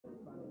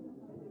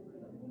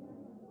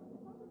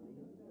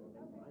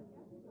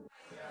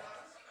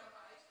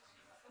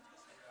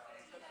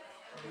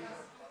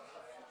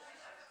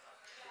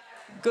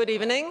Good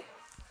evening.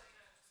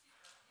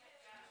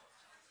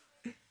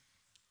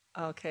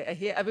 Okay, I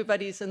hear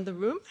everybody's in the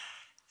room,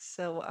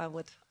 so I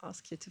would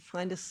ask you to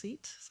find a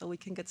seat so we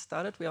can get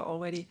started. We are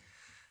already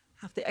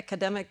have the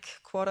academic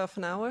quarter of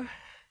an hour.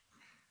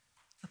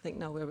 I think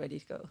now we're ready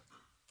to go.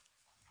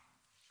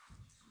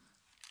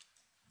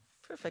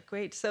 Perfect,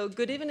 great. So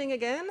good evening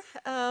again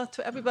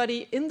to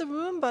everybody in the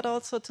room, but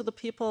also to the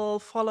people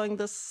following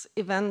this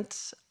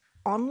event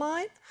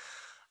online.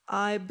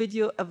 I bid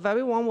you a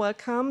very warm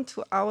welcome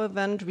to our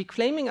event,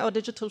 Reclaiming Our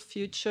Digital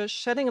Future,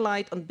 Shedding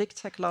Light on Big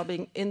Tech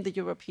Lobbying in the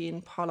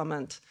European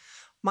Parliament.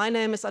 My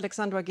name is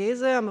Alexandra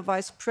Gese. I'm a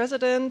vice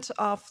president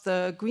of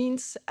the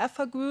Greens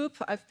EFA group.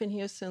 I've been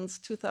here since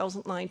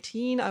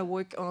 2019. I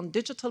work on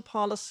digital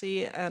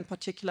policy, and in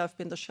particular, I've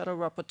been the shadow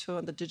rapporteur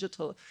on the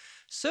Digital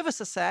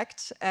Services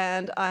Act,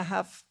 and I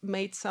have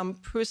made some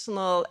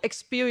personal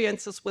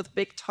experiences with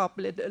big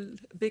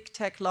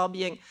tech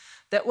lobbying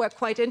that were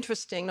quite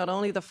interesting. Not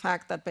only the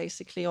fact that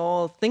basically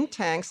all think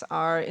tanks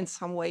are in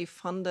some way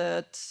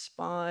funded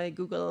by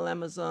Google,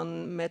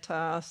 Amazon,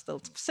 Meta,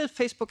 still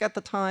Facebook at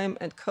the time,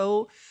 and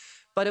co.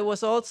 But it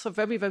was also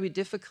very, very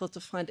difficult to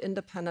find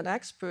independent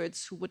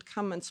experts who would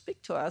come and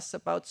speak to us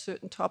about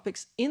certain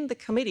topics in the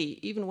committee.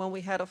 Even when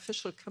we had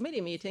official committee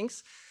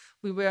meetings,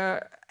 we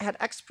had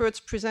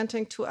experts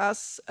presenting to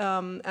us,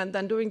 and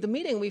then during the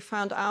meeting, we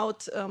found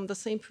out the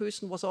same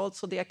person was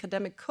also the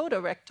academic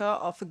co-director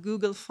of a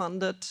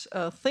Google-funded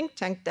think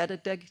tank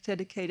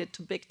dedicated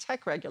to big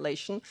tech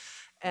regulation,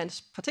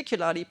 and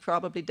particularly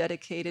probably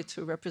dedicated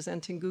to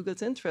representing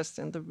Google's interest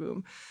in the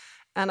room.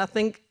 And I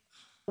think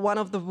one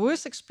of the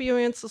worst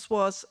experiences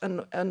was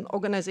an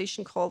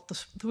organization called the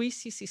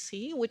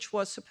 3CCC, which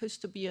was supposed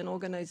to be an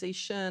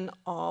organization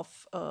of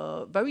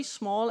very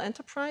small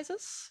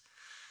enterprises,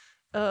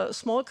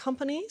 small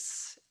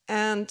companies.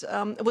 And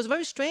it was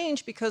very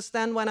strange because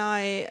then when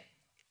I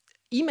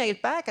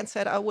emailed back and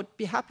said I would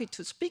be happy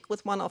to speak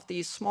with one of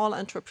these small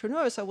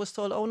entrepreneurs, I was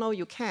told, oh no,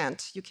 you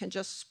can't. You can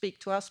just speak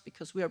to us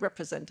because we are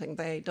representing.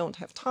 They don't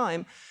have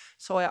time.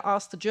 So I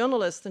asked the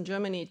journalists in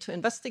Germany to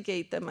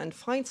investigate them and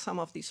find some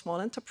of these small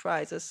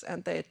enterprises.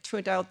 And it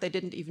turned out they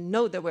didn't even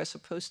know they were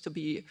supposed to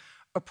be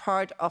a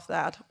part of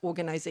that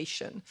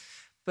organization.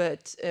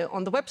 But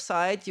on the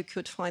website, you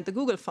could find the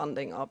Google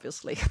funding,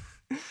 obviously.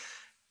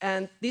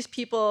 And these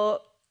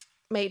people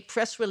made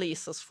press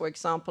releases, for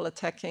example,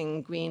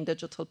 attacking green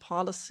digital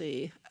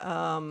policy.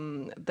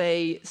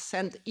 They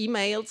sent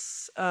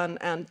emails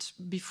and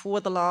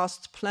before the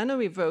last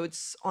plenary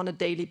votes on a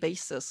daily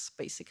basis,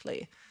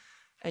 basically.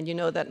 And you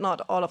know that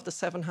not all of the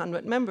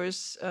 700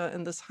 members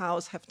in this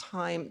House have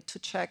time to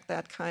check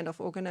that kind of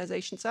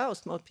organizations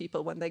out. Most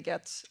people, when they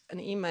get an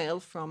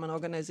email from an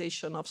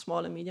organization of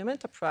small and medium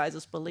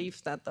enterprises,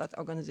 believe that that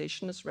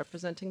organization is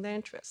representing their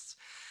interests.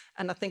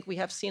 And I think we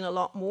have seen a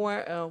lot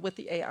more with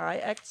the AI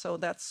Act, so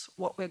that's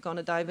what we're going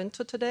to dive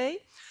into today.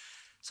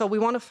 So we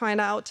want to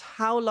find out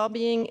how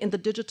lobbying in the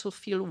digital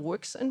field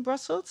works in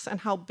Brussels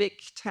and how big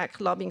tech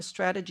lobbying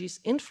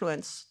strategies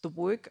influence the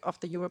work of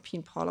the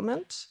European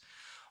Parliament.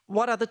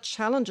 What are the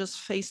challenges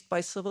faced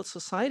by civil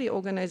society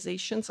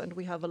organizations? And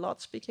we have a lot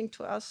speaking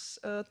to us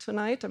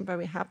tonight. I'm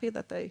very happy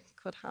that they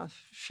could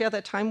share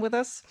their time with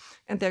us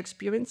and their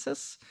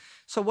experiences.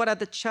 So what are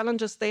the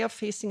challenges they are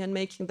facing in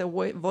making their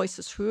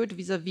voices heard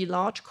vis-a-vis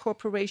large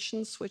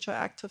corporations which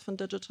are active in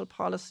digital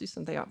policies?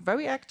 And they are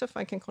very active,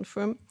 I can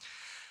confirm.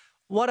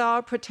 What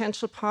are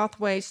potential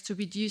pathways to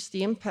reduce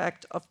the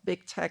impact of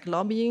big tech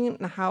lobbying?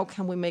 And how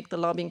can we make the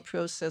lobbying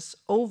process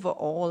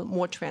overall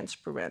more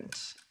transparent?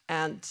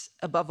 And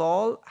above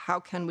all, how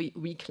can we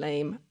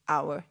reclaim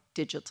our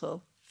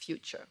digital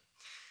future?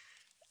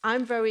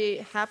 I'm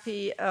very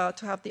happy to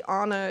have the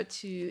honor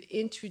to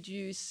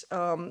introduce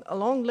a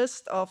long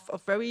list of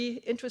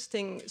very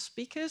interesting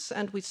speakers.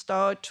 And we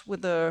start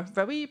with a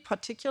very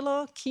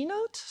particular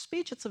keynote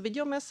speech. It's a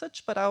video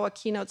message, but our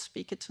keynote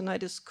speaker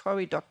tonight is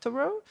Cory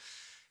Doctorow.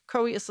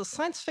 Cory is a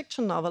science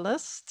fiction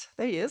novelist.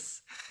 There he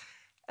is.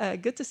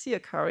 Good to see you,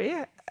 Cory.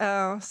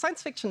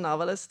 Science fiction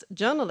novelist,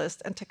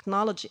 journalist, and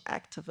technology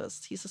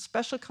activist. He's a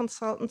special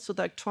consultant to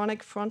the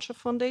Electronic Frontier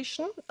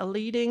Foundation, a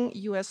leading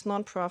US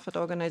nonprofit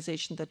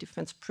organization that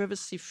defends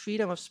privacy,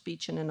 freedom of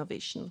speech, and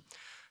innovation.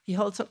 He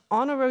holds an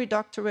honorary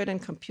doctorate in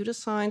computer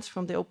science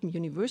from the Open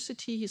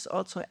University. He's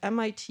also an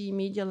MIT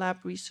Media Lab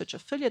research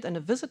affiliate and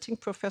a visiting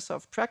professor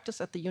of practice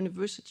at the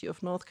University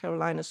of North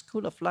Carolina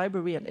School of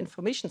Library and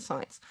Information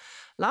Science.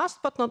 Last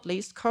but not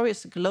least, Cory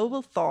is a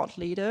global thought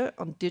leader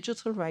on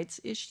digital rights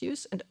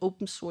issues and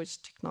open source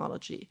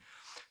technology.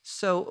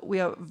 So we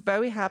are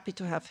very happy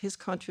to have his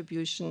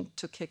contribution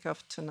to kick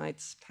off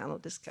tonight's panel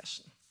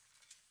discussion.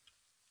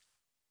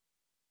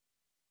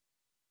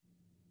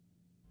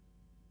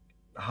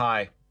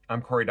 Hi,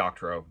 I'm Cory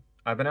Doctorow.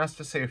 I've been asked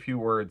to say a few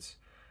words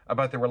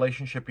about the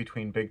relationship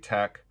between big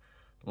tech,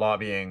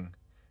 lobbying,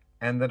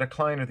 and the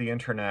decline of the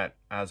internet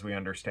as we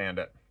understand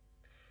it.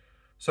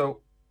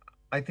 So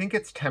I think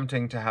it's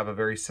tempting to have a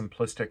very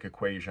simplistic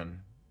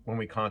equation when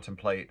we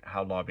contemplate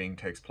how lobbying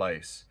takes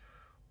place,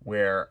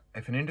 where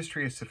if an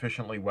industry is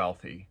sufficiently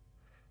wealthy,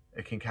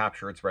 it can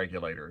capture its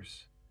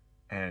regulators.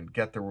 and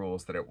get the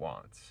rules that it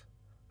wants.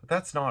 But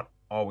that's not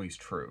always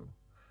true.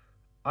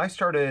 I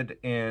started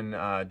in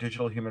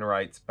digital human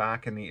rights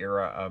back in the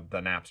era of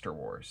the Napster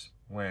wars,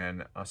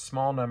 when a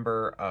small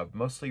number of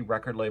mostly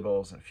record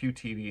labels and a few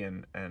TV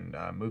and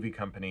movie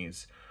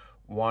companies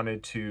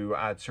wanted to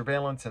add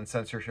surveillance and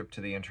censorship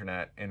to the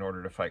internet in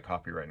order to fight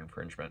copyright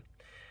infringement.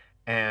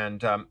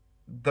 And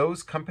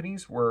those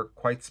companies were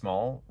quite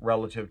small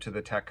relative to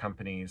the tech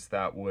companies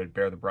that would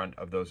bear the brunt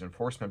of those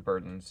enforcement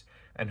burdens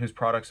and whose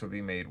products would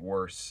be made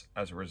worse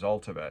as a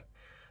result of it.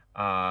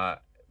 Uh,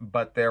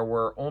 but there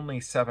were only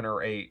 7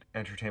 or 8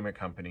 entertainment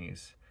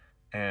companies,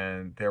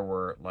 and there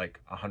were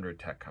like 100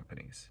 tech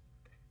companies.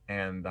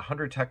 And the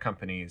 100 tech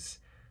companies,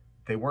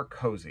 they weren't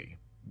cozy.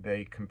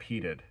 They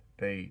competed.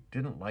 They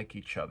didn't like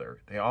each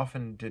other. They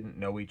often didn't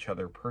know each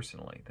other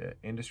personally. The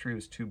industry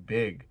was too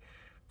big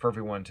for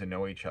everyone to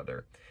know each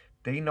other.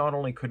 They not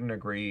only couldn't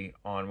agree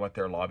on what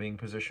their lobbying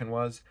position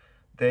was,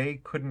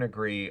 they couldn't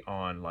agree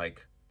on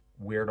like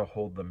where to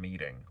hold the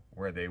meeting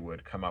where they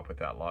would come up with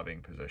that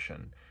lobbying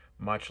position,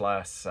 much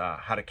less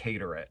how to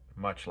cater it,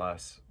 much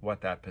less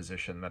what that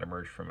position that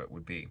emerged from it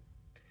would be.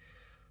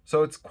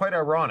 So it's quite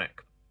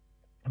ironic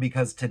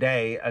because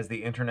today, as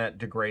the internet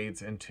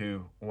degrades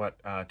into what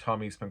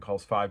Tom Eastman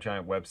calls 5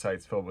 giant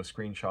websites filled with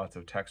screenshots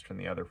of text from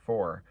the other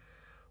 4,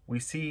 we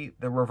see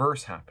the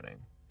reverse happening,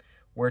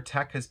 where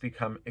tech has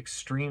become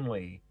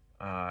extremely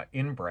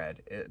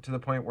inbred to the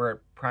point where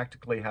it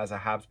practically has a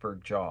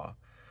Habsburg jaw,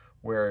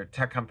 where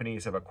tech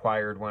companies have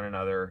acquired one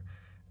another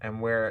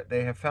and where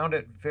they have found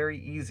it very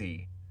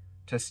easy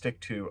to stick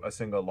to a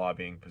single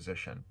lobbying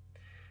position.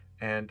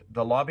 And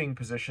the lobbying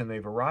position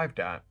they've arrived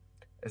at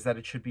is that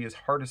it should be as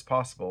hard as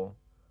possible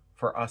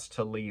for us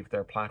to leave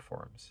their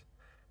platforms.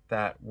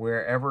 That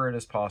wherever it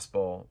is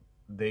possible,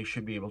 they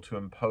should be able to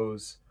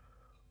impose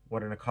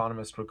what an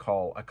economist would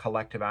call a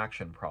collective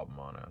action problem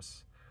on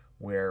us,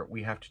 where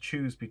we have to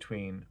choose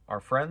between our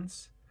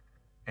friends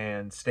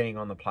and staying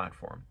on the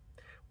platform.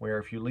 Where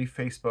if you leave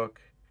Facebook,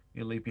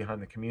 you leave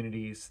behind the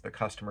communities, the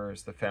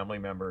customers, the family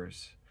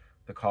members,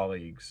 the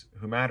colleagues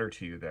who matter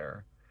to you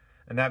there.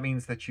 And that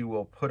means that you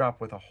will put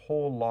up with a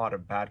whole lot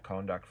of bad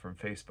conduct from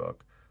Facebook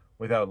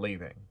without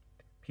leaving.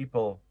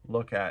 People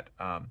look at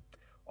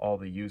all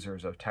the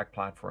users of tech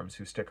platforms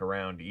who stick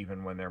around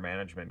even when their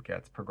management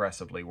gets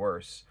progressively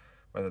worse,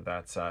 whether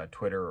that's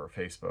Twitter or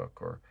Facebook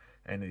or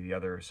any of the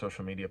other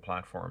social media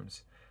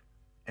platforms.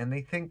 And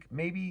they think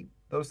maybe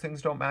those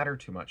things don't matter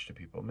too much to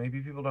people. Maybe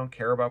people don't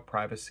care about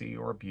privacy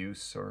or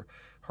abuse or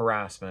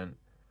harassment.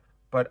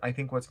 But I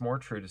think what's more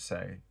true to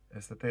say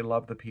is that they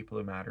love the people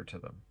who matter to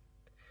them.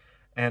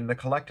 And the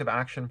collective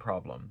action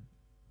problem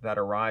that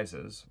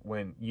arises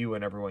when you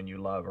and everyone you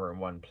love are in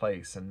one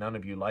place and none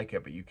of you like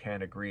it, but you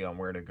can't agree on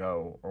where to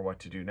go or what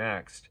to do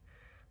next,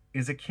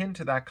 is akin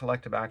to that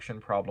collective action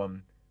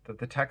problem that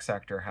the tech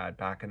sector had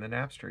back in the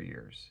Napster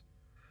years,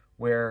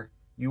 where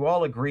you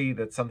all agree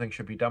that something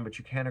should be done, but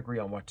you can't agree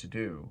on what to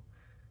do.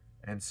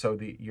 And so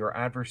your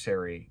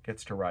adversary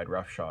gets to ride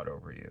roughshod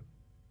over you.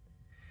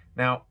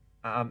 Now,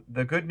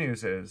 the good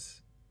news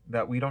is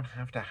that we don't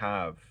have to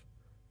have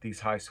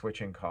these high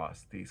switching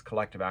costs, these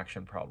collective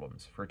action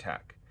problems for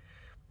tech.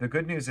 The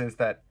good news is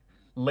that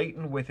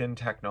latent within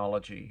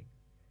technology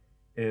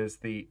is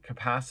the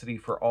capacity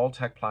for all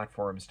tech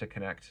platforms to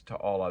connect to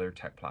all other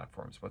tech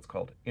platforms, what's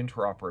called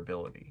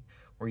interoperability,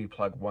 where you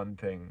plug one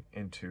thing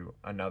into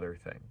another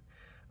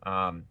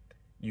thing.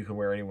 You can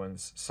wear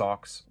anyone's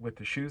socks with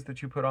the shoes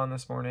that you put on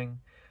this morning.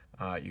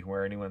 You can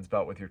wear anyone's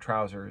belt with your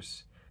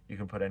trousers. You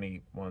can put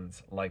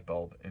anyone's light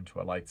bulb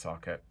into a light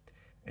socket.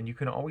 And you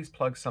can always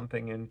plug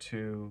something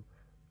into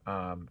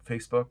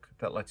Facebook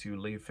that lets you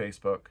leave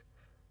Facebook,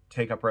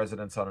 take up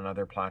residence on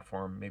another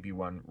platform, maybe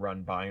one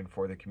run by and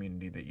for the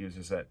community that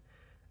uses it,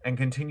 and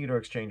continue to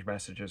exchange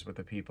messages with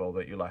the people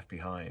that you left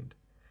behind.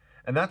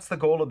 And that's the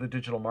goal of the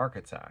Digital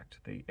Markets Act.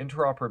 The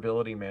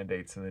interoperability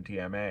mandates in the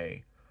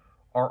DMA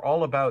are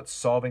all about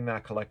solving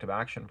that collective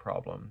action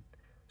problem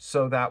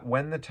so that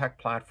when the tech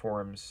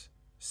platforms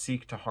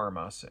seek to harm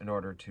us in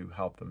order to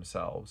help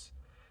themselves,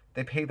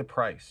 they pay the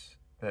price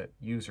that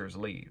users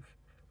leave.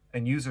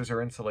 And users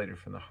are insulated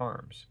from the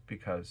harms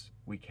because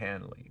we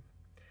can leave.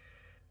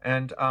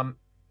 And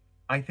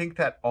I think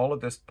that all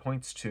of this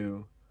points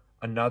to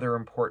another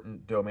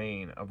important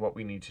domain of what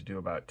we need to do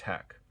about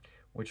tech,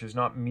 which is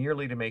not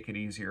merely to make it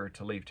easier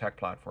to leave tech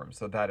platforms,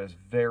 though that is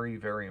very,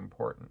 very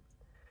important,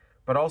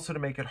 but also to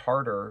make it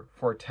harder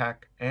for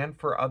tech and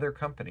for other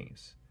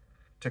companies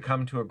to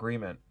come to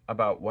agreement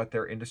about what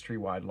their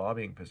industry-wide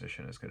lobbying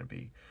position is going to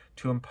be,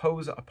 to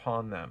impose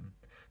upon them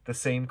the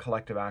same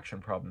collective action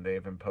problem they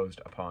have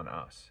imposed upon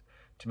us,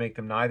 to make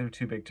them neither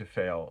too big to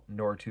fail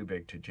nor too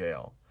big to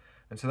jail.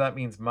 And so that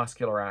means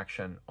muscular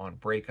action on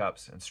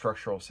breakups and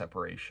structural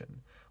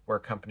separation, where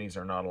companies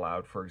are not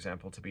allowed, for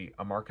example, to be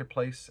a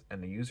marketplace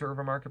and the user of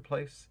a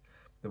marketplace,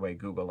 the way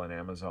Google and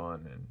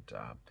Amazon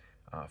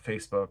and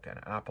Facebook and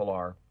Apple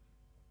are.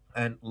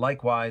 And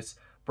likewise,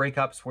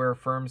 breakups where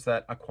firms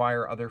that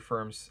acquire other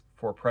firms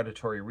for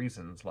predatory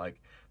reasons, like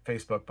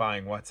Facebook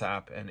buying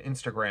WhatsApp and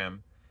Instagram,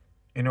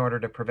 in order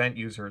to prevent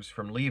users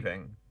from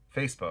leaving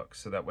Facebook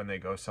so that when they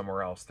go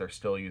somewhere else, they're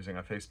still using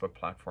a Facebook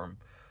platform.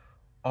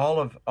 All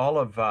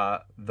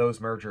of those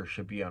mergers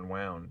should be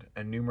unwound,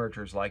 and new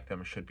mergers like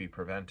them should be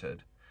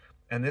prevented.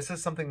 And this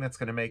is something that's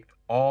going to make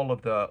all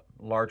of the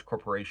large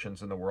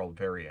corporations in the world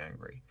very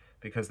angry,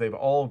 because they've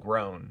all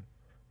grown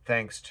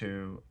thanks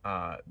to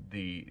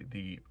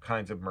the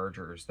kinds of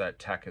mergers that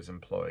tech has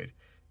employed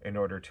in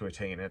order to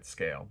attain its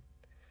scale.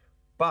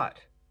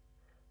 But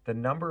the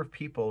number of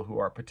people who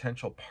are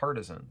potential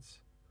partisans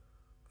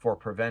for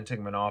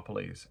preventing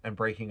monopolies and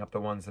breaking up the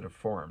ones that have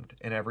formed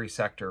in every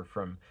sector,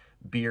 from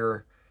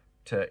beer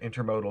to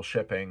intermodal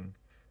shipping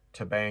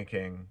to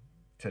banking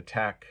to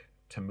tech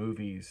to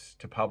movies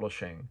to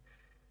publishing,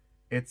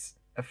 it's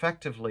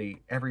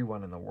effectively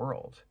everyone in the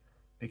world.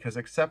 Because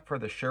except for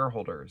the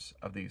shareholders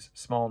of these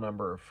small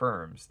number of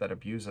firms that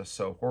abuse us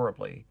so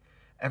horribly,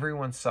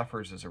 everyone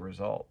suffers as a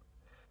result.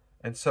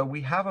 And so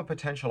we have a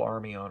potential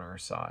army on our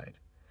side.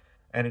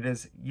 And it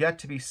is yet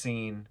to be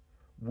seen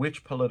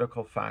which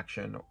political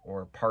faction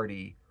or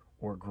party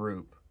or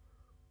group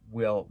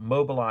will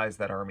mobilize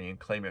that army and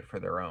claim it for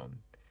their own.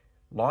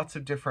 Lots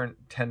of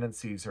different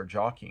tendencies are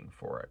jockeying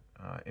for it.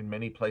 In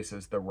many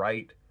places, the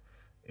right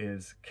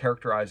is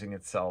characterizing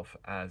itself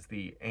as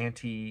the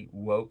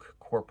anti-woke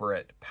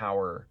corporate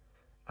power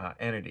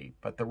entity.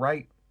 But the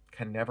right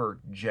can never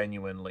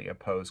genuinely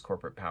oppose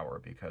corporate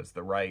power, because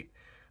the right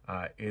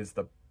is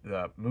the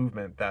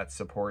movement that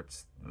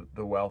supports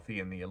the wealthy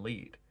and the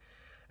elite.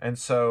 And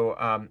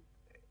so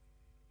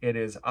it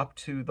is up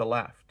to the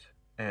left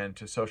and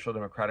to social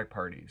democratic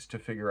parties to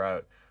figure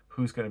out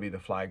who's going to be the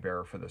flag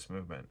bearer for this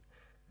movement.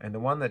 And the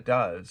one that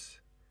does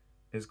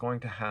is going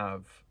to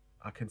have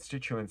a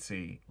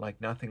constituency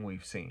like nothing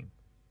we've seen.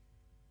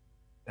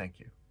 Thank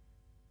you.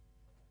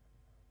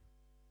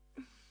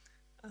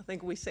 I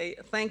think we say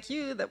thank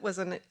you. That was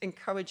an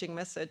encouraging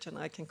message, and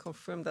I can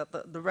confirm that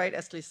the right,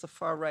 at least the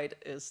far right,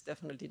 is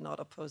definitely not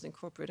opposing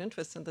corporate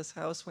interests in this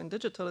house when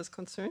digital is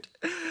concerned.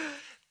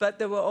 But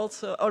there were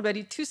also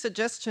already 2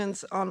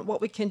 suggestions on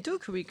what we can do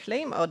to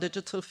reclaim our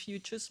digital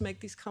futures, make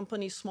these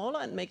companies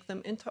smaller and make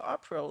them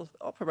interoperable.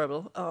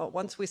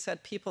 Once we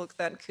said people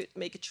then could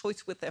make a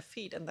choice with their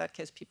feet, in that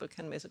case, people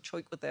can make a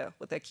choice with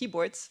their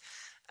keyboards.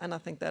 And I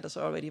think that is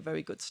already a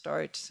very good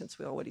start, since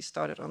we already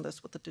started on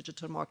this with the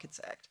Digital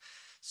Markets Act.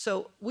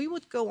 So we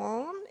would go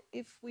on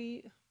if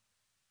we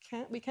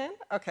can. We can?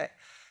 Okay.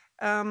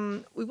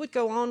 We would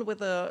go on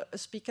with a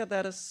speaker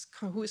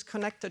who is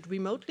connected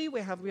remotely. We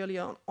have really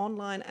an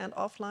online and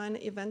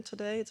offline event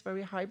today. It's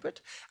very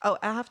hybrid. Oh,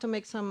 I have to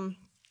make some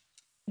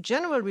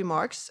general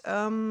remarks.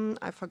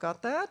 I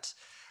forgot that.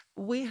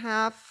 We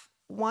have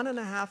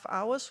 1.5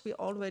 hours. We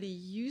already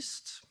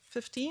used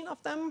 15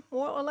 of them,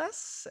 more or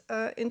less,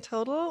 in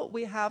total.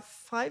 We have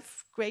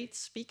 5 great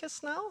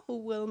speakers now who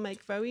will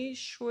make very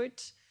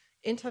short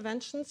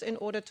interventions in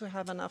order to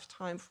have enough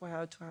time for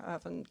her to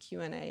have a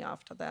Q&A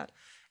after that.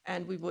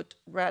 And we would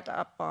wrap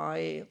up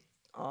by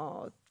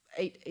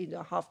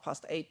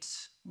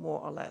 8:30, more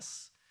or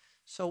less.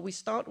 So we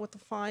start with the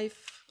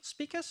 5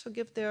 speakers who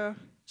give their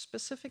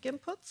specific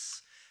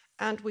inputs.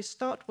 And we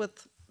start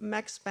with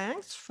Max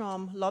Banks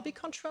from Lobby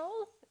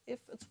Control, if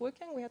it's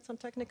working. We had some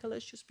technical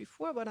issues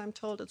before, but I'm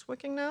told it's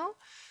working now.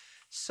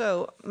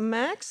 So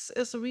Max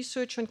is a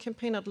researcher and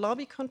campaigner at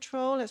Lobby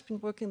Control, has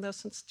been working there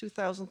since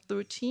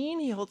 2013.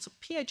 He holds a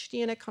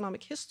PhD in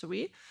economic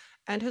history,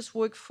 and his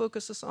work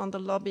focuses on the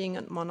lobbying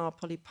and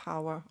monopoly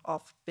power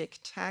of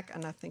big tech,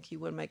 and I think he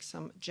will make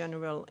some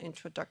general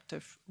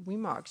introductive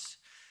remarks.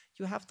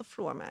 You have the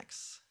floor,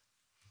 Max,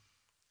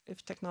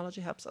 if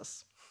technology helps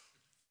us.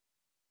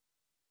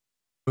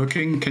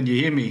 Working, can you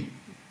hear me?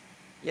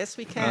 Yes,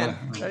 we can.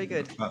 Very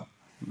good.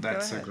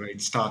 That's a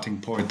great starting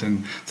point.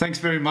 And thanks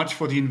very much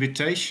for the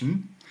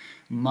invitation.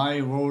 My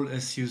role,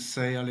 as you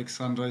say,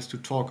 Alexandra, is to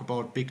talk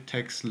about big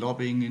tech's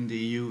lobbying in the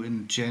EU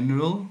in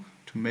general,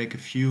 to make a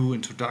few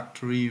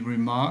introductory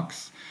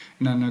remarks.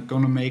 And I'm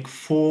going to make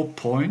 4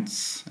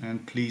 points.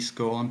 And please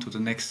go on to the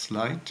next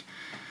slide.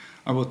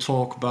 I will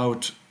talk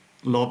about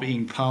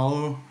lobbying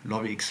power,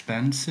 lobby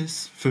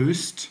expenses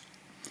first,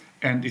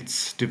 and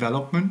its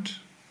development.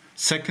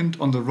 Second,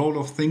 on the role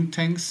of think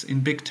tanks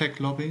in big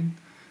tech lobbying.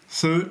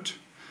 Third,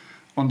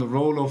 on the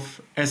role of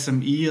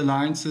SME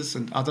alliances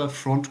and other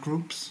front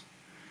groups.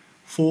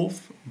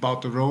 Fourth,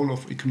 about the role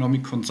of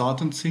economic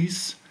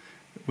consultancies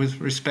with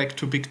respect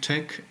to big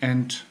tech.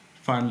 And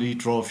finally,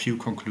 draw a few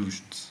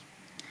conclusions.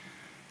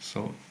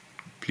 So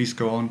please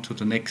go on to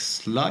the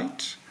next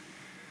slide.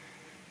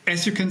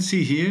 As you can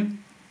see here,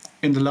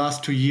 in the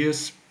last 2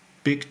 years,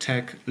 big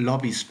tech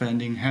lobby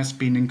spending has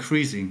been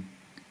increasing.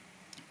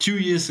 2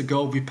 years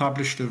ago, we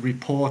published a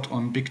report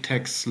on big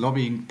tech's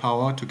lobbying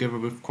power together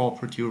with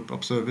Corporate Europe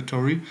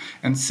Observatory.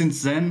 And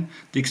since then,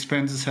 the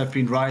expenses have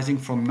been rising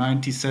from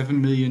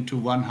 97 million to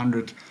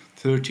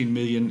 113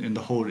 million in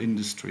the whole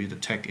industry, the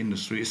tech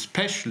industry,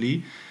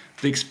 especially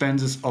the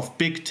expenses of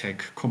big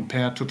tech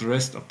compared to the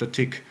rest of the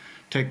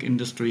tech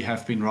industry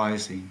have been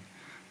rising.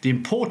 The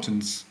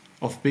importance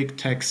of big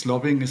tech's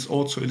lobbying is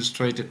also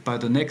illustrated by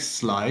the next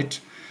slide,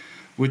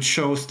 which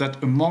shows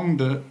that among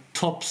the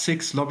top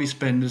 6 lobby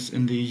spenders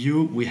in the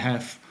EU, we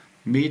have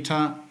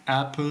Meta,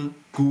 Apple,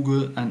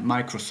 Google, and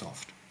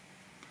Microsoft.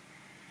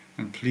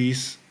 And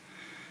please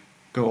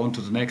go on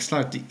to the next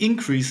slide. The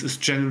increase is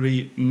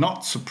generally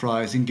not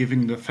surprising,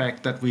 given the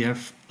fact that we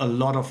have a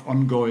lot of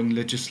ongoing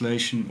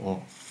legislation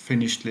or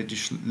finished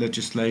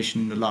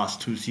legislation in the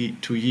last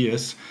 2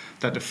 years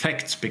that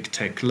affects big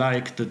tech,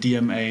 like the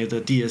DMA,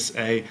 the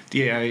DSA,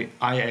 the AI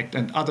Act,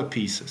 and other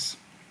pieces.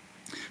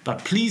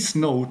 But please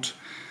note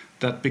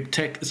that big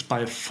tech is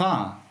by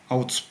far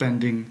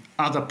outspending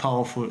other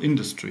powerful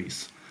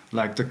industries,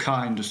 like the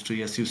car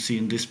industry, as you see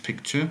in this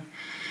picture.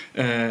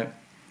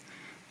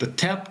 The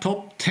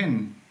top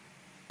 10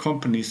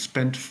 companies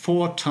spend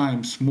 4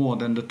 times more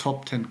than the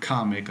top 10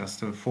 car makers,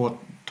 the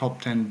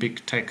top 10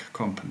 big tech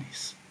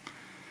companies.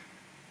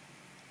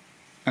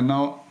 And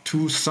now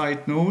 2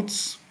 side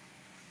notes.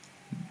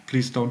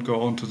 Please don't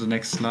go on to the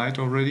next slide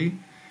already.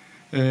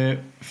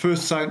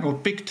 First side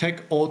note, big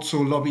tech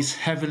also lobbies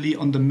heavily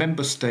on the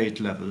member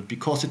state level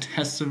because it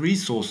has the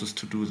resources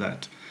to do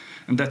that.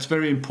 And that's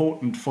very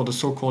important for the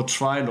so-called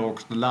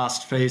trilogue, the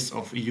last phase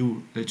of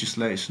EU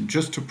legislation.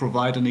 Just to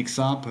provide an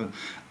example,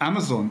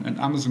 Amazon and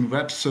Amazon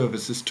Web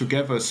Services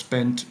together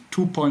spent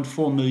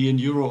 2.4 million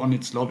euro on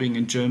its lobbying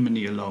in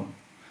Germany alone.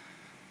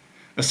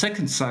 A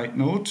second side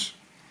note,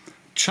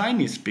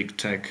 Chinese big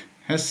tech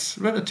has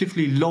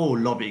relatively low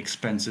lobby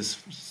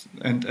expenses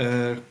and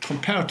a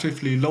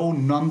comparatively low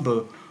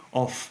number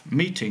of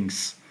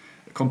meetings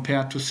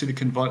compared to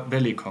Silicon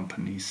Valley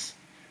companies.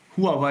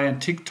 Huawei and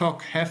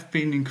TikTok have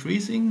been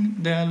increasing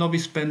their lobby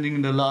spending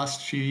in the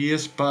last few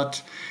years,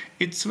 but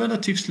it's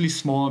relatively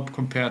small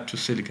compared to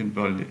Silicon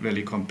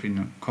Valley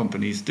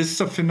companies. This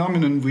is a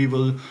phenomenon we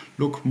will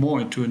look more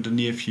into in the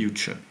near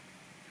future.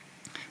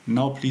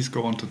 Now please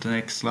go on to the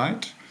next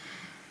slide.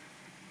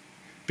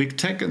 Big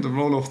tech and the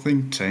role of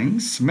think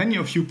tanks. Many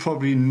of you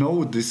probably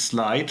know this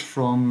slide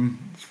from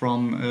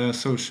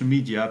social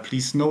media.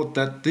 Please note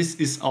that this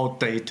is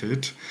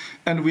outdated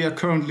and we are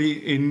currently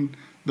in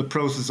the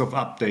process of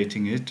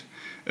updating it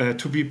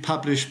to be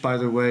published, by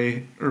the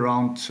way,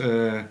 around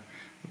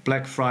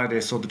Black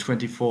Friday, so the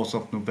 24th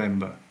of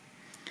November.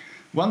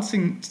 One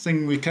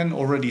thing we can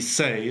already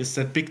say is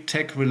that big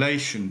tech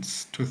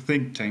relations to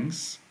think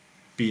tanks,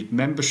 be it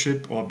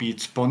membership or be it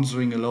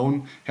sponsoring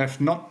alone, have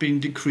not been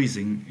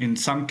decreasing, in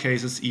some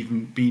cases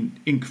even been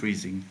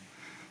increasing.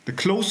 The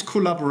close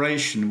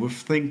collaboration with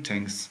think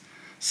tanks,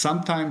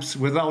 sometimes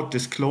without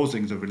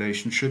disclosing the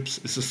relationships,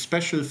 is a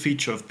special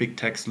feature of big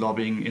tech's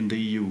lobbying in the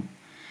EU.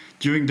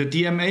 During the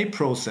DMA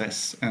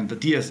process and the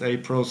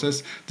DSA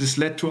process, this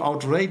led to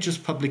outrageous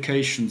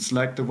publications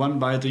like the one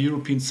by the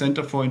European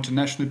Centre for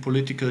International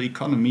Political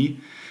Economy,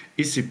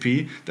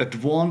 ECP, that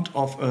warned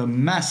of a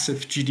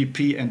massive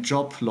GDP and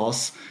job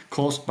loss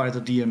caused by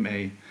the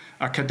DMA.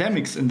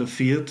 Academics in the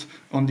field,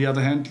 on the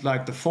other hand,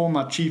 like the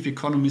former chief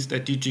economist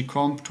at DG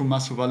Comp,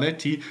 Tommaso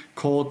Valletti,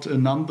 called the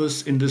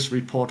numbers in this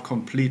report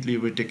completely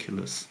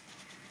ridiculous.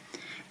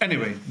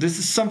 Anyway, this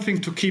is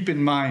something to keep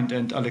in mind,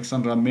 and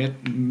Alexandra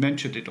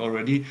mentioned it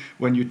already,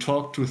 when you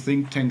talk to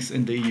think tanks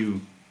in the EU.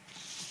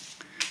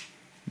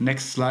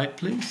 Next slide,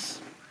 please.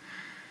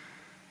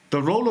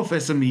 The role of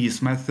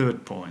SMEs, my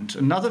third point.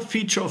 Another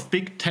feature of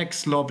big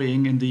tech's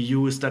lobbying in the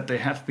EU is that they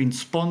have been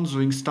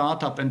sponsoring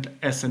startup and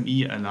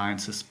SME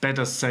alliances,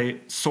 better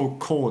say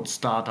so-called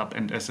startup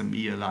and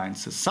SME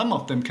alliances. Some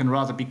of them can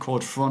rather be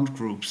called front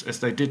groups, as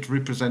they did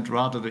represent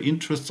rather the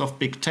interests of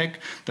big tech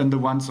than the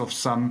ones of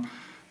some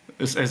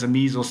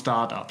SMEs or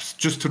startups.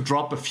 Just to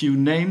drop a few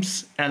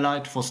names,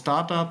 Allied for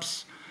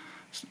Startups,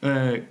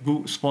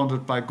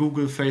 sponsored by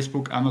Google,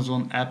 Facebook,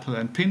 Amazon, Apple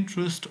and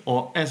Pinterest,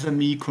 or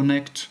SME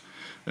Connect,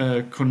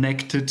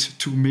 connected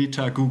to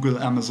Meta, Google,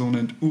 Amazon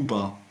and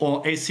Uber,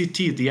 or ACT,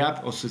 the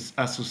App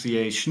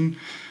Association,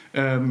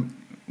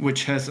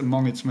 which has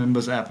among its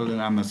members Apple and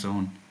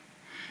Amazon.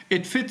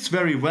 It fits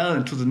very well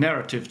into the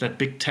narrative that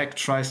big tech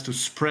tries to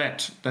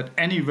spread, that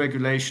any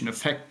regulation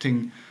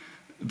affecting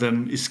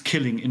them is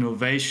killing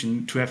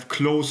innovation, to have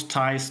close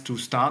ties to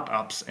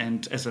startups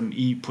and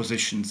SME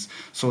positions.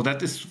 So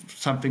that is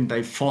something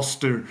they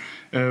foster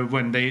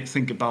when they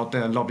think about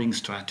their lobbying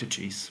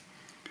strategies.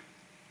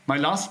 My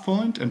last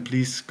point, and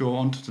please go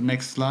on to the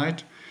next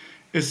slide,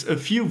 is a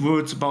few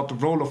words about the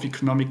role of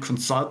economic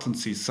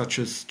consultancies such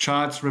as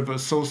Charles River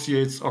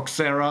Associates,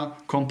 Oxera,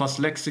 Compass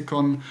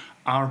Lexicon,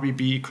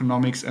 RBB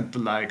Economics and the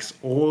likes.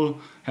 All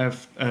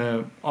have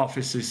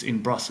offices in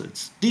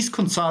Brussels. These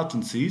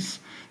consultancies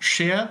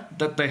share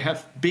that they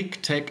have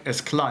big tech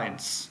as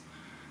clients.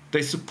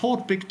 They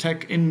support big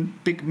tech in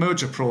big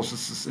merger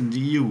processes in the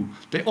EU.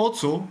 They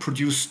also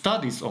produce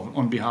studies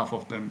on behalf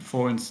of them.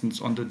 For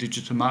instance, on the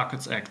Digital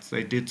Markets Act,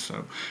 they did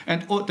so.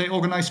 And they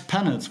organize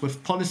panels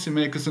with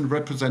policymakers and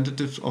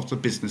representatives of the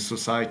business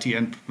society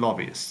and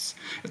lobbyists.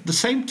 At the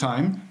same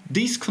time,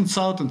 these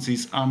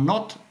consultancies are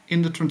not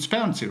in the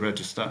transparency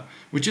register,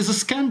 which is a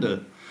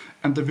scandal.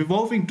 And the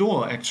revolving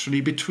door,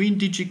 actually, between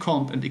DG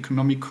Comp and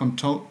economic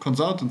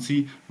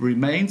consultancy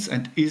remains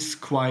and is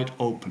quite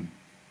open.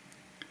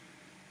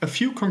 A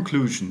few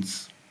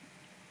conclusions.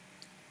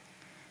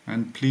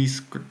 And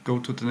please go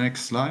to the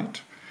next slide.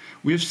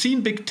 We have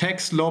seen big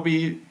tech's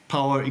lobby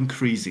power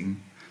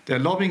increasing. Their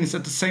lobbying is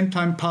at the same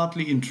time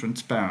partly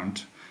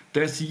intransparent.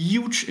 There's a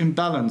huge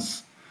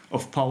imbalance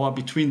of power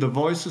between the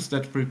voices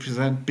that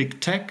represent big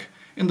tech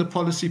in the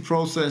policy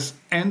process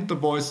and the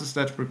voices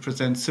that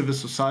represent civil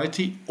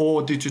society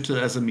or digital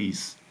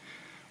SMEs.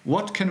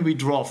 What can we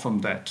draw from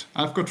that?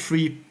 I've got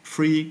three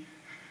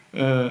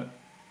takeaways.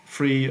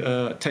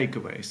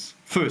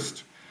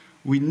 First,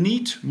 we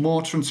need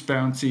more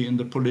transparency in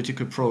the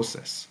political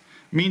process.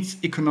 Means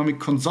economic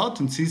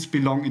consultancies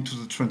belong into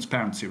the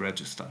transparency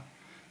register.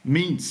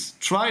 Means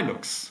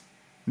trilogues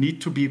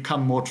need to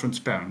become more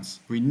transparent.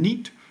 We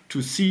need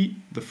to see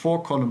the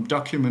 4-column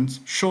documents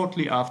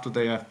shortly after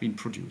they have been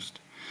produced.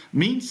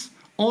 Means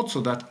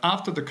also that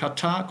after the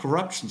Qatar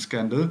corruption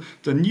scandal,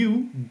 the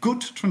new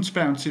good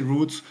transparency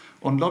rules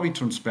on lobby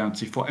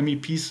transparency for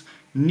MEPs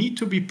need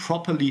to be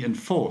properly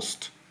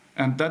enforced.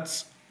 And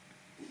that's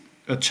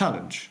a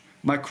challenge.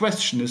 My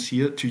question is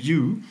here to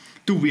you,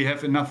 do we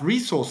have enough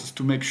resources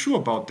to make sure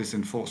about this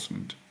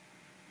enforcement?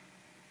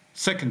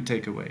 Second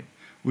takeaway,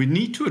 we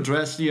need to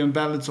address the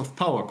imbalance of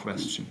power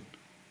question.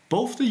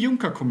 Both the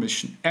Juncker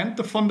Commission and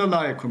the von der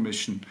Leyen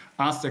Commission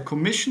asked their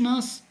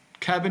commissioners,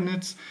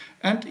 cabinets,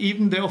 and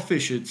even their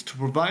officials to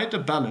provide a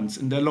balance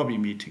in their lobby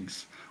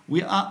meetings.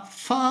 We are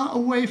far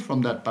away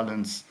from that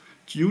balance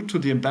due to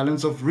the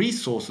imbalance of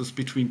resources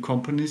between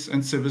companies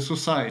and civil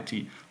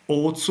society,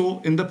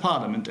 also in the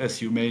parliament,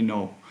 as you may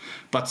know.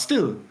 But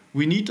still,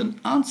 we need an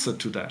answer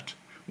to that.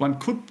 One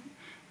could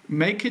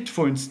make it,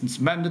 for instance,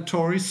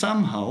 mandatory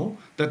somehow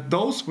that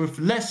those with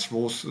less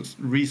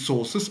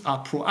resources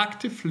are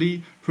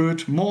proactively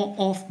heard more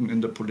often in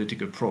the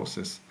political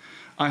process.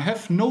 I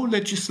have no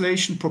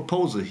legislation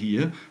proposal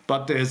here,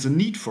 but there is a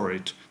need for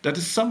it. That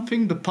is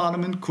something the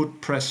Parliament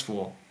could press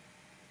for.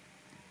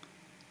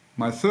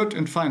 My third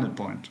and final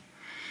point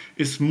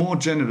is more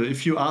general.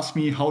 If you ask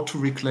me how to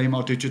reclaim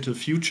our digital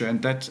future,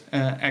 and that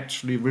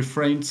actually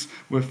refrains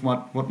with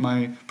what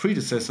my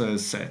predecessor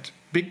has said.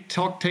 Big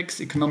tech's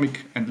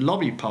economic and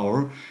lobby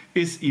power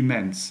is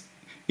immense.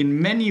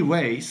 In many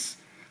ways,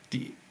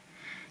 the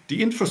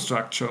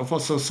infrastructure of our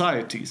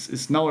societies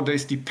is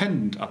nowadays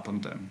dependent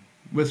upon them.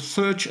 With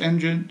search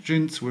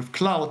engines, with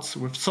clouds,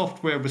 with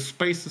software, with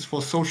spaces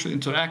for social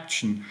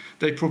interaction,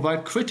 they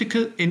provide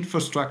critical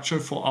infrastructure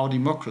for our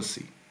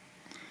democracy.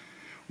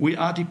 We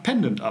are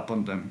dependent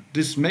upon them.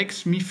 This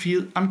makes me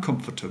feel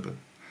uncomfortable,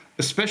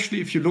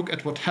 especially if you look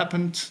at what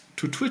happened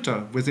to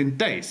Twitter within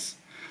days.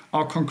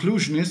 Our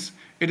conclusion is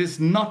it is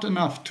not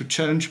enough to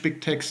challenge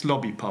big tech's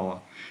lobby power.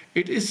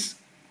 It is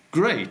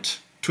great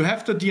to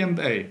have the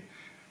DMA,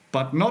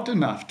 but not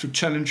enough to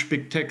challenge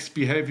big tech's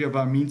behavior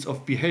by means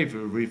of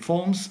behavioral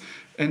reforms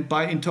and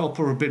by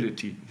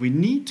interoperability. We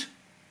need,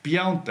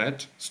 beyond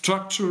that,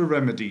 structural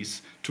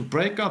remedies to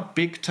break up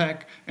big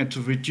tech and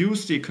to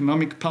reduce the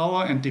economic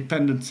power and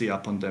dependency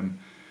upon them.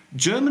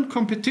 German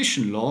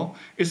competition law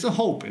is a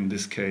hope in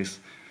this case.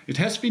 It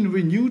has been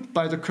renewed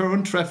by the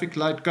current traffic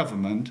light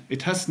government.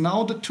 It has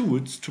now the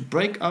tools to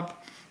break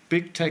up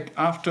big tech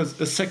after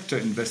a sector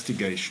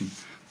investigation.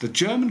 The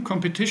German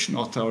Competition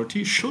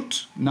Authority should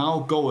now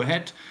go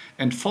ahead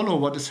and follow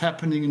what is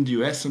happening in the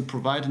US and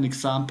provide an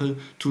example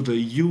to the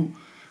EU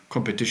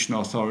Competition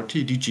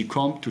Authority, DG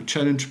Comp, to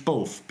challenge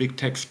both big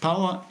tech's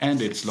power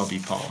and its lobby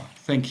power.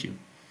 Thank you.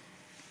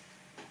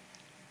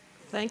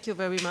 Thank you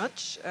very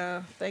much.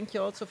 Thank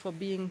you also for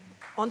being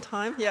on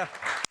time. Yeah.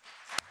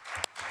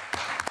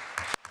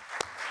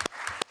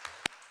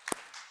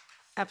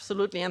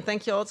 Absolutely, and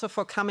thank you also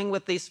for coming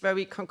with these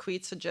very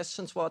concrete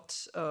suggestions what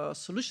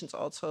solutions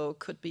also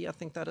could be. I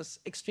think that is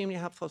extremely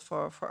helpful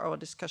for our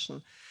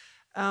discussion.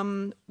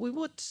 We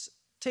would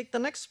take the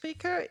next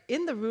speaker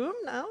in the room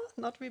now,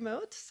 not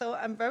remote. So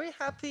I'm very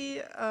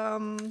happy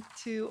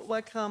to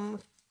welcome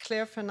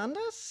Claire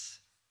Fernandez,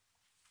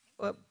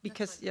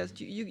 because yes,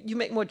 you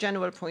make more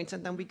general points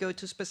and then we go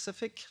to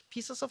specific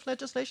pieces of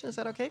legislation. Is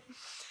that okay?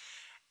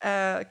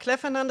 Claire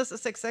Fernandez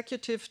is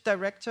Executive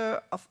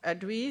Director of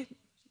EDRI,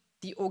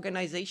 the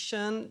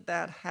organization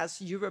that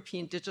has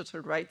European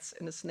digital rights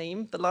in its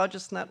name, the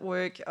largest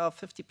network of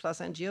 50+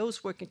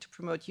 NGOs working to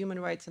promote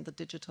human rights in the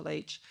digital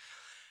age.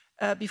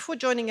 Before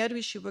joining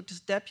EDRI, she worked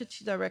as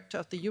Deputy Director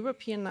of the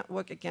European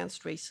Network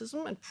Against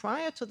Racism, and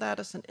prior to that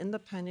as an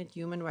independent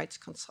human rights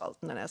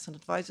consultant and as an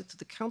advisor to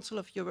the Council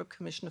of Europe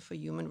Commissioner for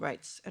Human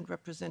Rights, and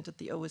represented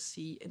the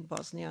OSCE in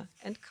Bosnia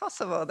and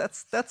Kosovo.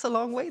 That's a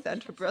long way then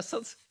to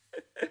Brussels.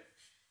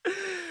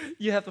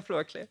 You have the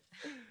floor, Claire.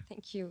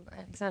 Thank you,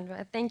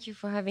 Alexandra. Thank you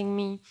for having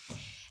me.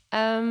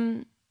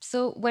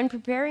 So when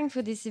preparing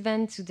for this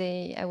event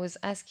today, I was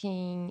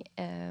asking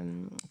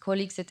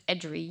colleagues at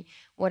EDRI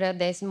what are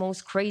their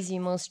most crazy,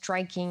 most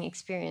striking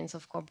experience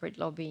of corporate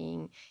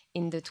lobbying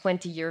in the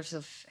 20 years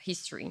of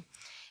history.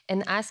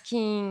 And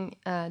asking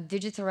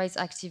digital rights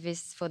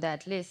activists for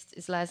that list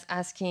is like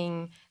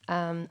asking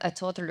a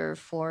toddler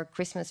for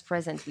Christmas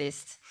present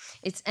list.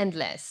 It's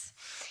endless.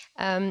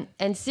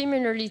 And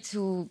similarly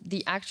to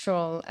the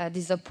actual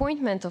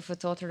disappointment of a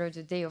toddler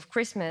the day of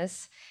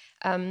Christmas,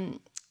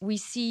 we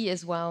see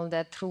as well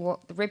that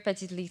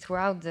repeatedly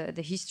throughout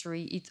the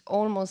history, it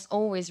almost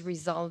always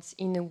results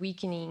in a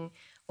weakening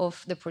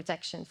of the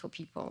protection for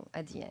people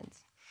at the end.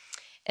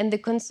 And the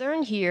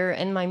concern here,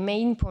 and my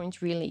main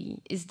point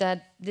really, is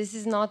that this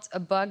is not a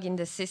bug in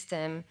the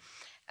system,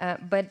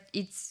 but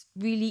it's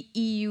really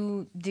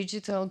EU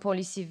digital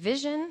policy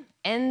vision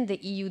and the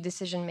EU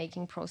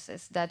decision-making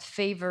process that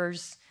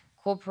favors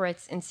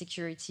corporate and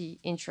security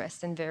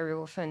interests, and very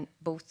often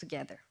both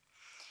together.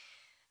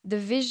 The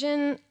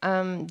vision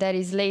that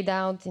is laid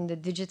out in the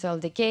digital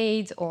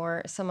decade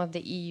or some of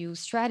the EU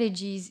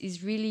strategies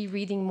is really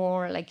reading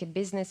more like a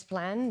business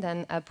plan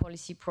than a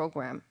policy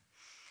program.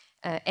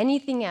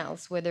 Anything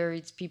else, whether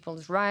it's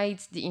people's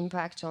rights, the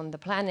impact on the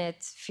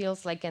planet,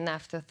 feels like an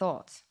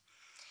afterthought.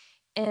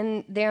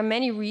 And there are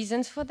many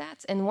reasons for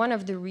that. And one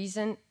of the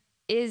reasons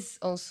is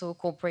also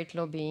corporate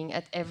lobbying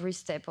at every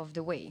step of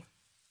the way.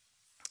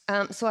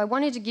 So I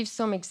wanted to give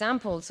some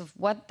examples of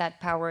what that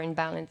power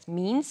imbalance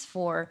means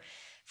for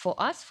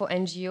us, for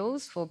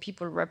NGOs, for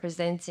people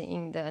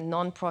representing the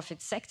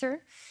non-profit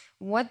sector,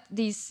 what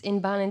this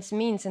imbalance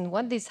means and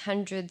what this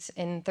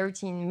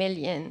 113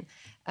 million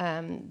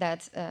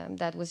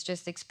that was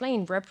just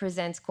explained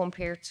represents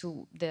compared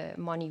to the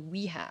money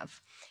we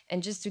have.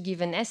 And just to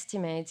give an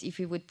estimate, if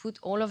we would put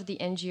all of the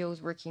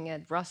NGOs working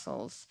at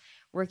Brussels,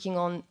 working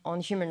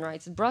on human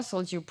rights in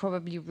Brussels, you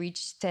probably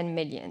reach 10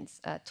 million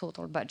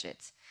total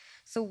budget.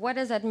 So what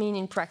does that mean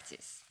in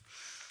practice?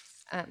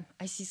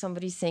 I see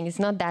somebody saying it's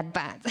not that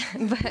bad,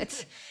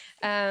 but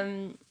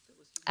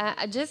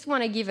I just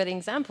want to give an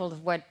example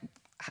of what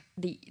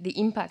the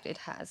impact it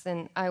has.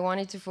 And I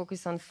wanted to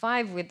focus on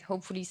 5 with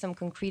hopefully some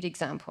concrete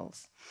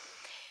examples.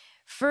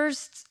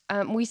 First,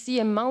 we see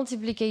a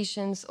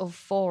multiplications of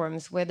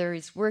forums, whether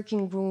it's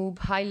working group,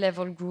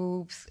 high-level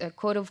groups, a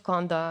code of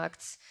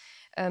conduct,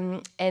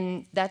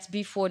 and that's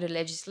before the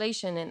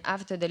legislation. And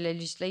after the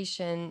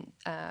legislation,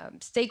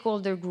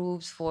 stakeholder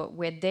groups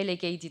where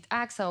delegated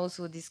acts are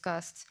also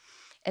discussed.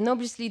 And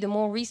obviously, the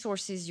more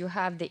resources you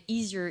have, the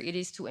easier it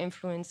is to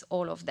influence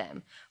all of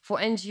them. For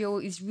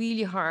NGO, it's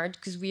really hard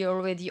because we are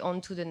already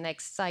on to the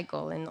next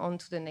cycle and on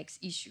to the next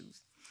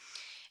issues.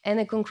 And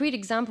a concrete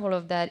example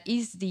of that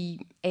is the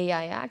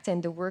AI Act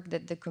and the work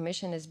that the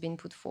Commission has been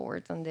put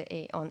forward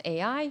on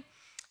AI.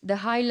 The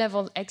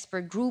high-level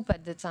expert group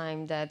at the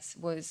time that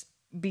was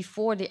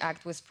before the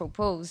act was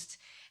proposed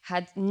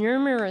had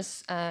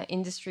numerous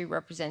industry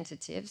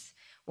representatives,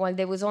 while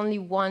there was only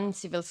one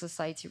civil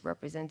society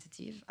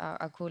representative,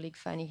 our colleague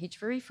Fanny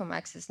Hitchbury from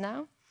Access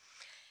Now.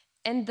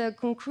 And the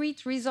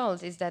concrete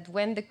result is that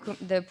when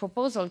the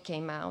proposal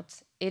came out,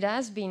 it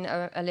has been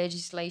a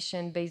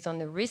legislation based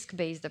on a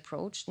risk-based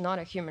approach, not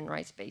a human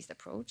rights-based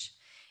approach.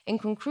 And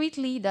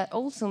concretely, that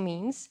also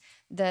means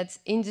that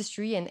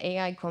industry and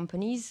AI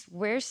companies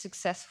were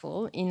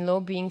successful in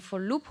lobbying for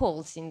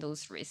loopholes in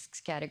those risks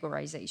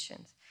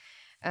categorizations.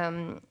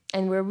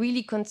 And we're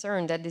really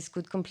concerned that this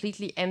could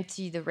completely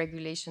empty the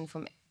regulation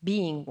from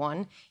being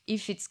one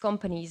if it's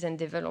companies and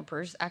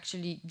developers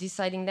actually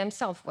deciding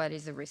themselves what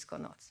is a risk or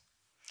not.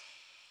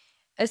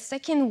 A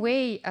second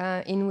way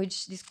in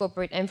which this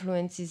corporate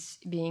influence is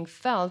being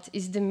felt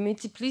is the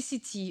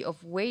multiplicity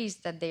of ways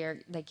that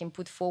they can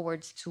put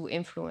forward to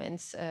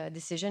influence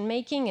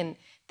decision-making, and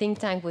think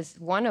tank was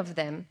one of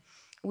them.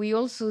 We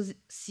also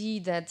see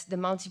that the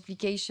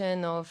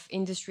multiplication of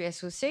industry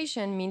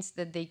association means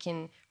that they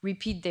can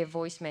repeat their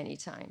voice many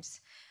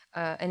times.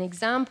 An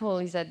example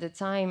is at the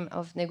time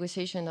of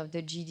negotiation of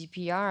the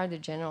GDPR, the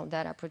General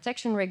Data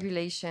Protection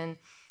Regulation,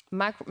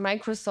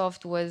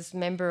 Microsoft was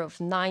member of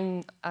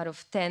 9 out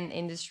of 10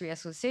 industry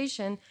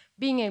association,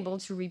 being able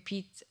to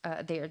repeat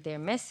their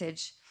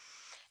message.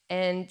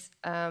 And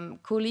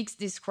colleagues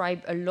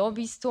describe a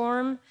lobby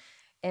storm.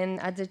 And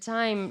at the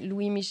time,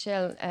 Louis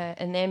Michel,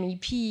 an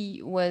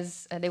MEP,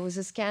 there was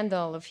a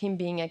scandal of him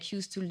being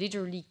accused to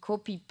literally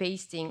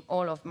copy-pasting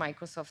all of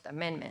Microsoft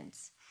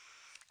amendments.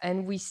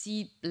 And we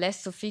see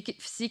less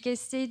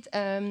sophisticated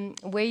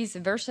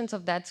versions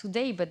of that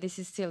today, but this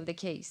is still the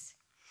case.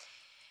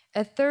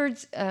 A third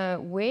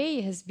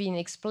way has been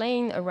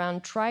explained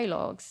around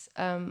trilogues,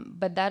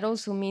 but that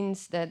also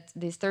means that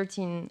this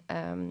 113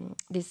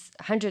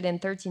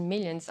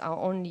 millions are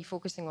only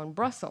focusing on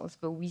Brussels,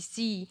 but we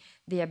see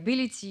the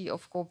ability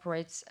of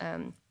corporate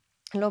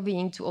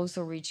lobbying to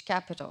also reach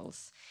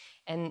capitals.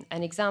 And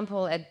an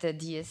example at the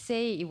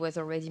DSA, it was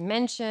already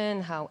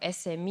mentioned how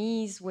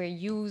SMEs were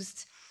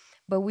used,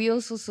 but we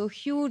also saw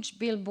huge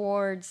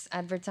billboards,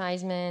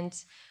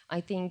 advertisements.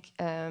 I think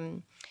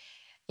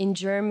in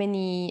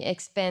Germany,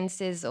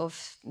 expenses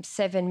of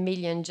 7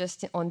 million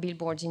just on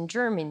billboards in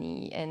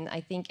Germany. And I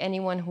think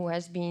anyone who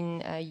has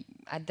been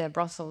at the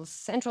Brussels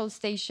Central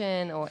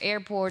Station or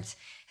airports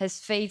has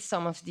faced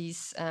some of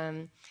these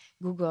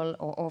Google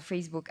or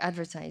Facebook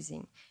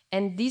advertising.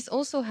 And this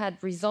also had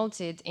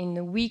resulted in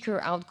a weaker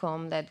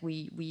outcome that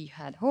we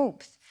had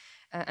hoped.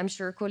 I'm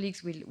sure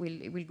colleagues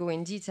will go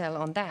in detail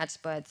on that,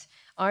 but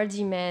our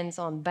demands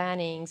on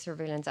banning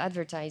surveillance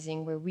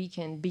advertising were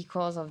weakened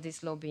because of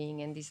this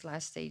lobbying and this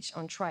last stage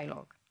on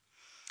trilogue.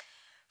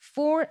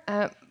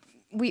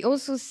 we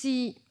also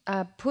see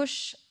a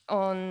push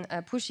on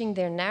pushing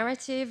their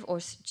narrative or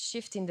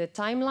shifting the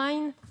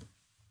timeline.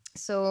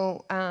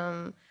 So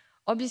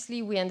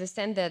obviously, we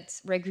understand that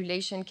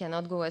regulation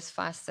cannot go as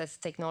fast as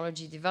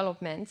technology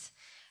development,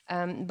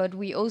 but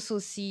we also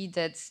see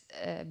that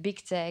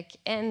big tech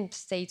and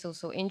state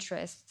also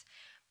interest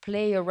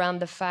play around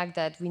the fact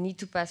that we need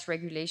to pass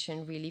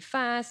regulation really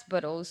fast,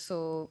 but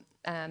also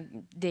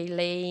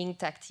delaying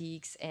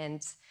tactics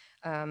and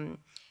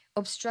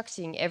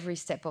obstructing every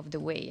step of the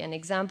way. An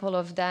example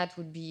of that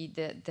would be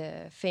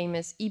the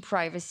famous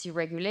e-privacy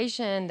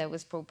regulation that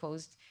was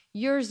proposed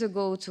years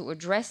ago to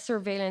address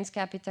surveillance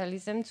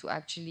capitalism, to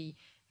actually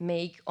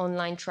make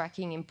online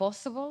tracking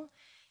impossible.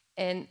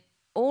 And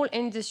all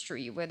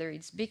industry, whether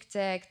it's big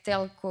tech,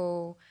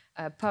 telco,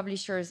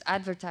 publishers,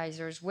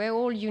 advertisers, we're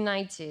all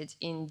united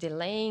in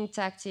delaying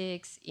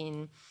tactics,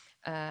 in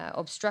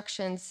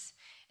obstructions.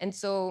 And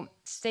so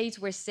states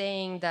were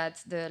saying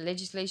that the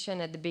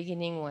legislation at the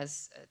beginning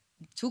was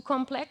too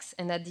complex,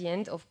 and at the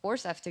end, of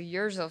course, after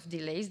years of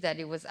delays, that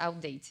it was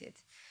outdated.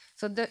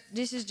 So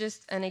this is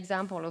just an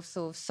example of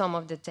some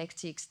of the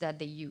tactics that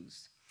they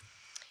use.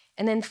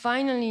 And then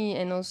finally,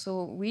 and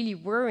also really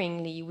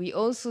worryingly, we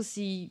also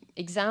see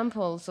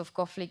examples of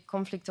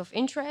conflict of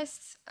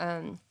interests,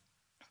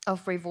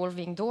 of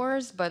revolving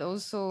doors, but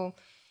also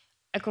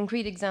a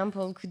concrete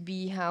example could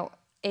be how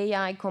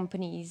AI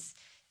companies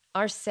who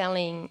are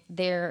selling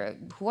their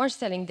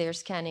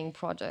scanning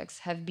products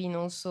have been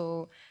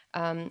also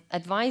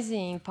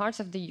advising parts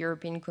of the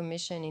European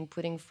Commission in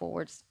putting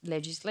forward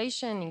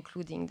legislation,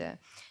 including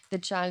the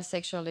child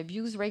sexual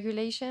abuse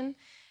regulation.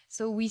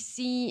 So we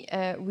see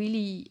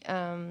really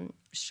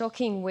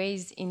shocking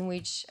ways in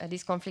which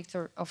this conflict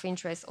of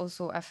interest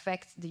also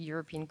affect the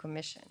European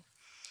Commission.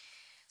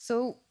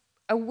 So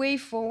a way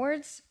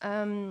forward,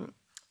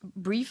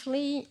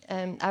 briefly,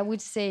 I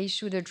would say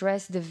should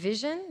address the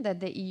vision that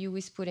the EU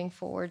is putting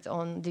forward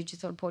on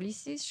digital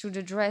policies, should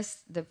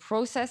address the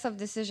process of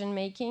decision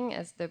making,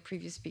 as the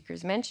previous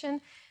speakers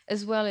mentioned,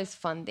 as well as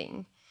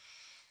funding.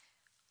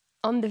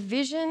 On the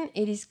vision,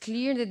 it is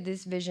clear that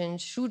this vision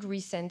should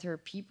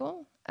recenter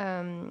people,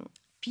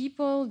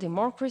 people,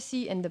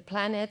 democracy, and the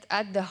planet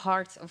at the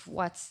heart of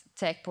what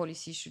tech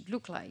policy should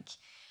look like.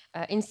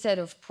 Instead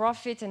of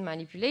profit and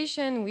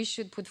manipulation, we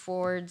should put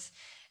forward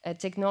a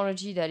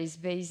technology that is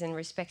based on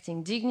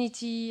respecting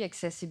dignity,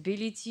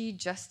 accessibility,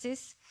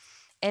 justice,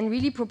 and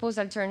really propose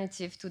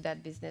alternative to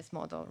that business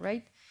model,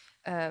 right?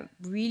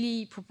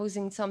 Really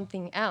proposing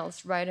something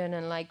else rather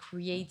than like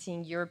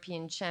creating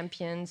European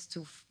champions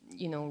to,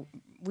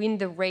 win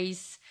the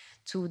race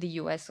to the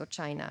US or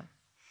China.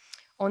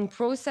 On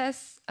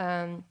process,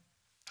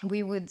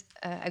 we would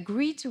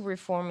agree to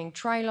reforming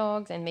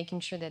trilogues and making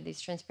sure that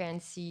there's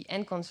transparency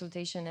and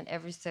consultation at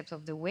every step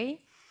of the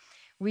way,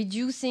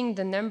 reducing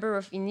the number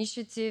of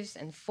initiatives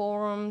and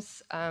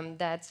forums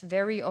that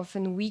very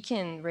often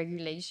weaken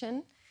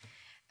regulation,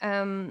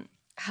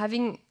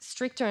 having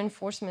stricter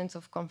enforcement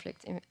of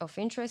conflict of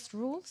interest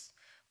rules,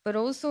 but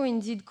also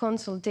indeed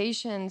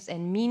consultations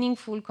and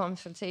meaningful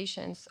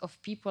consultations of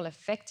people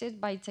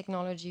affected by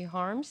technology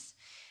harms,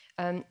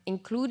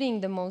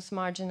 including the most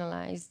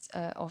marginalized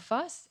of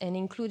us, and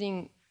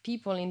including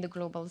people in the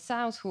global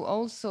south who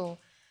also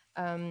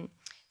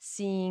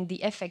seeing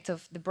the effect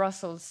of the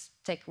Brussels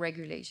tech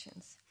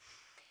regulations.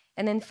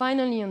 And then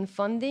finally on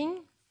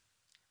funding,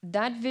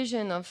 that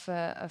vision of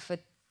a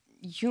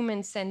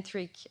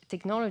human-centric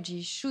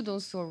technology should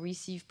also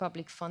receive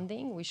public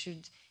funding. We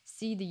should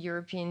see the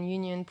European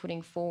Union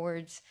putting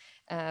forward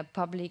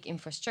public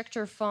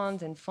infrastructure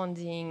funds and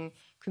funding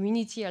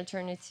community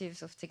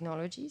alternatives of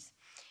technologies,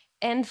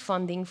 and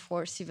funding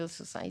for civil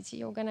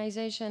society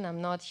organization.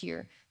 I'm not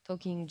here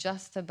talking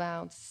just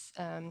about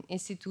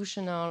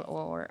institutional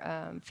or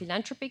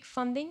philanthropic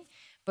funding,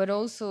 but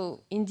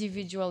also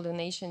individual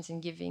donations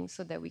and giving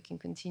so that we can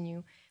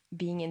continue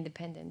being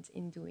independent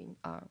in doing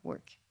our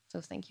work.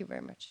 So thank you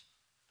very much.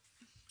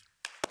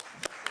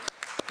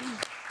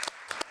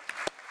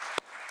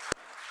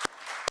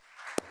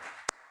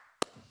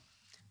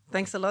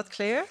 Thanks a lot,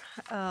 Claire.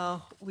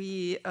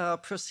 We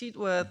proceed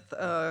with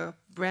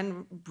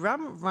Bram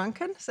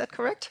Ranken, is that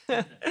correct?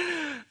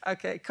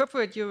 Okay,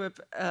 Corporate Europe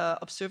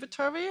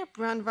Observatory.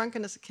 Bram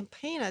Ranken is a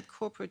campaigner at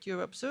Corporate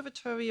Europe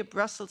Observatory, a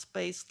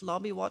Brussels-based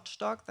lobby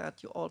watchdog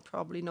that you all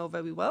probably know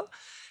very well.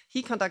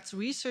 He conducts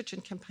research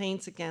and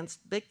campaigns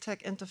against big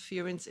tech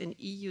interference in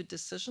EU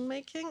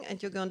decision-making,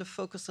 and you're going to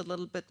focus a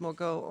little bit more,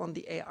 go on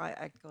the AI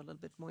Act, go a little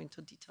bit more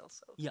into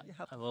details. So yeah,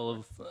 I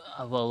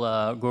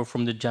will go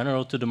from the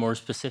general to the more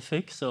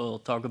specific. So I'll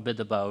talk a bit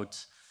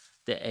about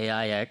the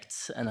AI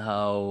Act and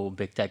how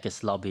big tech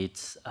has lobbied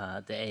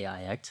the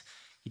AI Act.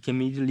 You can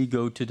immediately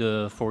go to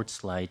the fourth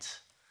slide.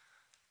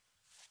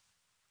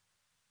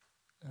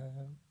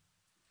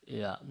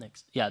 Yeah,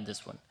 next. Yeah,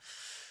 this one.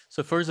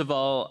 So first of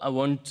all, I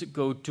won't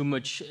go too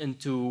much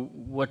into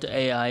what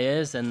AI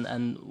is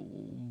and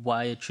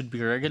why it should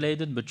be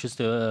regulated, but just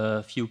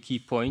a few key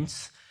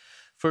points.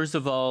 First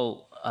of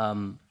all,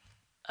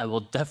 I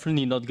will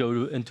definitely not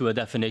go into a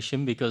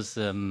definition because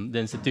the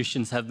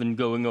institutions have been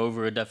going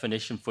over a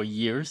definition for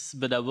years,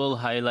 but I will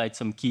highlight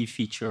some key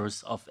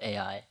features of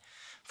AI.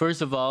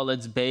 First of all,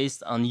 it's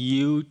based on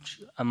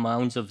huge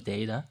amounts of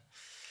data.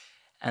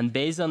 And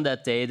based on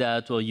that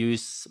data, it will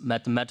use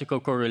mathematical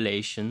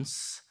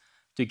correlations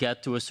to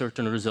get to a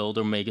certain result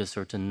or make a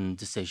certain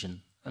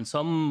decision. And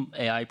some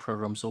AI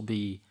programs will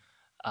be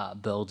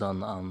built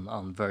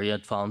on very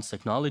advanced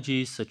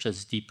technologies, such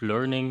as deep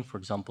learning, for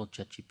example,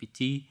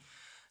 ChatGPT.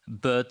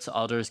 But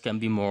others can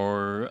be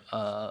more,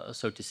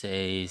 so to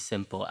say,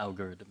 simple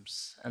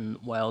algorithms. And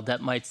while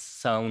that might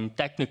sound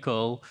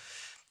technical,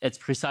 it's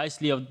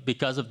precisely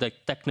because of the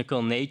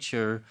technical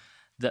nature,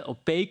 the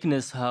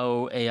opaqueness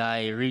how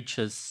AI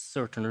reaches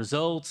certain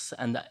results,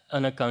 and the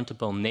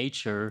unaccountable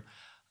nature,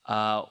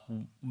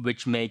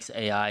 which makes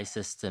AI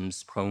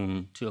systems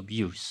prone to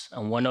abuse.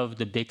 And one of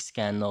the big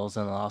scandals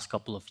in the last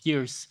couple of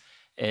years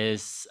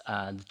is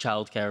the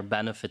childcare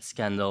benefit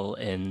scandal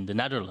in the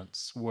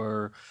Netherlands,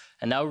 where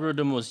an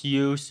algorithm was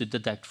used to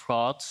detect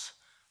frauds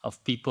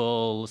of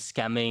people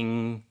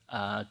scamming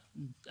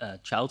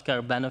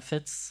childcare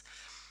benefits.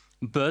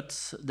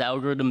 But the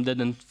algorithm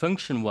didn't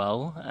function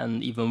well,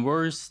 and even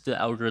worse, the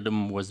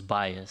algorithm was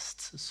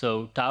biased.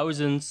 So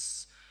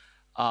thousands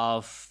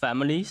of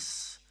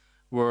families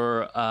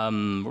were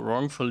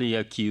wrongfully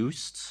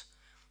accused,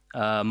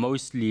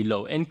 mostly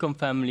low-income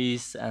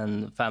families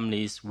and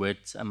families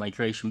with a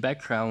migration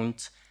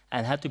background,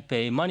 and had to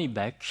pay money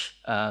back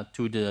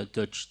to the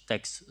Dutch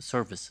tax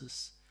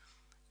services.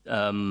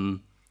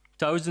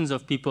 Thousands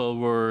of people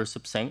were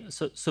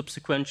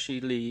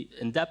subsequently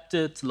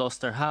indebted, lost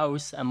their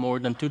house, and more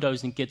than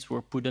 2,000 kids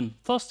were put in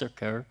foster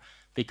care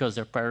because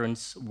their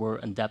parents were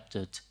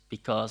indebted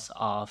because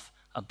of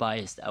a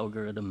biased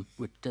algorithm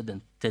which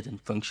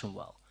didn't function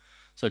well.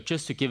 So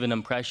just to give an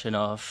impression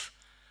of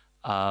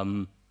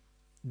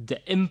the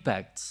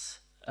impact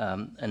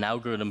an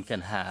algorithm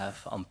can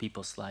have on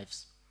people's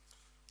lives.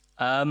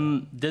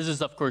 This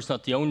is, of course,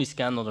 not the only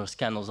scandal. There are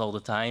scandals all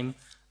the time.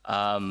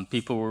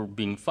 People were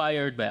being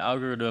fired by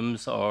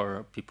algorithms,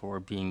 or people were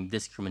being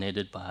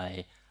discriminated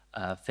by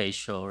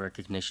facial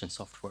recognition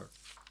software.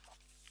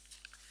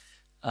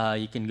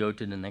 You can go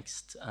to the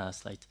next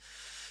slide.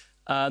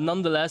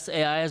 Nonetheless,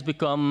 AI has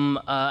become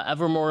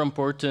ever more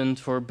important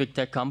for big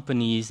tech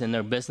companies in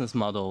their business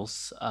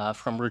models,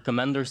 from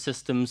recommender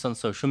systems on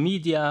social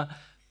media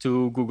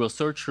to Google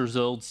search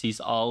results. These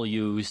all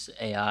use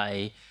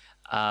AI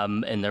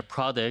in their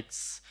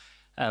products.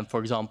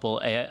 For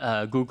example,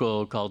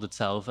 Google called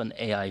itself an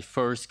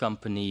AI-first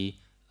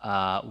company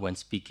when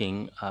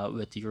speaking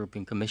with the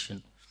European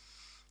Commission.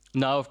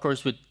 Now, of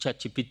course, with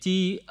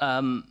ChatGPT,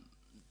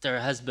 there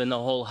has been a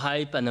whole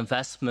hype, and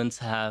investments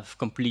have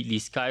completely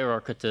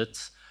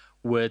skyrocketed,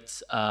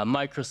 with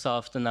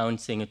Microsoft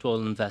announcing it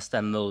will invest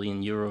 10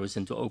 million euros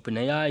into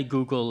OpenAI,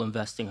 Google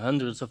investing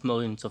hundreds of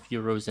millions of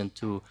euros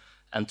into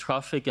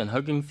Anthropic and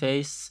Hugging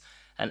Face,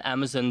 and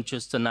Amazon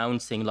just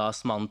announcing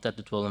last month that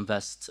it will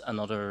invest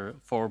another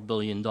 $4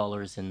 billion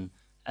in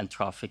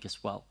Anthropic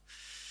as well.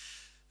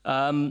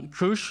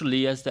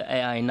 Crucially, as the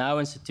AI Now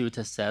Institute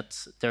has said,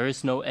 there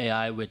is no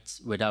AI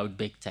without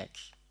big tech.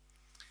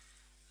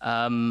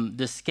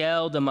 The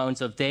scale, the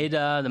amounts of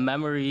data, the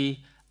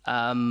memory,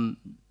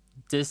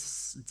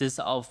 this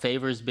all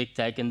favors big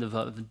tech in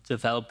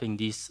developing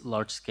these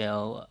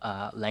large-scale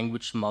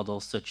language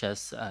models such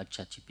as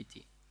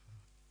ChatGPT.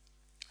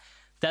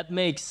 That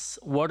makes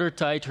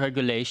watertight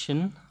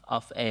regulation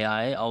of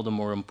AI all the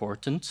more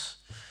important.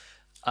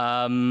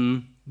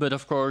 But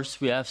of course,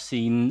 we have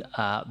seen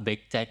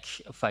big tech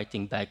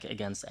fighting back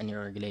against any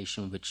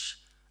regulation which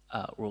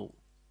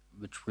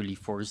really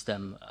force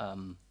them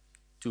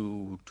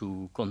to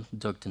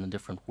conduct in a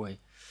different way.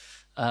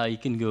 You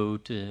can go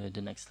to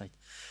the next slide.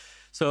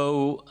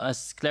 So,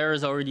 as Claire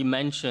has already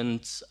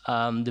mentioned,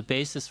 the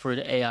basis for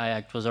the AI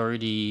Act was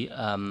already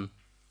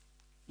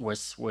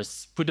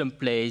was put in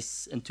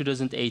place in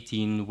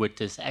 2018 with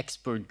this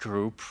expert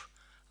group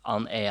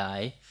on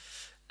AI.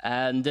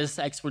 And this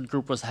expert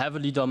group was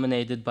heavily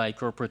dominated by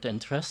corporate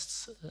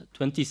interests.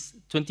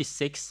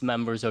 26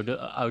 members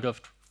out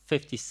of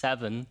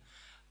 57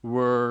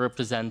 were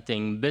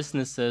representing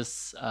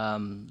businesses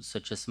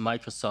such as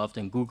Microsoft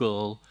and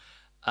Google,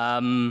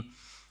 and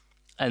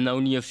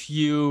only a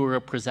few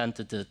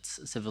represented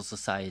civil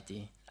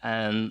society.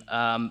 And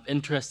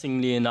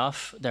interestingly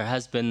enough, there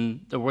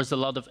was a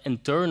lot of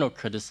internal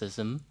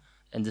criticism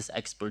in this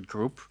expert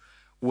group,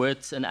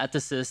 with an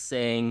ethicist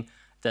saying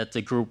that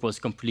the group was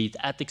complete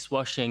ethics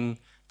washing,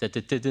 that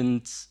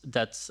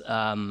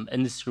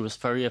industry was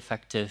very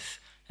effective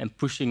in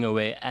pushing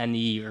away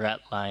any red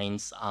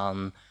lines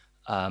on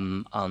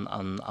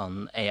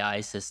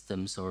AI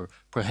systems or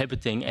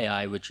prohibiting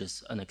AI, which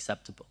is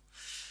unacceptable.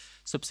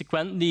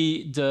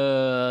 Subsequently,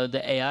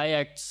 the AI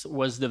Act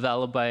was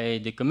developed by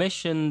the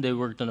Commission. They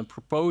worked on a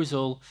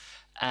proposal,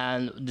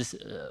 and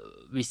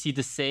we see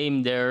the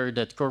same there,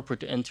 that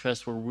corporate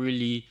interests were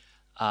really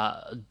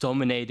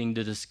dominating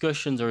the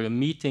discussions or the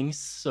meetings.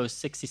 So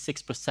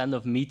 66%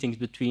 of meetings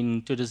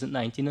between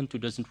 2019 and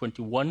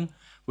 2021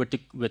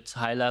 with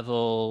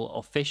high-level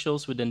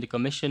officials within the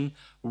Commission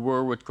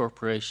were with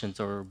corporations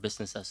or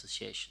business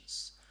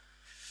associations.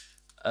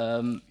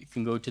 You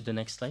can go to the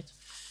next slide.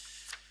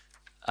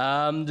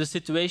 The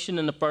situation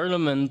in the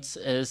Parliament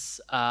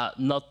is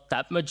not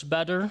that much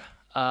better.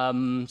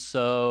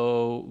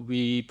 So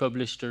we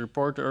published a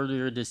report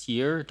earlier this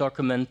year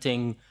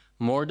documenting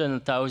more than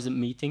 1,000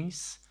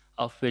 meetings,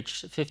 of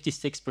which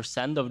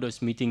 56% of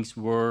those meetings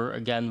were,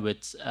 again,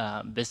 with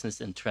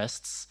business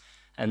interests.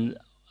 And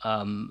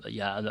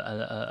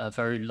a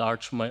very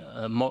large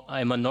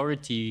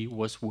minority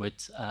was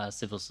with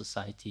civil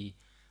society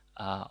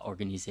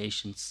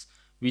organizations.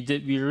 We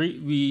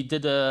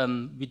did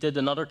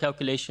another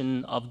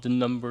calculation of the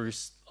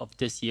numbers of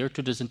this year,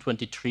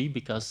 2023,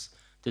 because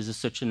this is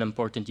such an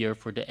important year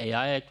for the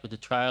AI Act with the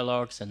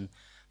trialogues and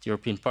the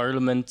European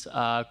Parliament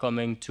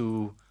coming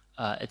to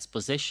its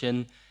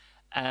position.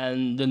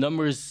 And the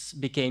numbers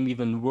became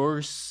even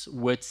worse,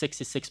 with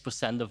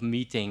 66% of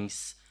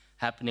meetings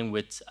happening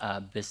with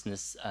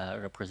business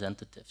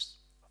representatives.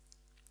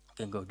 You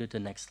can go to the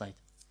next slide.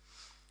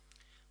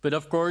 But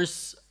of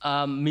course,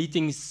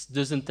 meetings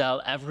doesn't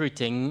tell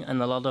everything,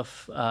 and a lot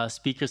of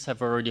speakers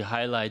have already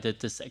highlighted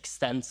this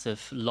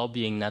extensive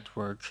lobbying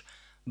network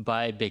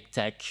by big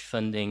tech,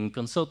 funding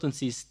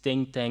consultancies,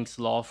 think tanks,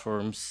 law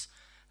firms,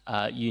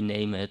 you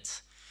name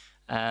it.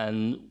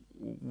 And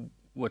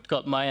what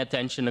got my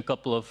attention a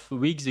couple of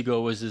weeks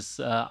ago was this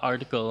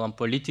article on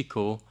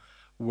Politico,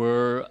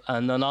 where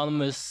an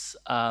anonymous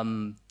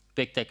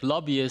big tech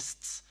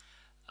lobbyist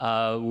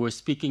was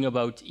speaking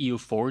about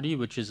EU40,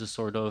 which is a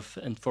sort of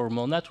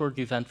informal network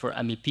event for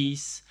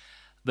MEPs,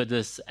 but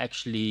is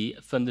actually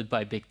funded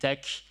by big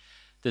tech.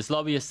 This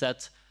lobbyist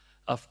said,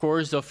 of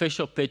course, the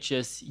official pitch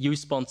is, you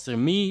sponsor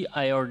me,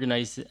 I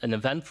organize an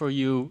event for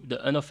you.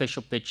 The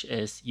unofficial pitch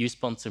is, you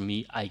sponsor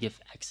me, I give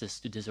access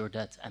to this or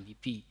that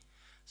MEP.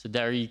 So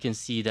there you can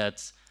see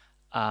that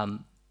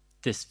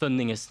this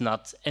funding is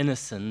not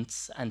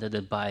innocent and that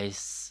it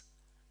buys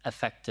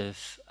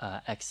effective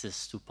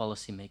access to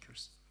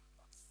policymakers.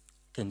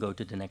 Can go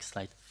to the next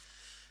slide.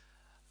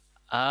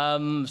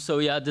 So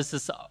yeah, this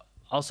has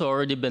also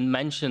already been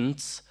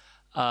mentioned,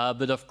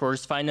 but of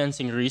course,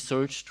 financing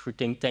research through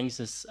think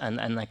tanks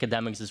and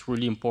academics is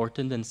really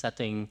important in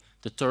setting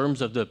the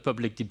terms of the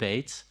public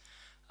debate.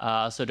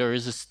 So there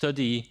is a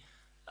study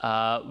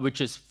which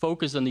is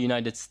focused on the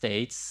United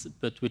States,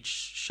 but which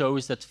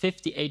shows that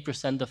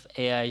 58% of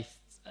AI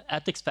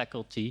ethics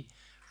faculty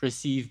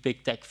receive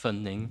big tech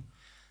funding.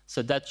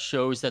 So that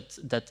shows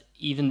that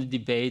even the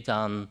debate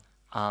on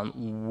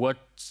what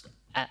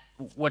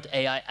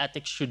AI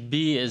ethics should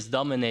be is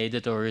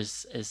dominated or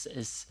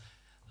is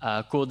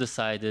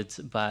co-decided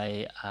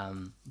by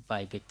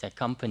big tech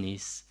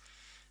companies.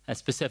 And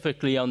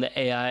specifically on the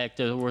AI Act,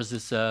 there was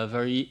this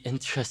very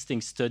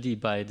interesting study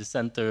by the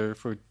Center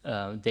for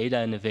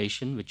Data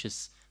Innovation, which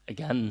is,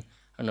 again,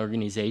 an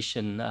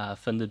organization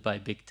funded by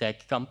big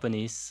tech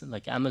companies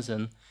like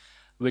Amazon,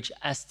 which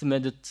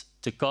estimated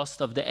the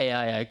cost of the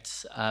AI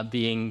Act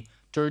being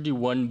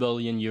 31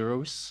 billion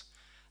euros.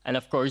 And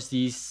of course,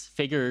 these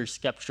figures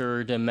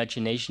capture the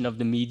imagination of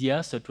the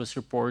media, so it was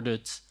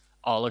reported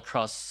all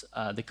across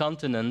the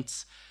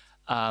continent,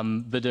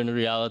 but in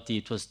reality,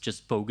 it was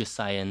just bogus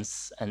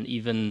science. And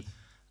even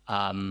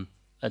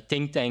a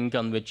think tank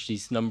on which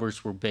these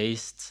numbers were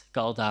based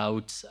called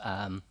out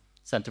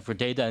Center for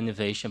Data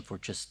Innovation for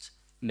just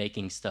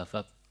making stuff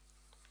up.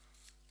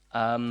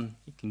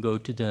 You can go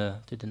to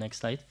the next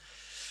slide.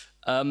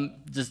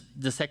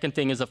 The second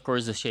thing is, of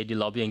course, the shady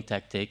lobbying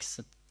tactics.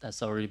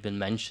 That's already been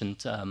mentioned,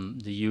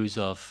 the use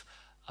of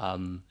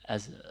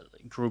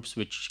groups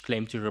which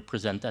claim to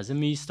represent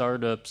SME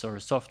startups or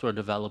software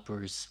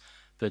developers,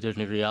 but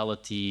in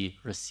reality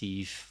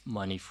receive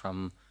money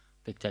from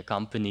big tech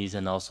companies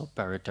and also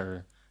parrot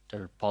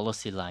their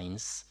policy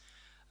lines.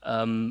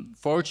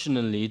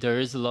 Fortunately, there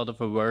is a lot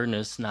of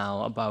awareness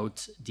now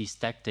about these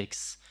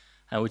tactics.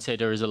 I would say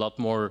there is a lot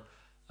more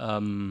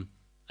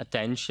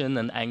attention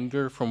and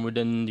anger from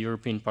within the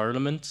European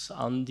Parliament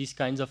on these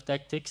kinds of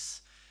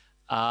tactics.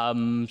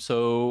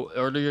 So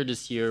earlier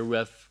this year, we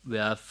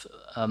have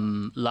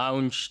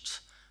launched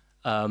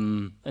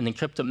an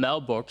encrypted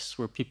mailbox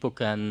where people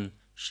can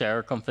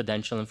share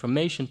confidential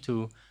information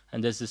to,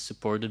 and this is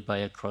supported by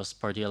a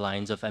cross-party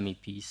alliance of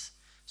MEPs.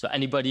 So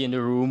anybody in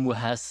the room who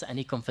has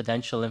any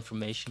confidential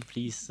information,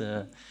 please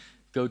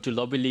go to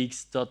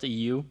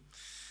lobbyleaks.eu.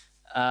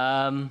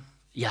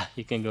 Yeah,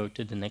 you can go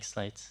to the next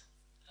slide.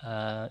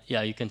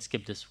 Yeah, you can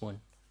skip this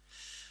one.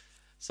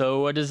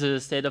 So what is the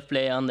state of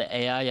play on the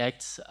AI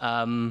Act?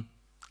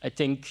 I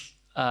think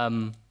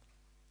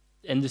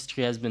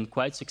industry has been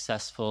quite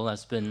successful,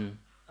 as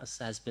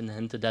has been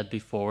hinted at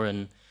before,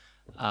 in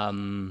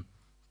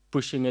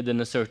pushing it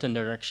in a certain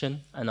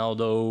direction. And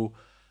although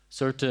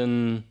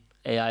certain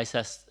AI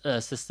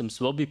systems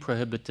will be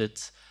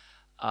prohibited,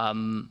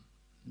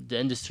 the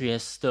industry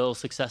has still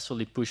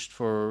successfully pushed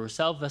for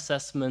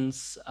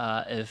self-assessments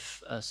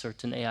if a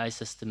certain AI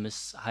system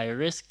is high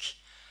risk.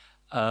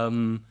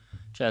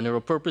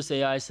 General purpose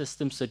AI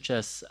systems such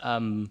as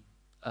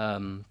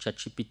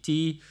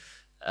ChatGPT,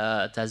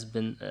 it has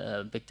been,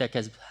 big tech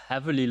has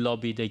heavily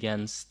lobbied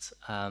against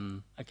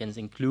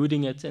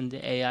including it in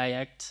the AI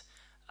Act,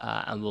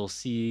 and we'll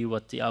see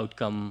what the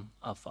outcome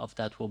of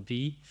that will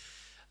be.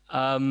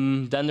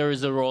 Then there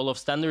is a role of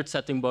standard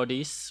setting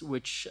bodies,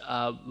 which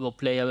will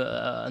play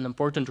an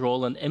important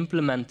role in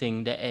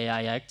implementing the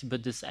AI Act,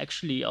 but is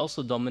actually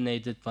also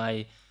dominated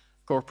by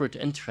corporate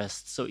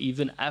interests. So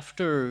even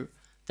after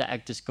the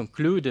act is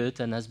concluded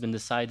and has been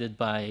decided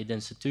by the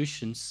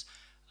institutions,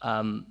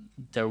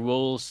 there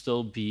will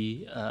still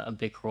be a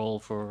big role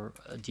for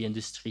the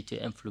industry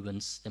to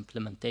influence the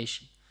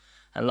implementation.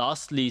 And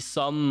lastly,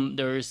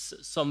 there is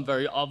some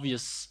very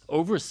obvious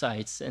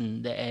oversights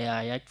in the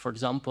AI Act. For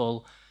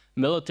example,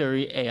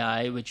 military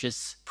AI, which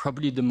is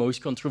probably the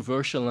most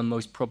controversial and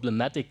most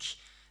problematic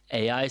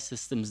AI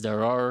systems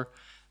there are,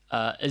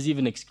 is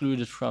even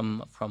excluded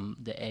from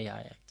the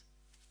AI Act.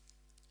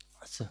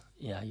 So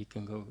yeah, you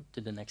can go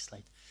to the next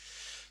slide.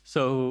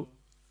 So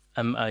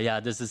yeah,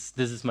 this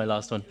is my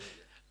last one.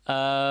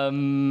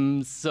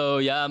 So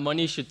yeah,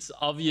 money should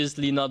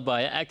obviously not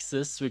buy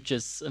access, which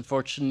is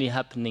unfortunately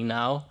happening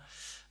now.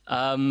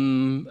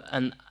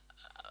 And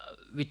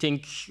we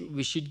think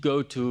we should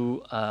go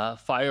to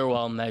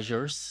firewall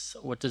measures.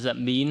 What does that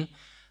mean?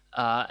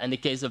 In the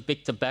case of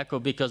big tobacco,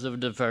 because of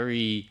the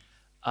very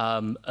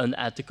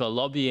unethical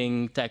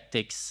lobbying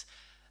tactics,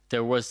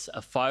 there was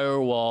a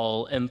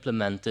firewall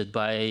implemented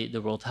by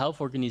the World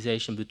Health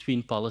Organization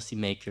between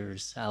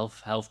policymakers,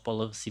 health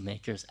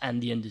policymakers,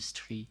 and the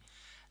industry.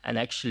 And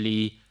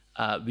actually,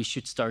 we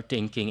should start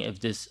thinking if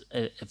this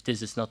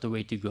is not the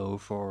way to go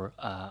for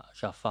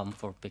GAFAM,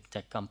 for big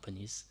tech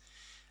companies.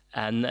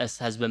 And as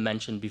has been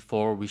mentioned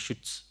before,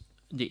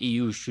 the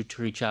EU should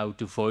reach out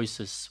to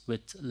voices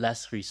with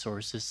less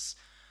resources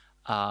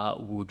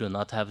who do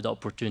not have the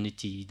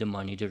opportunity, the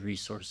money, the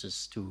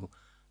resources to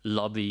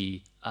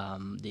lobby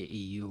the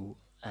EU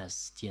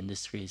as the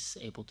industry is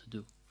able to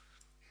do.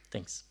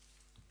 Thanks.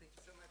 Thank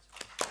you so much.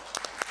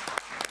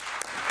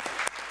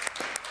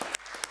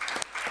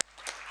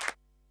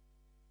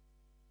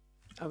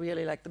 I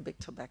really like the big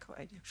tobacco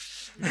idea.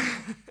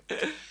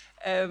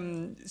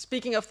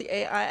 Speaking of the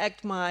AI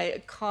Act,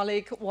 my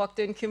colleague walked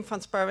in, Kim van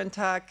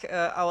Sparentag,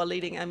 our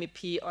leading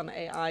MEP on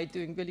AI,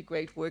 doing really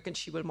great work, and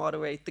she will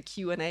moderate the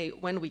Q&A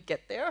when we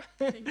get there.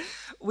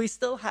 We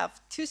still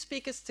have 2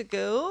 speakers to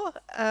go.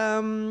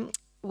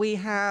 We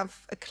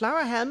have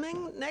Clara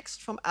Helming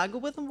next from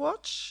Algorithm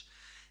Watch.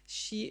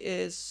 She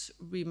is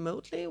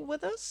remotely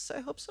with us, I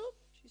hope so.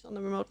 She's on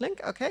the remote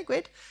link. Okay,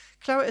 great.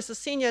 Clara is a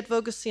senior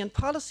advocacy and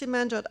policy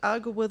manager at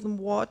Algorithm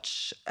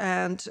Watch,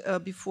 and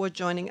before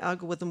joining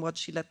Algorithm Watch,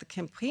 she led the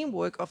campaign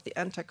work of the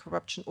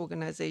anti-corruption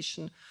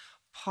organization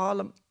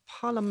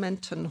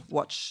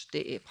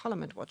ParlamentWatch.de.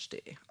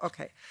 ParlamentWatch.de.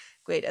 Okay,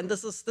 great. And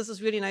this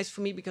is really nice for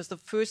me because the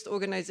first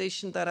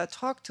organization that I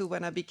talked to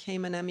when I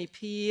became an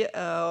MEP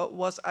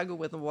was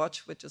Algorithm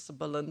Watch, which is a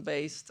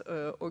Berlin-based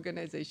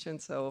organization.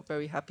 So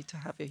very happy to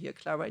have you here,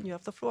 Clara, and you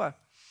have the floor.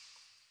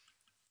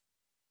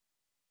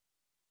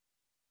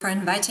 For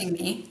inviting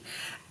me.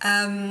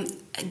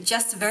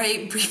 Just a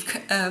very brief,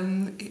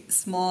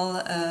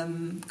 small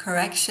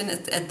correction.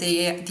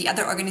 The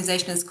other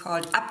organization is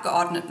called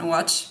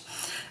Abgeordnetenwatch,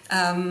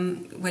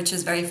 which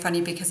is very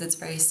funny because it's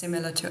very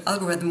similar to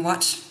Algorithm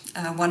Watch.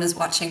 One is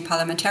watching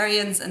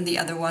parliamentarians and the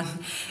other one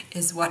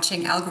is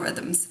watching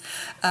algorithms.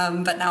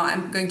 But now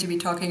I'm going to be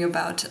talking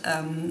about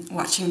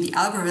watching the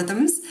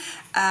algorithms.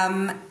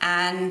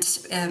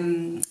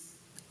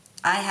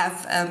 I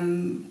have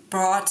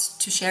brought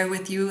to share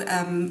with you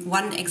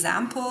one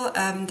example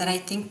that I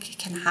think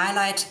can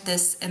highlight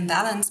this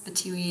imbalance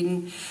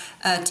between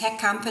tech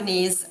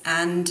companies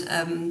and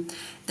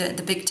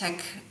the big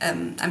tech,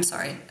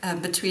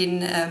 between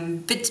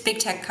big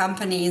tech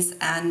companies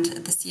and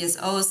the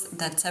CSOs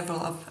that several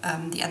of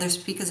the other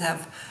speakers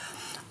have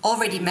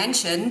already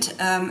mentioned,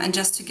 and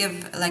just to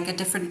give like a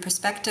different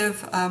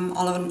perspective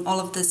all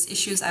of these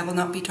issues, I will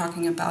not be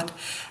talking about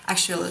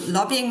actual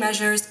lobbying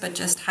measures, but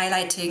just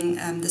highlighting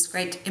this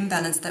great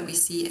imbalance that we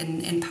see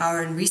in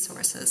power and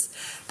resources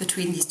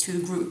between these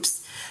 2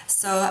 groups.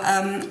 So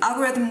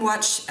Algorithm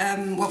Watch,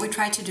 what we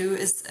try to do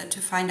is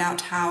to find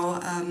out how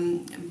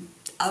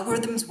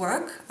algorithms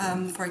work,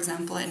 for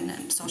example,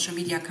 in social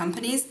media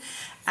companies.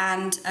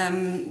 And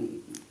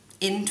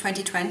in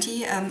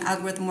 2020,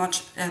 Algorithm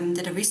Watch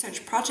did a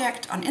research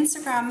project on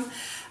Instagram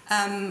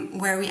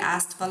where we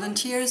asked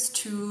volunteers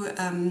to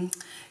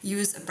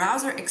use a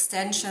browser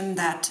extension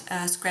that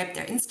scraped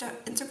their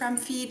Instagram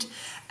feed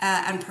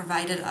and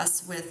provided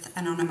us with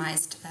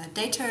anonymized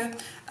data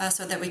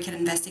so that we can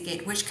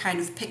investigate which kind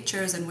of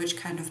pictures and which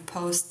kind of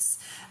posts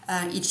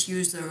each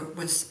user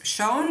was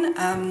shown.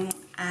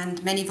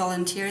 And many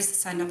volunteers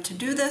signed up to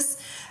do this.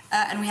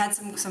 And we had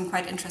some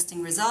quite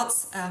interesting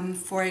results.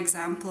 For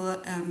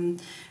example,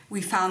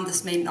 we found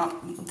this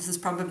is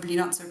probably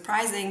not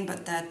surprising,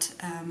 but that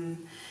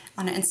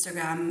on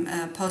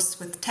Instagram, posts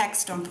with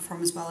text don't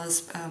perform as well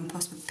as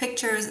posts with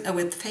pictures,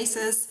 with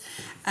faces,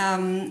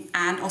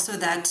 and also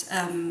that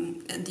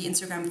the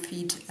Instagram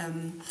feed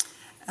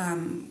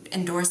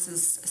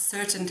endorses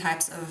certain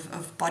types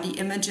of body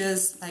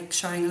images, like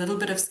showing a little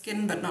bit of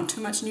skin but not too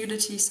much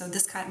nudity. So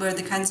this were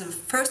the kinds of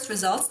first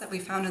results that we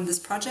found in this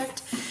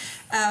project,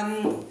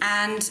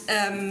 and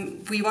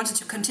we wanted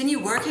to continue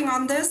working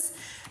on this.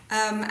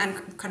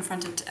 And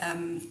confronted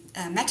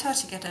Meta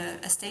to get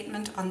a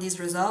statement on these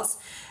results.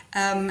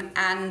 And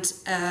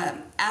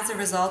as a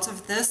result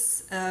of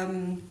this,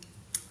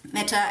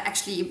 Meta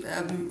actually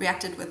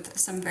reacted with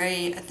some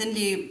very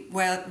thinly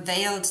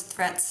veiled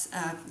threats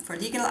for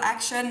legal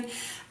action.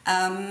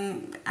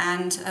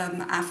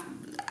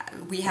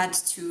 We had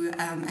to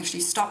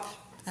actually stop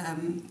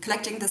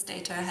collecting this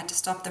data, had to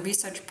stop the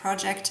research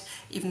project,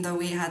 even though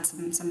we had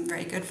some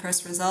very good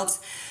first results,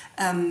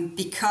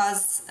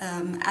 because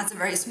as a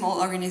very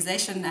small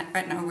organization,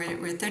 right now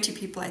we're 30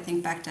 people, I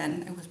think back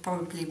then it was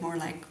probably more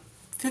like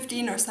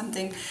 15 or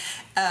something,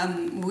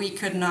 we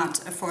could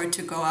not afford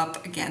to go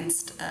up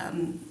against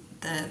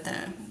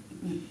the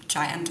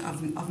giant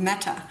of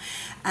Meta.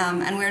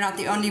 And we're not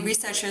the only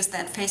researchers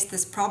that face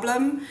this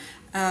problem.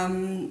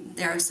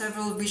 There are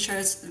several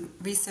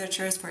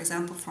researchers, for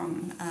example,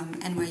 from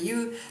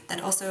NYU,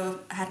 that also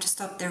had to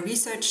stop their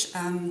research.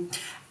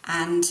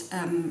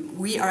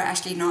 We are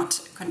actually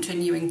not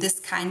continuing this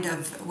kind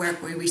of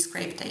work where we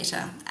scrape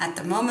data. At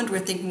the moment, we're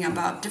thinking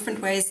about different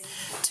ways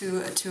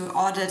to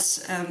audit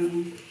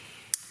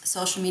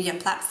social media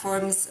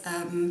platforms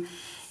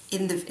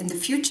in the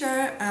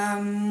future.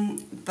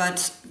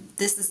 But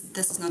this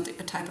is not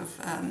a type of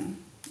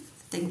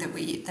thing that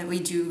we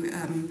do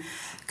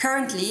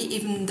currently,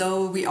 even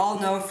though we all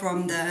know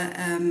from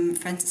the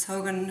Frances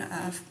Hogan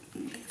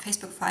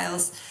Facebook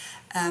files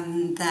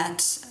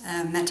that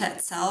Meta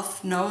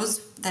itself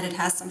knows that it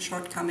has some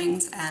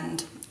shortcomings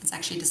and it's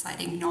actually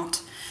deciding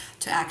not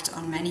to act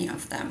on many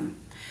of them.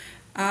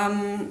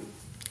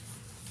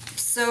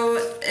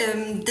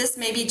 This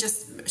maybe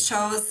just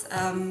shows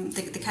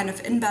the kind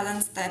of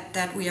imbalance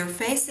that we are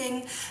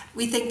facing.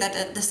 We think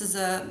that this is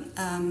a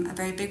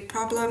very big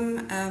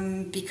problem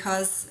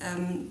because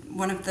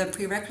one of the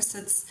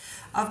prerequisites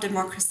of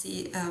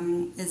democracy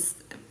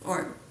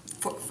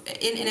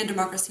in a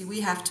democracy,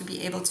 we have to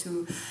be able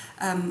to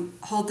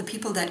hold the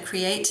people that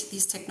create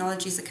these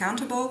technologies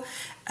accountable.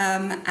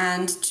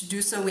 And to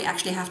do so, we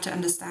actually have to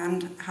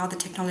understand how the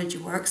technology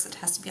works. It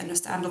has to be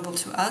understandable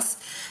to us.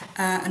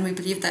 And we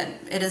believe that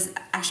it is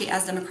actually,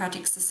 as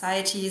democratic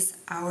societies,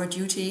 our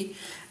duty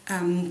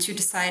to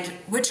decide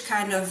which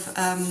kind of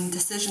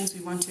decisions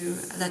we want to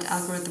let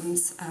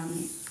algorithms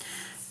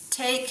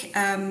take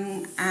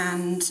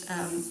and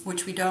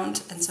which we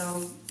don't. And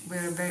so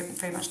we're very,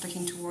 very much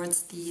looking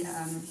towards the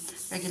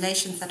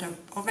regulations that have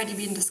already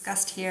been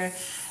discussed here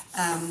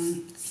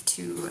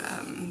to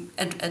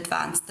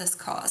advance this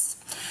cause.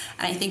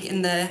 And I think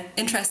in the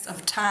interest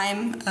of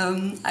time,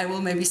 I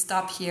will maybe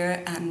stop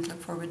here and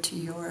look forward to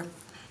your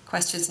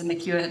questions in the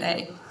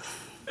Q&A.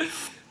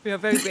 We are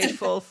very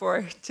grateful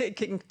for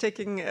taking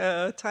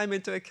time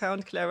into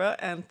account, Clara,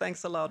 and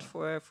thanks a lot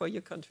for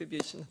your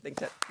contribution. I think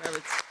that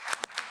merits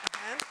a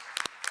hand.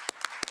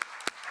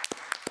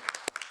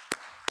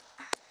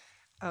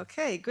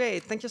 Okay,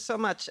 great. Thank you so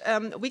much.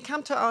 We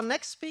come to our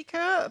next speaker.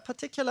 A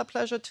particular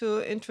pleasure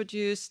to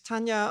introduce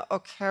Tanya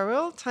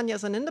O'Carroll. Tanya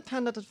is an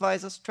independent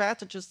advisor,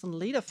 strategist, and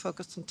leader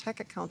focused on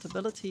tech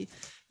accountability,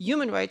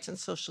 human rights, and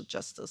social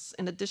justice.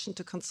 In addition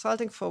to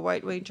consulting for a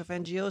wide range of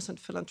NGOs and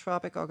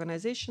philanthropic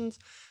organizations,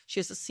 she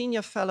is a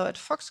senior fellow at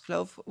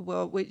Foxglove,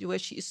 where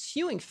she is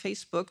suing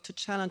Facebook to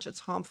challenge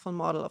its harmful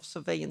model of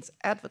surveillance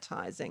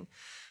advertising.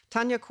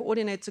 Tanya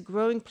coordinates a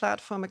growing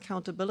platform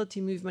accountability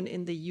movement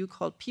in the EU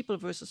called People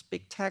versus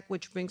Big Tech,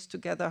 which brings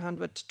together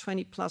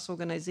 120 plus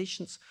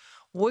organizations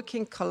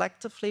working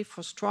collectively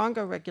for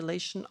stronger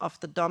regulation of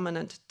the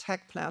dominant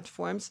tech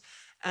platforms.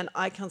 And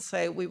I can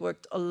say we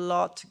worked a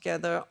lot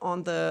together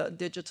on the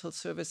Digital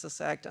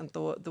Services Act, and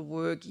the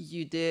work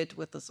you did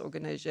with this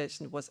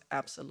organization was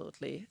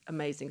absolutely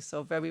amazing.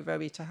 So very,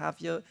 very to have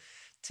you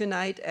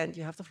tonight, and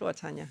you have the floor,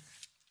 Tanya.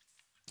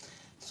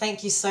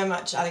 Thank you so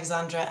much,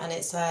 Alexandra, and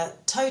it's a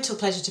total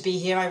pleasure to be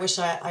here. I wish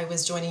I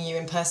was joining you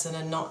in person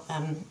and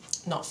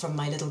not from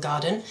my little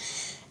garden.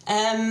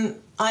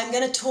 I'm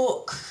going to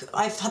talk.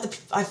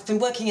 I've been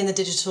working in the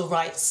digital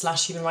rights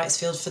 / human rights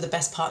field for the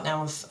best part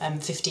now of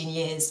 15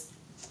 years,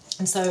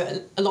 and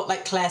so a lot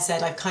like Claire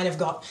said, I've kind of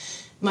got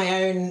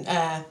my own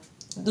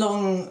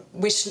long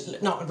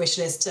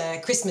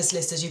Christmas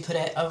list, as you put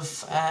it,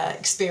 of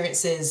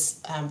experiences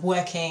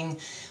working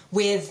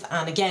with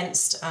and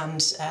against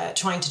and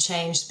trying to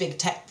change big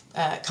tech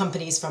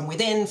companies from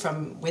within,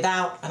 from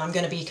without. And I'm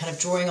going to be kind of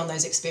drawing on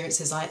those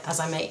experiences as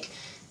I make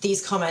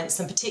these comments,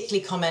 and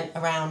particularly comment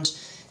around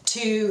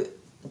two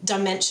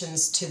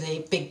dimensions to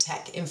the big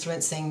tech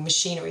influencing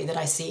machinery that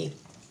I see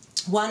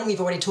One, we've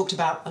already talked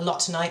about a lot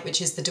tonight,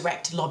 which is the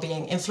direct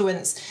lobbying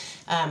influence.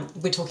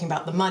 We're talking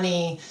about the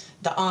money,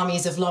 the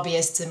armies of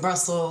lobbyists in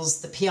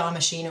Brussels, the PR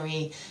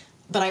machinery.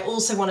 But I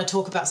also want to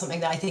talk about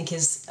something that I think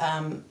is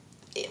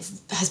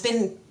has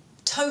been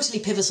totally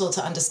pivotal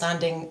to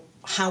understanding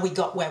how we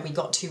got where we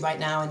got to right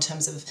now in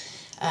terms of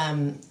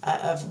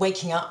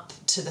waking up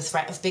to the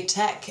threat of big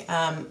tech.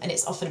 And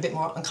it's often a bit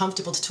more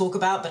uncomfortable to talk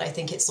about, but I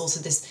think it's also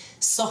this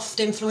soft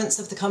influence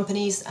of the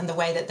companies and the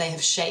way that they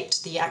have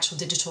shaped the actual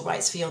digital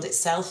rights field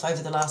itself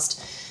over the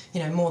last,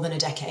 more than a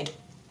decade.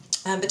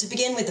 But to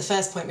begin with the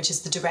first point, which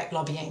is the direct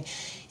lobbying,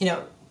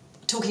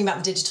 talking about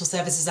the Digital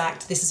Services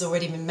Act, this has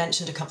already been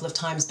mentioned a couple of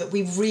times, but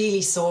we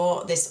really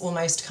saw this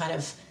almost kind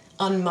of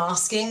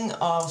unmasking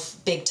of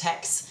big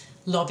tech's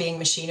lobbying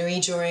machinery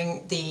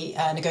during the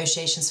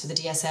negotiations for the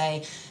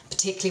DSA,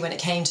 particularly when it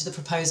came to the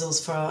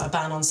proposals for a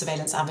ban on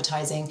surveillance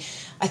advertising.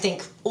 I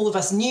think all of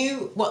us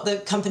knew what the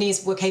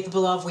companies were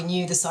capable of. We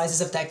knew the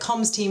sizes of their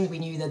comms teams, we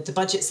knew the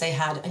budgets they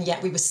had, and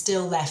yet we were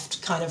still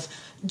left kind of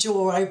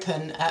jaw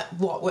open at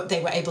what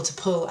they were able to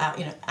pull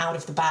out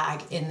of the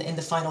bag in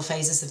the final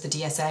phases of the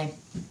DSA.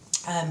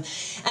 And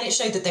it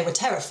showed that they were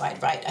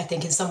terrified, right? I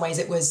think in some ways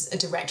it was a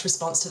direct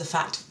response to the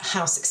fact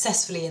how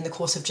successfully in the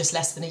course of just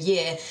less than a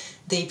year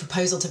the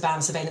proposal to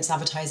ban surveillance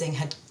advertising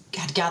had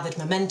gathered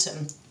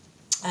momentum.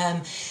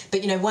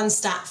 But one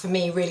stat for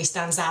me really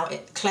stands out.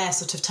 Claire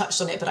sort of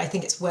touched on it, but I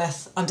think it's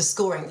worth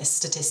underscoring this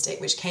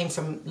statistic, which came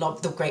from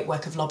the great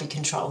work of Lobby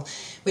Control,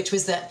 which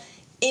was that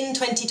in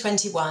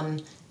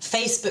 2021,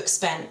 Facebook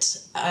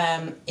spent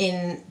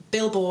in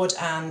billboard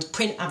and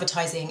print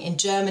advertising in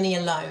Germany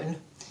alone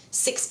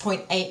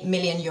 6.8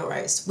 million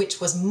euros, which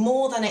was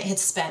more than it had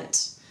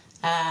spent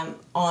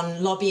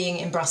on lobbying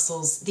in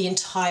Brussels the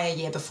entire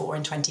year before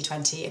in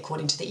 2020,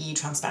 according to the EU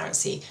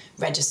Transparency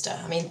Register.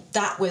 I mean,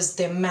 that was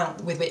the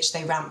amount with which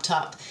they ramped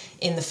up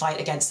in the fight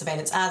against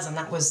surveillance ads, and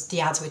that was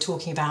the ads we're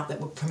talking about that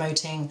were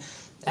promoting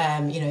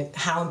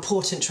how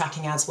important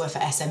tracking ads were for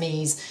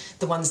SMEs,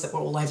 the ones that were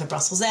all over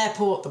Brussels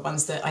Airport, the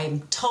ones that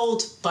I'm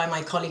told by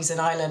my colleagues in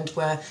Ireland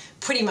were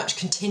pretty much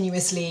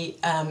continuously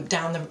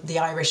down the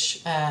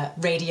Irish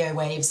radio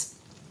waves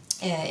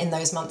in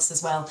those months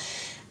as well.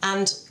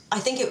 And I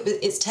think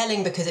it's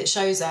telling because it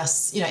shows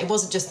us, it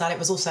wasn't just that, it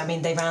was also,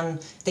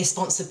 they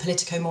sponsored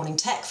Politico Morning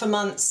Tech for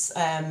months.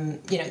 There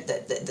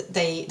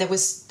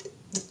was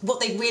what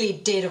they really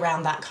did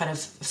around that kind of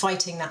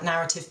fighting that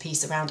narrative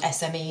piece around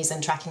SMEs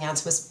and tracking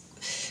ads was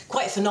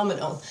quite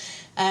phenomenal.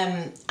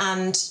 And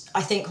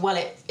I think,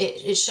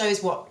 it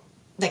shows what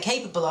they're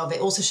capable of. It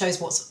also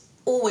shows what's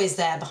always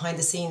there behind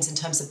the scenes in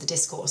terms of the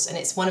discourse. And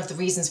it's one of the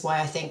reasons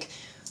why I think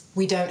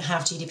we don't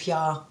have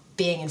GDPR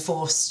being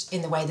enforced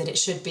in the way that it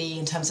should be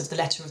in terms of the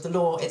letter of the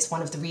law. It's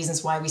one of the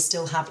reasons why we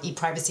still have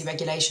e-privacy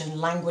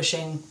regulation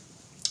languishing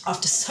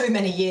after so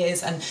many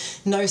years and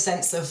no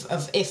sense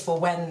of if or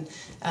when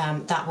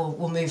that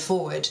will move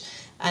forward.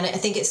 And I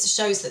think it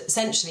shows that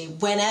essentially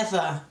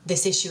whenever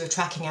this issue of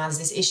tracking ads,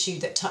 this issue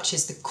that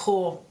touches the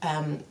core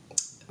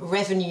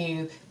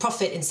revenue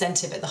profit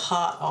incentive at the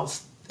heart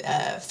of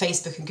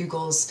Facebook and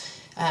Google's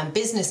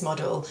business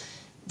model,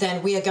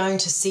 then we are going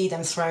to see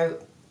them throw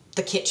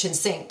the kitchen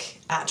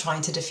sink at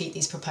trying to defeat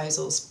these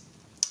proposals.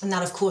 And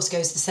that, of course,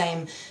 goes the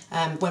same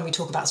when we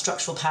talk about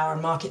structural power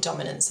and market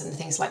dominance and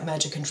things like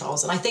merger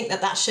controls. And I think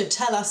that should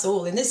tell us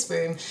all in this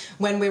room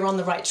when we're on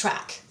the right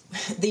track.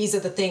 These are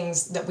the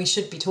things that we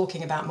should be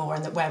talking about more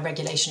and that where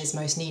regulation is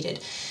most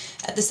needed.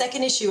 The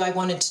second issue I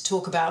wanted to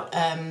talk about,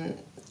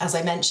 as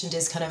I mentioned,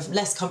 is kind of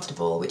less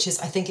comfortable, which is,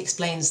 I think,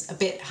 explains a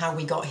bit how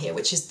we got here,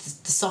 which is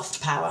the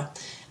soft power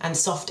and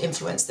soft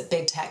influence that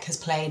big tech has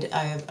played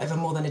over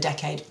more than a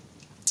decade.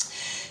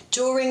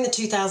 During the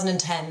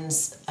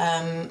 2010s,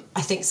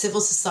 I think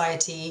civil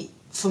society,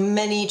 for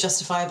many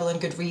justifiable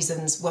and good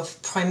reasons, were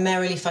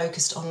primarily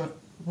focused on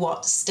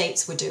what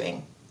states were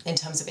doing in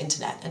terms of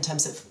internet, in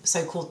terms of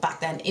so-called back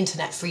then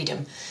internet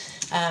freedom.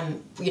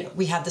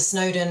 We had the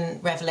Snowden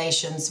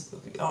revelations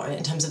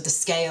in terms of the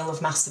scale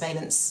of mass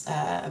surveillance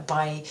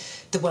by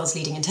the world's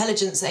leading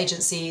intelligence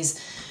agencies.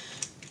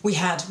 We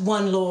had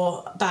one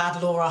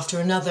bad law after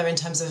another in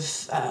terms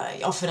of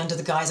often under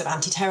the guise of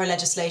anti-terror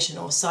legislation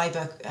or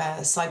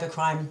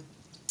cybercrime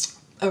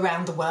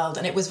around the world.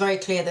 And it was very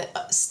clear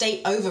that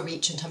state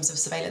overreach in terms of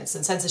surveillance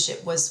and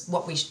censorship was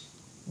what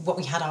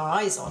we had our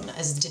eyes on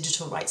as a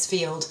digital rights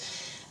field.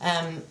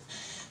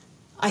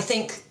 I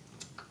think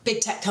big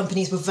tech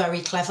companies were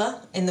very clever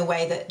in the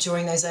way that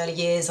during those early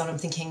years, and I'm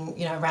thinking,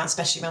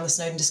 especially around the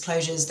Snowden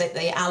disclosures, that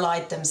they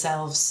allied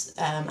themselves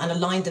and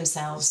aligned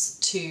themselves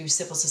to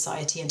civil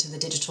society and to the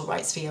digital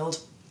rights field.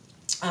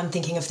 I'm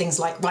thinking of things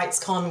like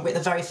RightsCon, with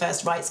the very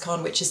first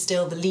RightsCon, which is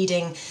still the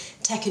leading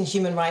tech and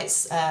human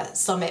rights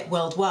summit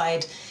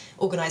worldwide,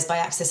 organised by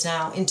Access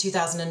Now. In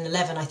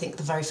 2011, I think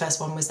the very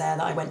first one was there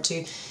that I went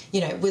to.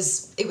 It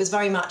was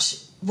very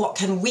much, what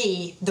can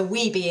we, the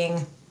we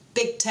being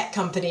big tech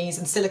companies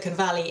in Silicon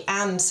Valley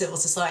and civil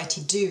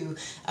society, do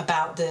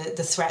about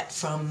the threat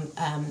from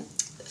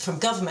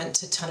government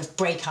to kind of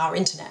break our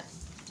internet?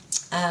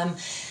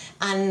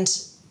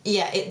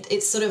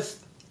 It's sort of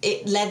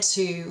it led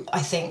to, I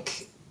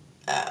think,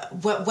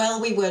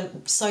 while we were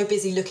so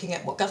busy looking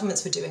at what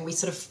governments were doing, we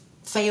sort of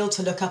failed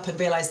to look up and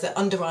realize that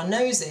under our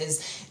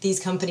noses, these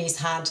companies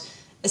had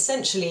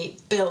essentially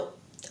built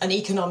an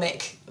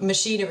economic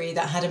machinery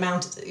that had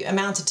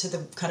amounted to the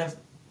kind of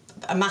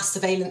a mass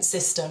surveillance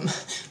system,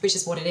 which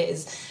is what it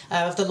is,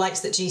 of the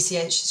likes that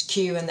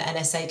GCHQ and the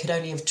NSA could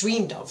only have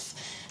dreamed of.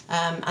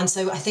 And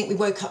so I think we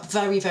woke up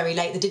very, very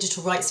late. The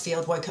digital rights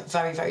field woke up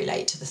very, very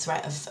late to the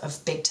threat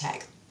of big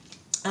tech.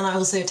 And I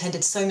also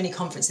attended so many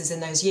conferences in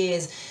those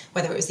years,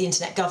 whether it was the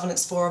Internet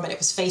Governance Forum, and it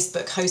was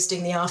Facebook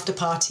hosting the after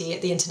party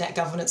at the Internet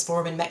Governance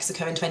Forum in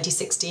Mexico in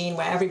 2016,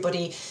 where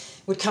everybody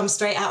would come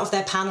straight out of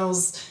their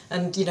panels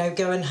and, you know,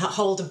 go and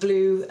hold a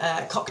blue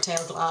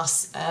cocktail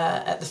glass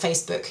at the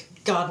Facebook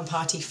garden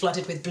party,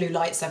 flooded with blue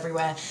lights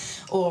everywhere,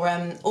 or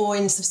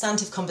in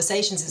substantive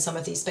conversations in some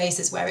of these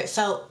spaces where it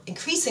felt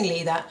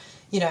increasingly that,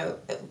 you know,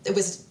 it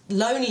was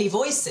lonely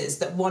voices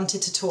that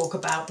wanted to talk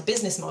about the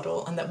business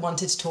model and that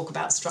wanted to talk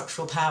about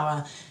structural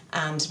power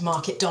and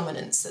market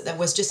dominance. That there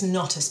was just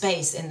not a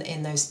space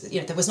in those, you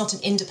know, there was not an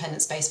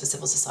independent space for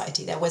civil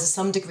society. There was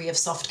some degree of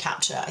soft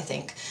capture, I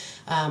think,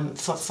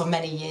 for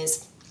many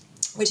years.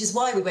 Which is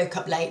why we woke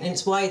up late, and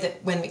it's why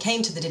that when we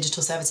came to the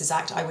Digital Services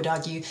Act, I would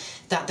argue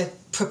that the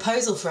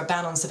proposal for a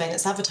ban on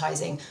surveillance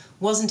advertising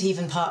wasn't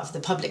even part of the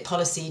public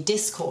policy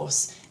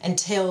discourse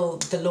until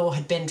the law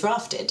had been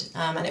drafted.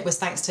 And it was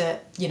thanks to,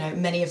 you know,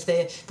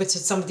 to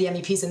some of the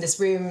MEPs in this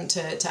room,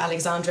 to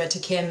Alexandra, to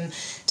Kim,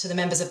 to the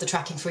members of the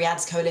Tracking Free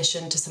Ads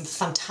Coalition, to some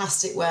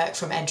fantastic work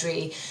from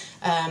EDRI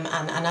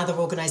and other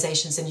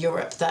organisations in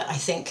Europe that I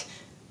think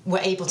were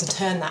able to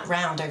turn that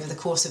round over the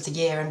course of the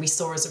year, and we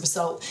saw as a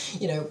result,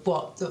 you know,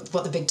 what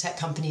the big tech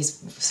companies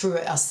threw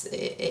at us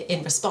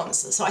in response.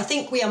 So I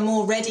think we are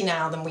more ready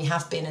now than we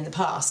have been in the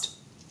past,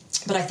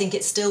 but I think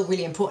it's still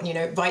really important. You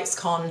know,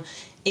 RightsCon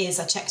is,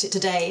 I checked it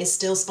today, is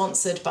still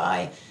sponsored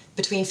by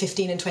between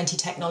 15 and 20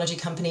 technology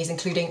companies,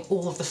 including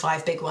all of the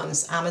 5 big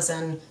ones: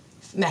 Amazon,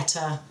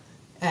 Meta,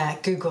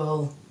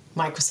 Google,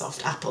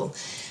 Microsoft, Apple,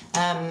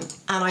 and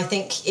I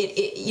think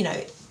it you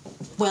know,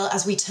 well,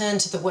 as we turn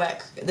to the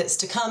work that's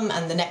to come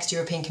and the next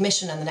European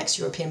Commission and the next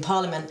European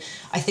Parliament,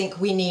 I think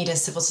we need,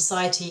 as civil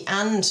society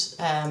and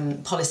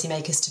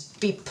policymakers, to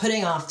be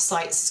putting our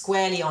sights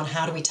squarely on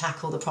how do we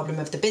tackle the problem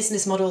of the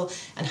business model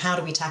and how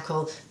do we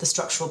tackle the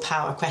structural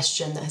power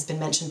question that has been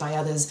mentioned by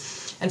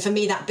others. And for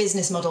me, that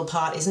business model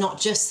part is not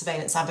just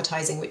surveillance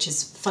advertising, which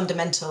is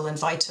fundamental and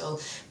vital,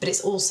 but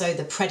it's also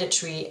the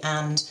predatory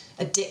and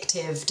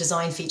addictive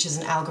design features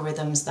and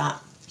algorithms that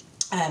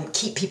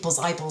keep people's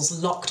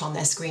eyeballs locked on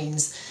their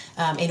screens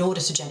in order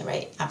to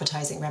generate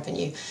advertising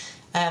revenue.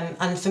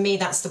 And for me,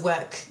 that's the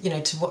work, you know,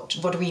 to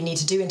what do we need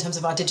to do in terms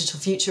of our digital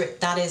future?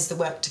 That is the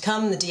work to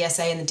come. The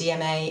DSA and the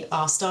DMA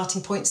are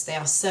starting points. They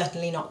are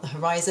certainly not the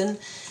horizon.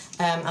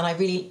 And I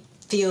really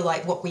feel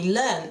like what we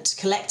learned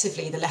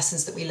collectively, the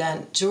lessons that we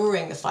learned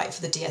during the fight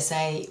for the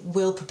DSA,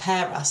 will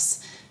prepare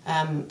us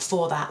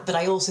for that. But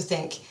I also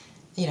think,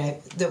 you know,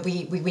 that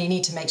we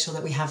need to make sure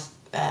that we have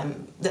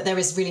that there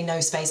is really no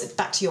space.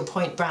 Back to your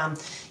point, Bram,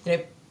 you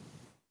know,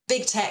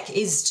 big tech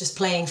is just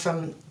playing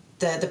from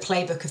the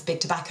playbook of big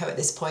tobacco at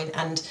this point,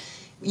 and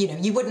you know,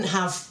 you wouldn't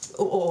have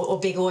or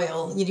big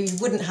oil, you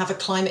wouldn't have a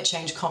climate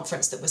change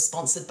conference that was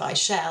sponsored by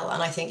Shell.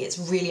 And I think it's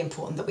really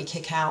important that we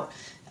kick out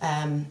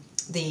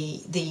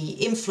the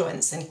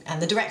influence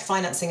and the direct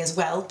financing as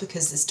well,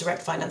 because there's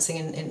direct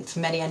financing for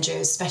many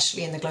NGOs,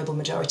 especially in the global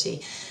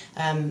majority,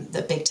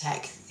 that big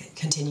tech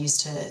continues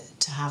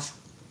to have.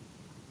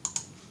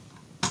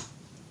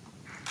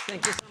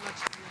 Thank you so much.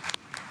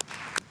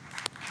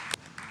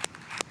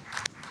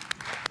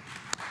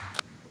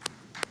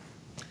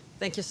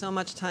 Thank you so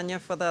much, Tanya,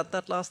 for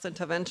that last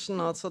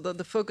intervention. Also,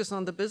 the focus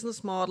on the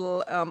business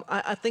model.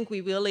 I think we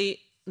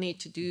really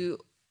need to do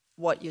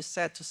what you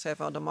said to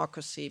save our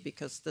democracy,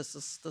 because this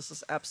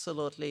is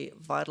absolutely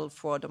vital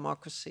for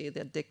democracy.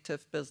 The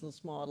addictive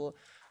business model,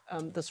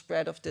 the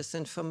spread of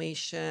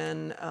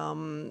disinformation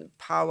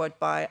powered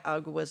by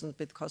algorithms,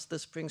 because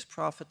this brings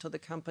profit to the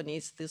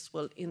companies. This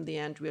will, in the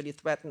end, really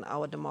threaten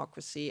our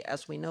democracy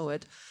as we know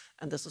it.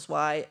 And this is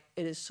why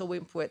it is so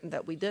important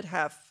that we did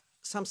have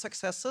some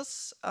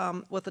successes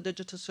with the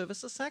Digital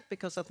Services Act,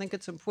 because I think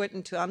it's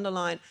important to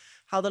underline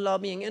how the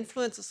lobbying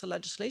influences the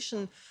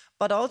legislation,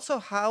 but also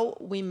how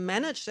we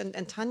managed,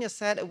 and Tanya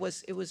said it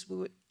was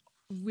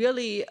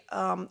really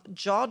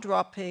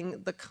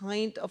jaw-dropping, the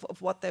kind of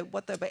what they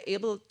were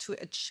able to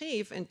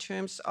achieve in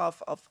terms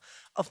of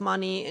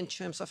money, in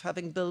terms of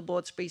having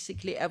billboards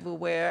basically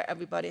everywhere.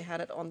 Everybody had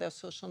it on their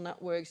social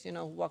networks, you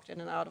know, walked in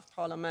and out of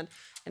Parliament.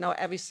 You know,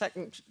 every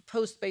second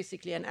post,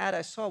 basically an ad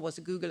I saw was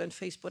a Google and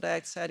Facebook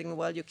ad saying,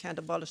 well, you can't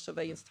abolish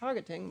surveillance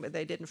targeting, but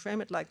they didn't frame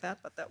it like that,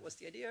 but that was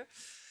the idea.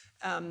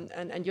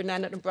 And you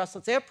landed in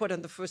Brussels airport,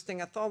 and the first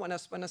thing I thought when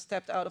I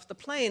stepped out of the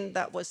plane,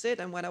 that was it.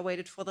 And when I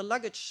waited for the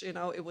luggage, you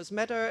know, it was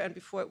Meta, and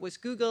before it was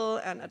Google,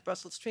 and at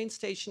Brussels train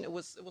station, it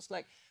was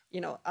like,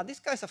 you know, are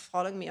these guys are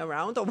following me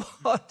around or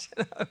what?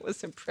 You know, it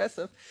was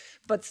impressive.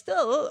 But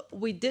still,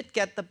 we did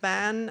get the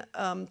ban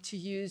to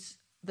use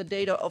the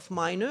data of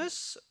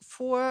minors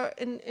for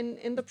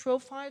in the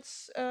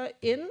profiles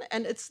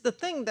and it's the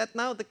thing that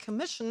now the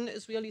Commission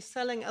is really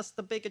selling us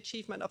the big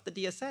achievement of the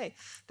DSA.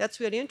 That's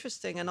really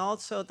interesting, and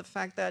also the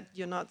fact that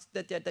you're not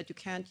that you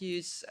can't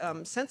use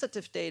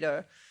sensitive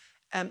data.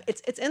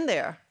 It's in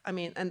there. I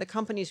mean, and the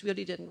companies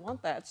really didn't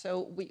want that,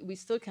 so we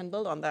still can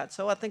build on that.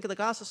 So I think the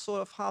glass is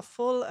sort of half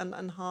full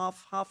and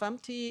half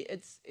empty.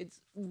 It's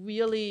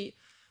really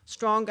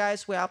strong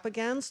guys we're up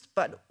against,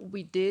 but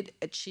we did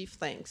achieve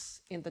things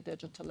in the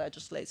digital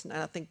legislation,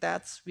 and I think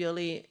that's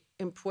really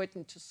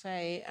important to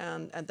say,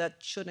 and that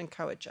should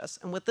encourage us.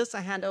 And with this,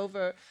 I hand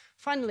over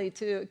finally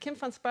to Kim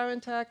van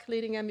Sparentak,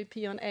 leading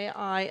MEP on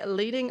AI,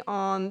 leading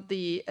on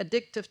the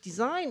addictive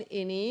design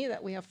INI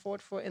that we have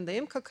fought for in the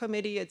IMCO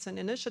committee. It's an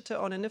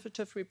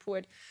initiative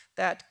report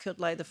that could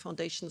lay the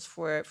foundations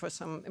for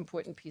some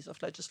important piece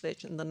of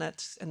legislation in the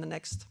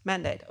next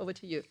mandate. Over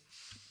to you.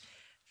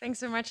 Thanks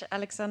so much,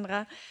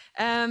 Alexandra.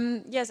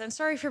 Yes, I'm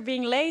sorry for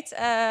being late.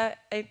 I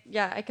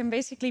can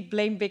basically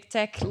blame big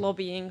tech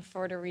lobbying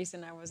for the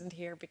reason I wasn't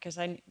here, because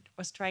I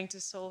was trying to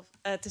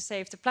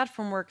save the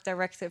Platform Work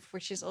Directive,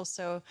 which is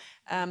also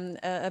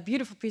a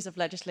beautiful piece of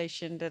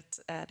legislation that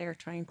they're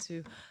trying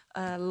to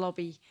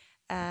lobby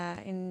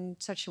in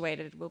such a way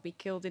that it will be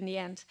killed in the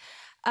end.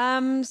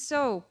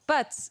 Enough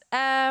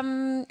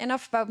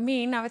about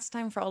me. Now it's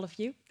time for all of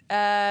you.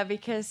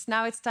 Because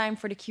now it's time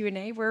for the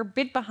Q&A. We're a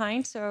bit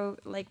behind, so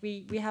like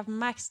we have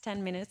max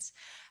 10 minutes.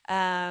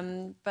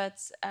 I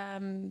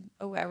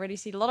already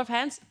see a lot of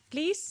hands.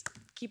 Please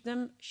keep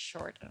them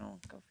short, and I'll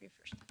go for you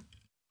first.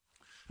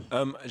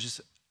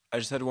 I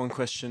just had one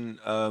question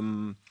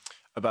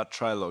about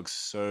trilogues.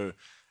 So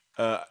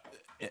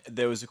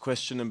there was a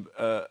question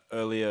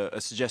earlier,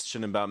 a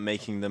suggestion about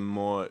making them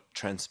more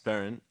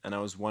transparent, and I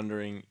was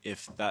wondering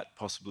if that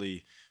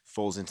possibly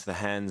plays into the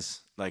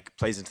hands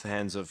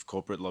of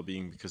corporate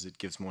lobbying, because it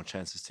gives more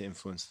chances to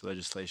influence the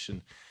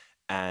legislation,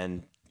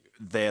 and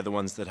they're the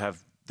ones that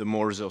have the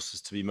more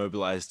resources to be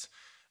mobilized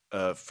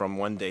from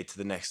one day to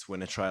the next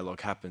when a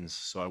trilogue happens.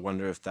 So I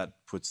wonder if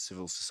that puts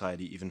civil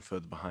society even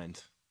further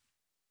behind.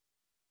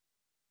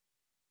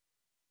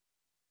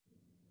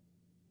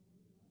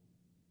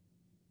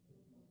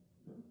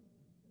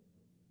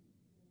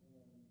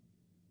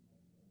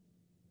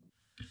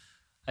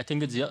 I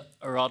think it's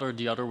rather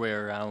the other way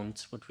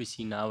around. What we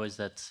see now is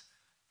that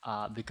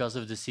because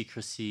of the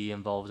secrecy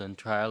involved in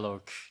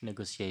trialogue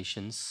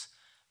negotiations,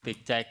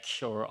 big tech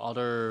or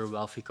other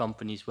wealthy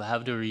companies who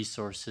have the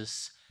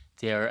resources,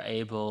 they are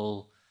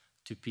able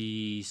to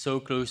be so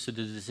close to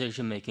the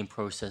decision-making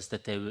process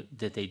that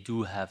they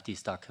do have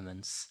these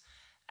documents.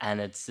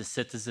 And it's the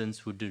citizens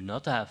who do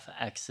not have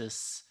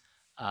access,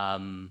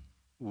 who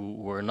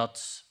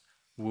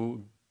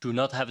do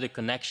not have the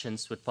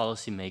connections with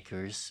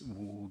policymakers,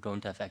 who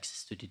don't have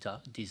access to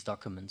these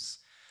documents.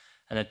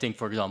 And I think,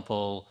 for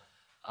example,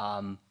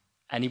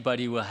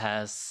 anybody who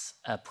has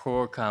a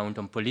pro account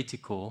on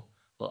Politico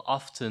will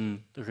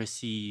often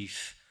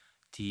receive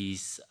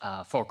these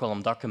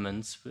 4-column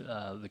documents,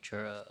 which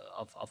are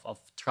of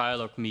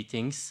trialogue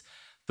meetings,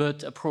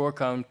 but a pro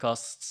account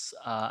costs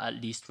at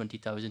least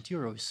 20,000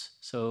 euros.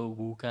 So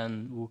who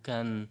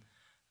can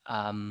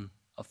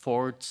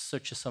afford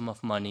such a sum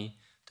of money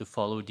to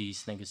follow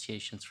these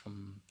negotiations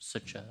from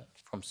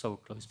so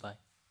close by?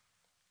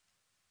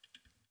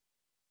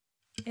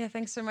 Yeah,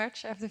 thanks so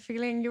much. I have the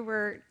feeling you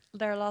were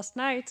there last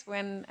night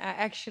when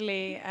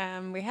actually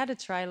we had a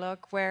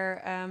trilogue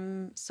where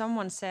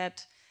someone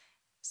said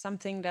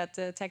something that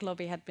the tech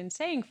lobby had been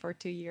saying for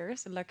 2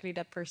 years. And luckily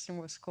that person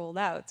was called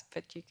out,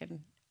 but you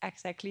can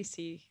exactly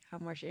see how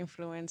much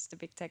influence the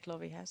big tech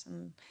lobby has.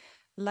 And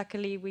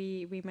luckily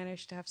we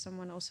managed to have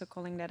someone also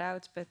calling that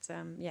out. But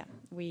yeah,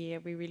 we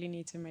really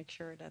need to make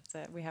sure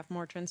that we have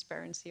more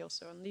transparency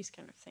also on these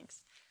kind of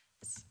things.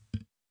 Yes.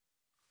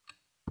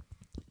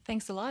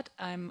 Thanks a lot.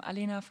 I'm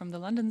Alina from the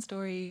London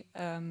Story.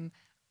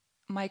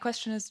 My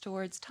question is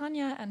towards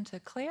Tanya and to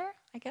Claire,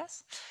 I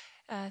guess.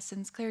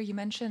 Since Claire, you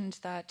mentioned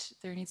that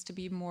there needs to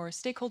be more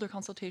stakeholder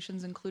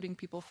consultations, including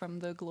people from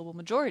the global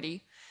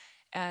majority.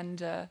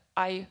 And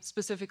I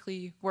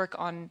specifically work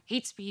on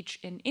hate speech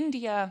in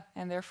India,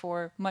 and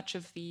therefore much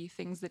of the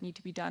things that need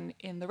to be done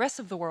in the rest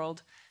of the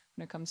world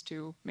when it comes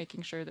to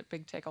making sure that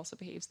big tech also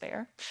behaves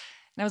there.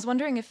 And I was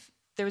wondering if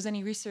there was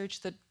any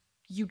research that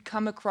you'd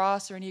come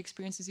across or any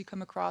experiences you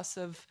come across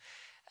of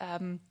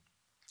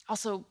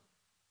also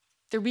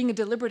there being a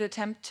deliberate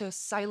attempt to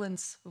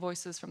silence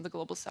voices from the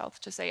global south,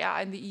 to say,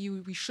 in the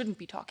EU, we shouldn't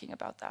be talking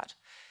about that.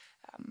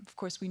 Of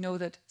course, we know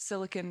that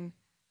Silicon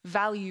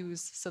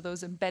values, so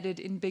those embedded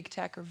in big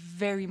tech, are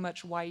very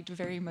much white,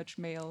 very much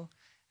male.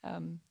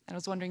 And I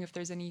was wondering if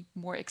there's any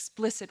more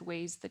explicit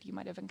ways that you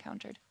might have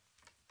encountered.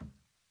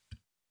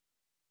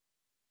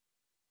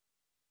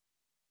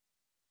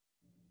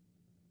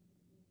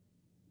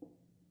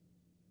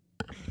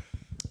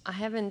 I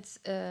haven't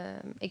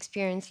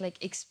experienced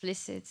like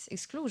explicit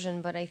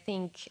exclusion, but I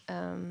think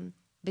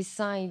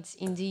besides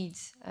indeed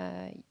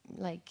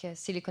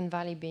Silicon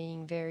Valley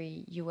being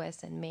very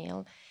US and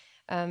male,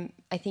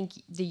 I think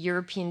the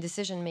European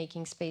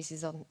decision-making space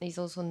is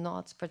also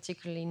not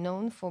particularly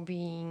known for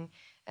being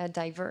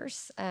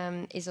diverse,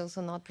 is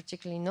also not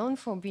particularly known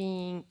for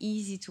being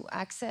easy to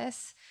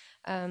access,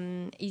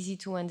 easy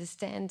to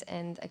understand,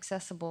 and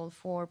accessible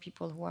for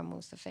people who are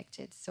most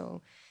affected.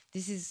 So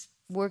this is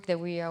work that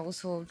we are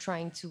also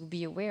trying to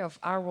be aware of,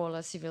 our role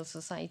as civil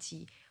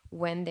society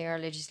when there are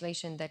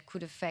legislation that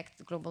could affect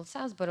the Global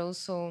South, but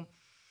also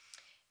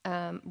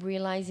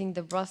realizing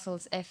the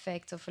Brussels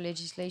effect of a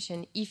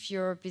legislation. If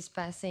Europe is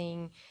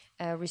passing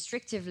a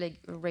restrictive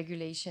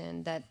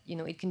regulation, that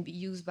it can be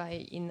used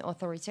in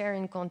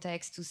authoritarian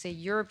context to say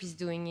Europe is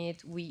doing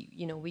it,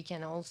 we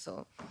can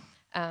also,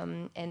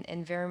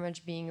 and very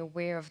much being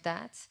aware of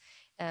that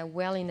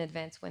well in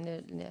advance when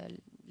the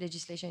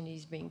legislation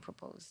is being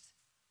proposed.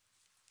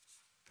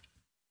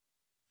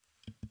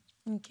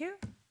 Thank you.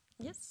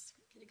 Yes.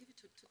 Can you give it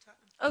to Tanya?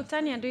 Oh,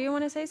 Tanya, do you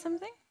want to say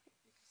something?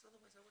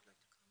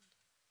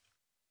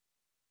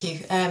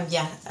 Thank you.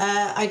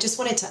 I just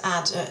wanted to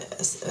add,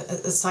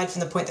 aside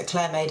from the point that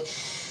Claire made,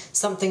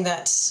 something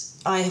that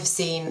I have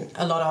seen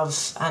a lot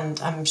of,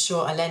 and I'm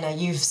sure, Elena,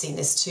 you've seen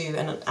this too,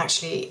 and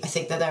actually I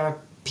think that there are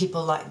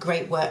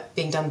great work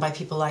being done by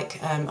people like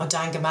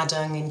Odanga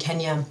Madung in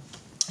Kenya,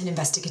 an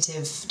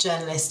investigative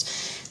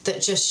journalist,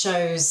 that just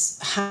shows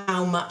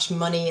how much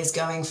money is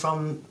going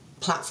from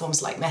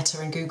platforms like Meta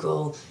and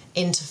Google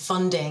into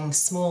funding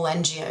small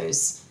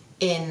NGOs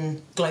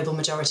in global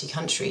majority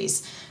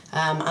countries.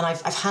 And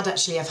I've had a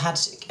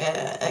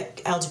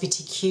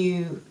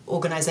LGBTQ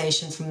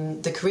organisation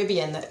from the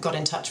Caribbean that got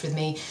in touch with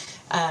me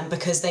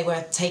because they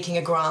were taking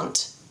a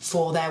grant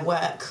for their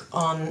work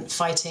on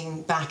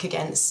fighting back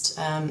against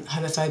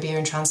homophobia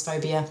and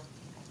transphobia.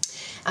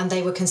 And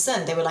they were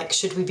concerned. They were like,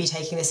 should we be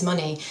taking this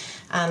money?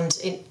 And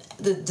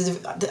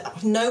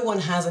no one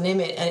has an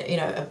image,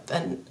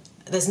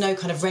 there's no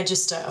kind of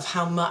register of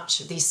how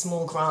much these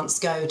small grants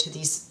go to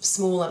these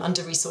small and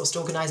under-resourced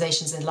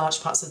organisations in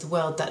large parts of the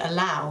world that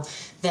allow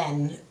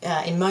then,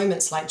 in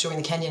moments like during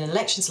the Kenyan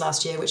elections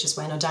last year, which is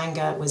when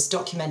Odanga was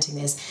documenting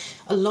this,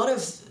 a lot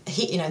of,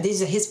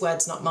 these are his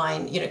words, not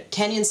mine,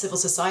 Kenyan civil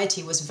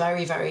society was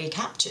very, very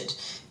captured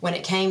when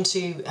it came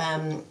to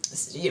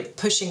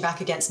pushing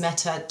back against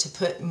Meta to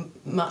put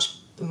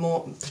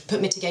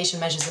mitigation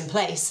measures in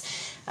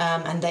place.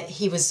 And that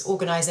he was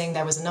organising,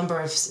 there was a number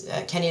of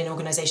Kenyan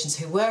organisations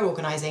who were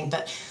organising,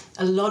 but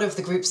a lot of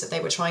the groups that they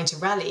were trying to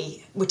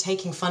rally were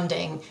taking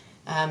funding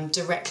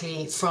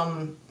directly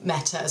from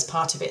Meta as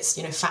part of its,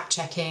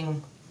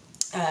 fact-checking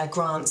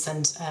grants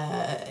and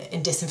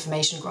in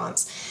disinformation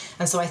grants.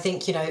 And so I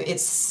think,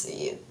 there's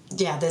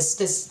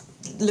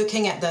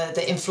looking at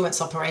the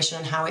influence operation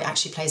and how it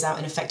actually plays out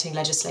in affecting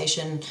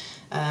legislation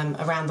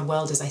around the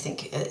world is, I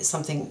think,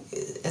 something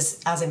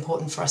as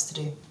important for us to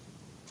do.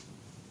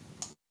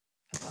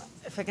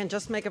 If I can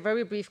just make a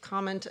very brief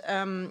comment.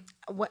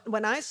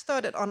 When I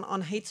started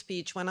on hate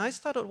speech, when I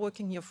started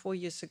working here 4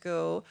 years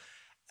ago,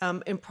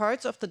 in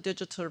parts of the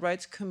digital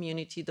rights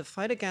community, the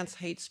fight against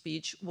hate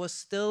speech was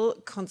still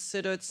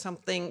considered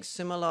something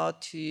similar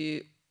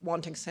to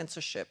wanting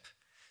censorship.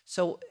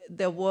 So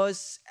there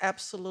was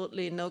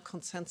absolutely no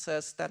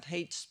consensus that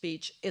hate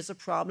speech is a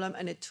problem.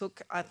 And it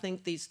took, I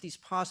think, these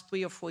past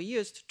 3 or 4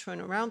 years to turn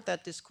around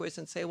that discourse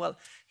and say, well,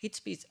 hate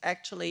speech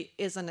actually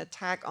is an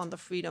attack on the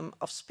freedom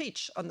of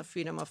speech, on the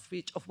freedom of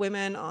speech of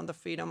women, on the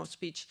freedom of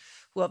speech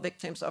who are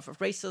victims of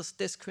racist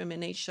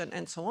discrimination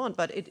and so on.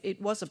 But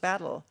it was a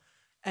battle.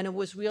 And it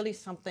was really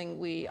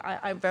something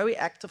I very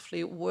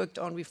actively worked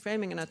on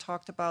reframing, and I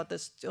talked about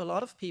this to a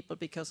lot of people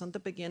because in the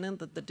beginning,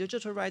 the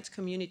digital rights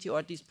community, or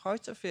at least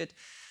parts of it,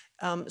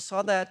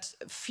 saw that,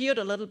 feared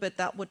a little bit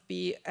that would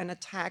be an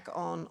attack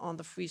on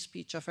the free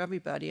speech of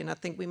everybody. And I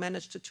think we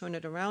managed to turn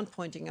it around,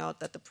 pointing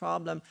out that the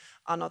problem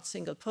are not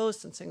single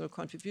posts and single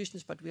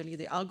contributions, but really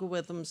the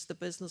algorithms, the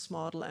business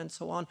model, and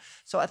so on.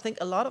 So I think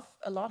a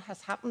lot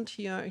has happened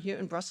here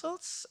in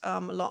Brussels. A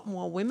lot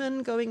more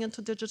women going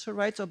into digital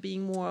rights or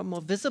being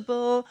more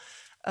visible.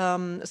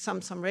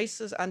 Some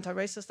racist,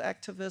 anti-racist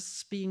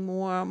activists being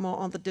more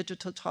on the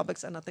digital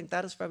topics, and I think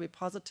that is very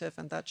positive,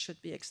 and that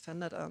should be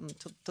extended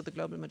to the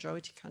global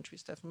majority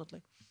countries,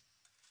 definitely.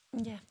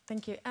 Yeah,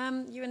 thank you.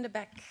 You in the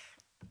back.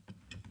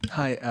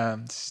 Hi,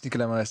 this is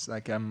Nicolas Morris.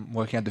 I'm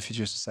working at the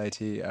Future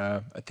Society,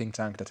 a think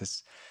tank that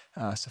has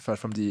suffered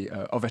from the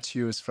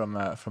overtures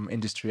from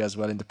industry as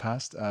well in the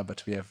past,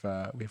 but we have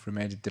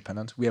remained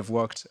independent. We have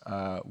worked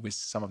with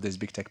some of these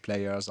big tech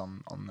players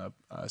on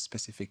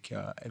specific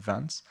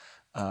events,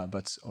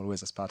 but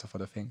always as part of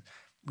other things.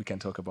 We can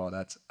talk about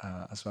that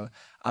as well.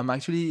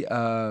 Actually,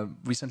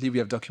 recently we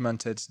have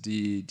documented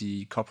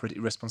the corporate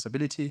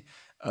irresponsibility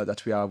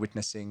that we are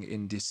witnessing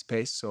in this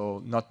space.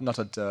 So not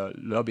at the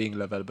lobbying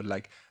level,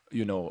 but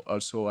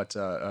also at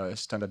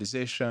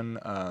standardization,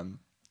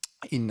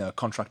 in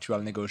contractual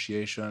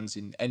negotiations,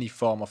 in any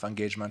form of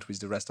engagement with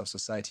the rest of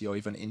society, or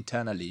even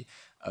internally,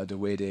 the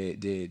way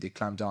they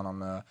clamp down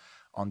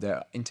on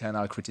their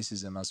internal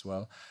criticism as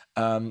well.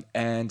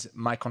 And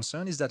my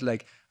concern is that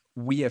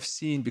we have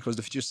seen, because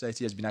the Future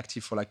Society has been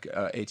active for like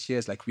 8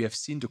 years, like we have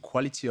seen the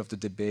quality of the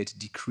debate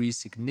decrease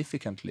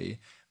significantly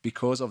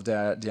because of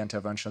the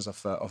interventions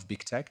of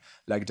big tech.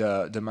 Like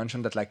the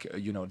mention that like,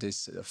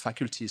 this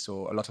faculty,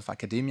 so a lot of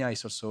academia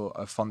is also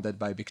funded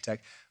by big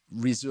tech,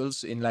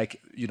 results in like,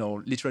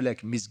 literally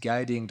like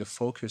misguiding the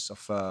focus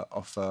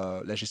of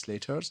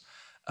legislators.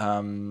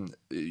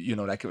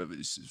 Like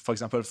for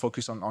example,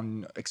 focus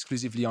on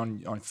exclusively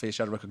on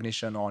facial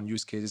recognition or on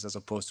use cases, as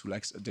opposed to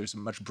like there's a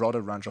much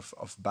broader range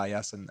of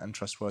bias and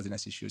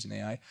trustworthiness issues in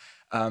AI.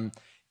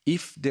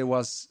 If there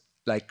was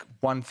like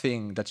one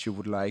thing that you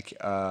would like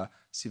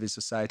civil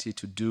society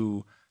to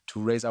do to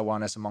raise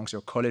awareness amongst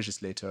your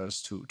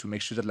co-legislators, to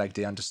make sure that like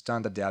they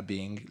understand that they are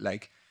being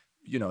like,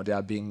 they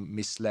are being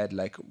misled,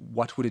 like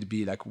what would it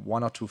be? Like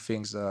one or two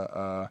things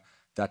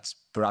that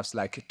perhaps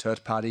like a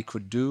third party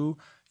could do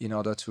in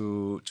order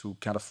to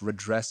kind of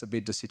redress a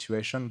bit the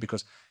situation,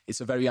 because it's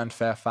a very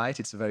unfair fight.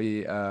 It's a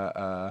very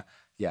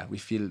we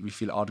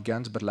feel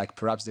outgunned, but like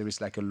perhaps there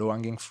is like a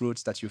low-hanging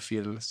fruit that you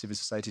feel civil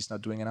society is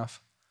not doing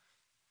enough.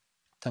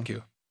 Thank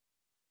you.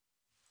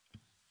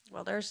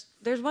 Well,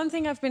 there's one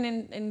thing I've been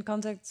in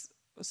contact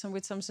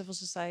with some civil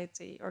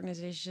society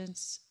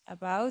organizations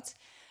about,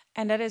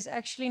 and that is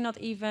actually not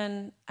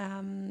even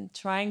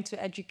trying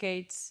to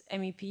educate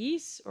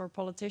MEPs or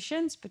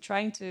politicians, but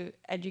trying to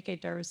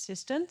educate their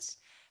assistants.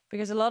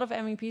 Because a lot of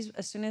MEPs,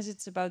 as soon as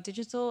it's about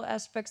digital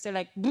aspects, they're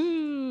like,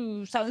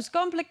 boo, sounds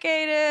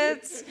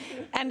complicated.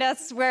 And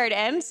that's where it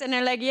ends. And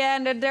they're like, yeah,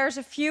 and there's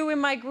a few in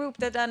my group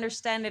that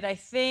understand it, I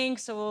think,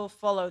 so we'll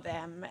follow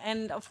them.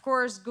 And of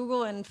course,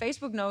 Google and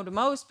Facebook know the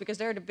most because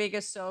they're the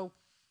biggest, so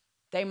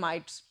they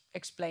might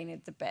explain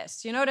it the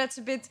best. That's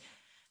a bit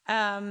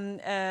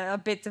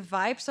the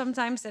vibe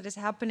sometimes that is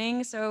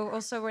happening. So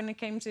also when it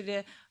came to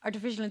the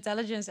Artificial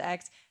Intelligence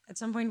Act, at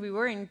some point we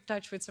were in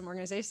touch with some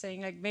organizations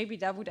saying like maybe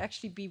that would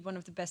actually be one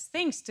of the best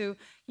things to,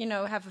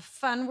 have a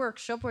fun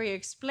workshop where you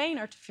explain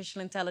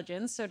artificial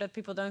intelligence so that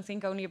people don't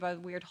think only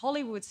about weird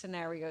Hollywood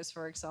scenarios,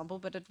 for example,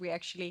 but that we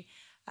actually,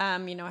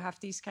 have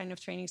these kind of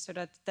trainings so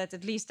that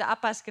at least the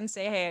APAs can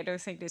say, hey, I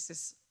don't think this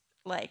is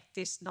like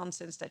this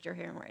nonsense that you're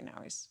hearing right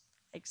now is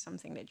like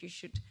something that you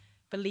should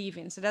believe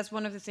in. So that's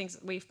one of the things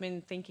that we've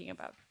been thinking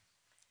about.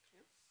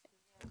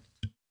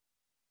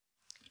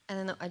 I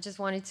don't know, I just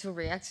wanted to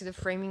react to the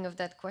framing of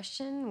that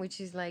question,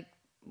 which is like,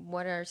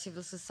 what are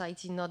civil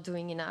society not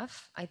doing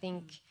enough? I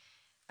think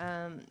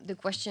the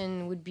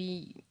question would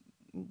be,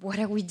 what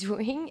are we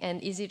doing?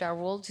 And is it our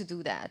role to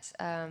do that?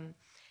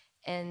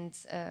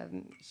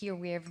 Here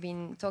we have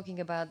been talking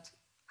about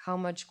how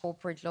much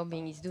corporate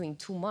lobbying is doing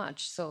too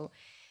much. So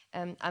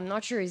I'm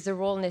not sure is the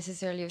role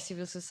necessarily of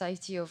civil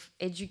society of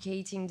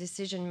educating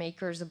decision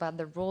makers about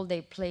the role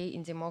they play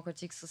in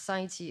democratic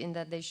society, and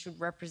that they should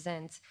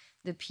represent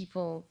the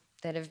people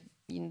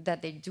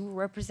that they do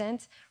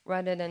represent,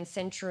 rather than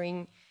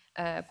censoring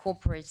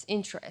corporate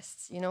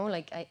interests.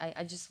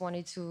 I just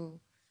wanted to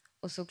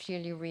also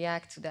clearly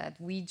react to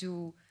that. We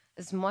do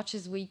as much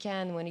as we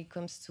can when it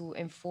comes to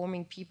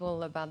informing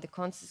people about the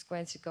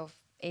consequences of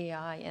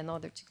AI and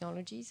other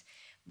technologies.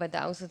 But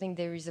I also think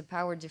there is a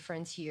power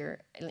difference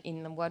here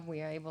in what we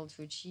are able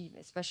to achieve,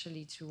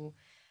 especially to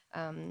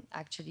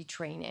actually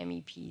train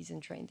MEPs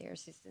and train their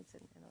assistants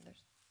and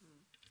others.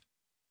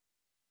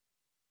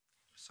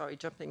 Sorry,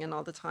 jumping in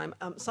all the time.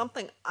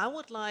 Something I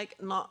would like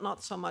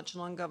not so much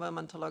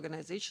non-governmental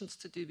organizations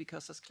to do,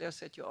 because as Claire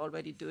said, you're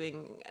already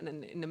doing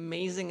an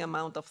amazing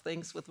amount of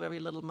things with very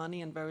little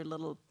money and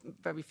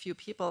very few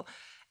people.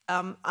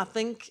 I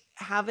think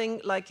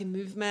having like a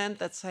movement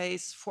that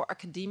says for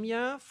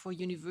academia, for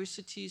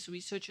universities,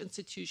 research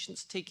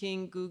institutions,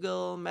 taking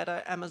Google,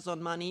 Meta,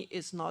 Amazon money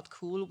is not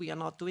cool. We are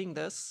not doing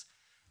this.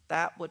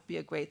 That would be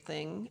a great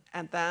thing.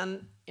 And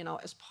then,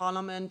 as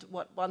Parliament,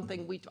 one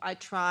thing I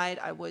tried,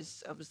 I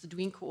was the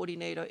Green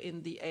coordinator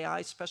in the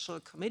AI special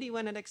committee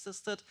when it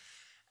existed.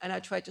 And I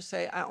tried to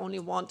say, I only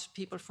want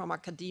people from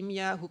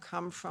academia who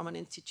come from an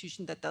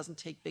institution that doesn't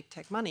take big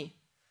tech money.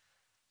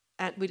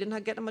 And we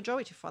didn't get a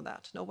majority for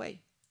that, no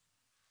way.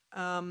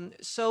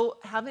 So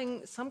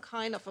having some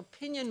kind of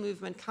opinion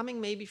movement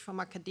coming maybe from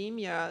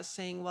academia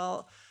saying,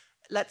 well,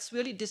 let's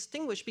really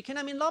distinguish, because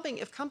lobbying,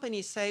 if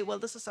companies say, well,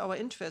 this is our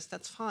interest,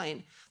 that's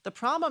fine. The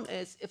problem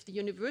is if the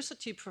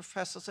university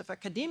professors, if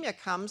academia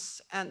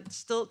comes and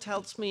still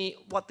tells me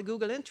what the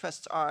Google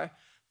interests are,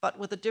 but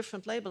with a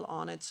different label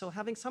on it. So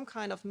having some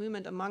kind of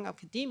movement among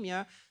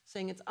academia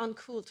saying it's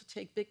uncool to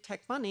take big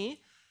tech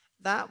money,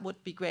 that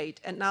would be great.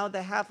 And now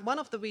they have, one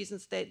of the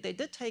reasons they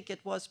did take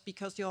it was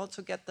because you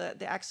also get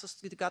the access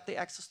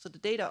to the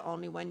data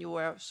only when you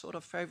were sort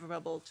of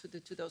favorable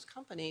to those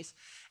companies.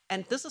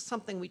 And this is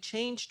something we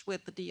changed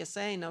with the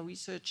DSA. Now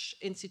research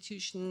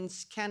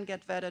institutions can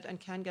get vetted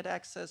and can get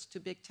access to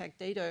big tech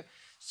data.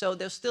 So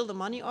there's still the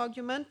money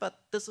argument,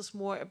 but this is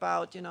more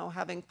about,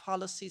 having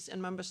policies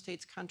in member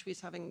states,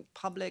 countries having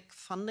public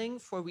funding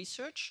for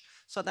research.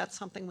 So that's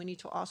something we need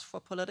to ask for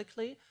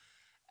politically.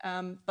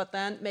 but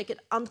then make it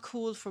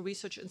uncool for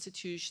research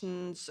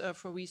institutions,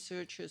 for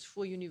researchers,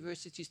 for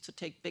universities to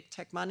take big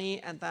tech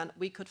money. And then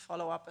we could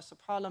follow up as a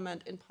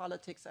parliament in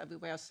politics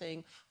everywhere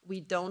saying,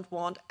 we don't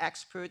want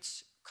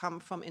experts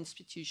come from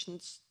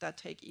institutions that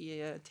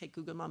take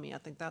Google money. I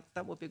think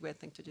that would be a great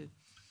thing to do.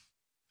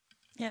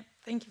 Yeah,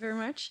 thank you very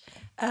much.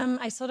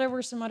 I saw there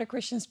were some other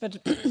questions, but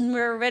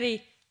we're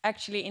already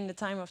actually in the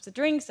time of the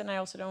drinks, and I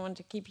also don't want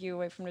to keep you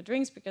away from the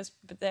drinks but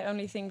the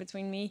only thing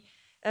between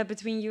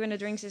you and the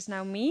drinks is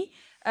now me.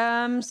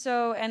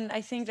 And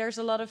I think there's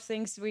a lot of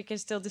things we can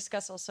still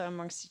discuss also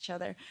amongst each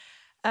other.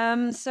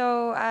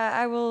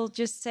 I will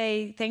just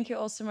say thank you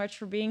all so much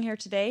for being here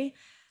today.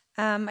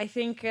 I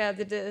think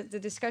the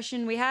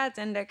discussion we had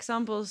and the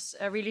examples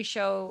really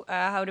show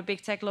how the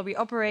big tech lobby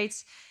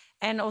operates,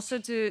 and also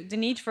to the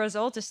need for us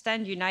all to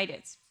stand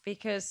united,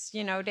 because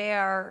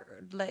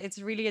it's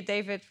really a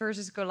David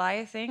versus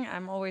Goliath thing.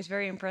 I'm always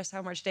very impressed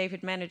how much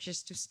David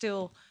manages to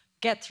still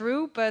get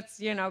through, but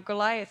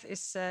Goliath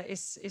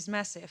is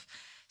massive.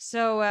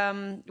 So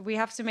we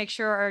have to make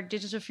sure our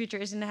digital future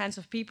is in the hands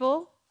of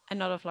people and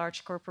not of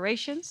large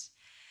corporations.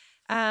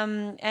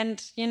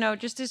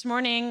 Just this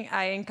morning,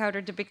 I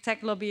encountered the big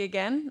tech lobby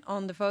again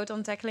on the vote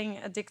on tackling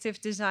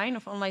addictive design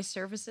of online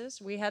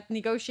services. We had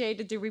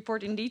negotiated the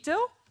report in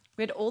detail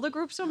with all the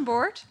groups on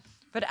board,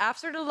 but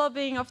after the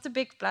lobbying of the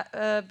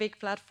big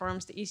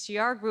platforms, the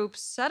ECR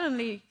groups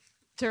suddenly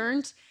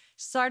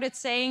started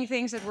saying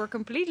things that were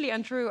completely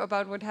untrue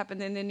about what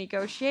happened in the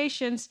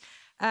negotiations.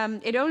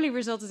 It only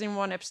resulted in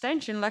one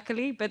abstention,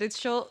 luckily, but it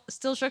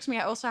still shocks me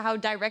also how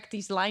direct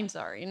these lines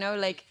are.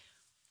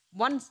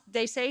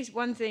 They say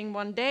one thing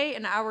one day,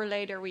 an hour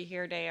later we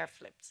hear they are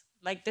flipped.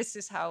 This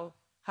is how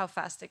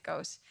fast it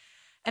goes.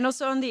 And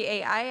also on the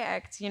AI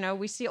Act,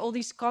 we see all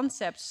these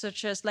concepts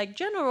such as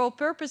general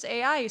purpose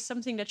AI is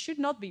something that should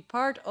not be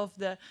part of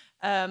the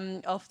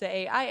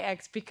AI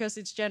Act because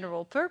it's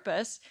general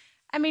purpose.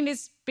 I mean,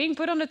 it's being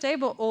put on the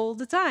table all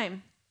the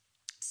time.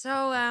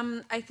 So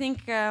I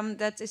think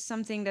that is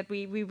something that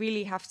we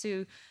really have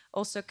to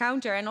also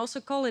counter and also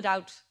call it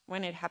out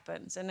when it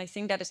happens. And I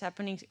think that is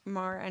happening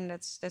more, and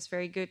that's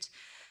very good.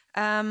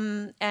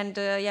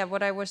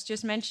 What I was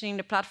just mentioning,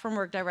 the platform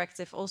work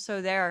directive,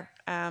 also there,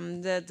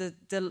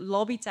 the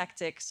lobby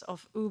tactics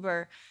of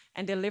Uber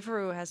and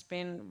Deliveroo has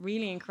been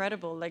really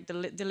incredible. The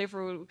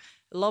Deliveroo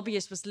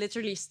lobbyist was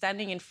literally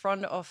standing in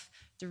front of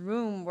the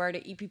room where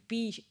the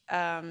EPP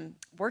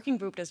working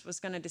group that was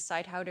going to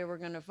decide how they were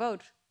going to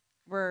vote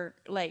were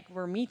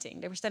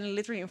meeting. They were standing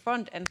literally in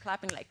front and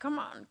clapping come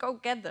on, go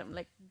get them.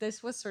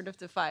 This was sort of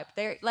the vibe.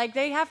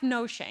 They have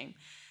no shame.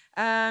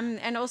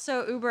 And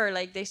also Uber,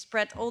 they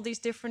spread all these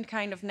different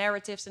kind of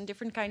narratives and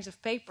different kinds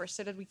of papers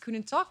so that we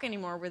couldn't talk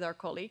anymore with our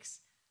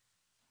colleagues.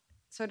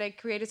 So they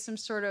created some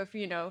sort of,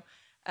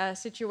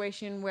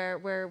 situation where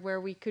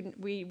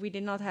we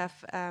did not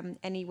have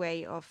any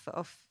way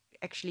of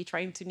actually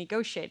trying to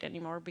negotiate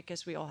anymore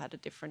because we all had a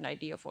different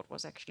idea of what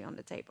was actually on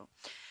the table.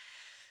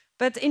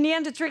 But in the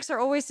end, the tricks are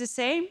always the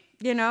same.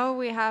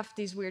 We have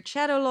these weird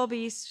shadow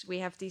lobbies. We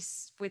have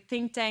these with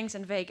think tanks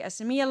and vague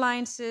SME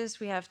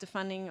alliances. We have the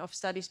funding of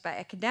studies by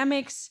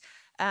academics.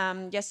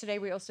 Yesterday,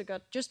 we also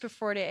got, just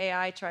before the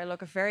AI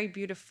trilogue, a very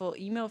beautiful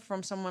email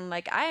from someone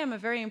I am a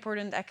very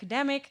important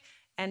academic,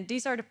 and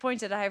these are the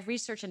points that I have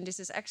researched, and this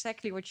is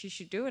exactly what you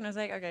should do. And I was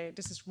like, okay,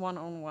 this is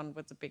one-on-one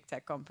what the big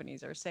tech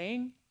companies are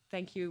saying.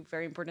 Thank you,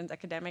 very important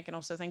academic, and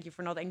also thank you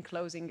for not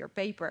enclosing your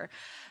paper.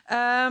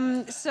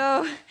 And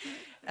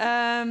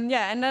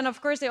then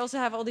of course they also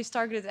have all these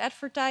targeted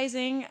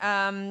advertising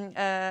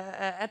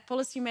at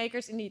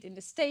policymakers, indeed in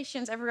the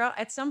stations, everywhere.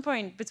 At some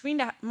point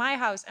between my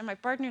house and my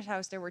partner's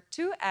house, there were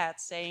 2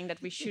 ads saying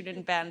that we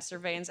shouldn't ban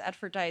surveillance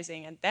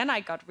advertising, and then I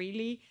got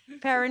really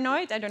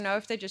paranoid. I don't know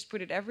if they just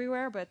put it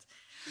everywhere, but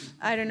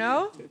I don't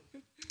know.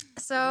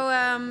 So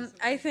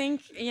I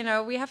think,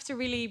 we have to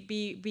really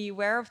be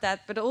aware of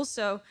that. But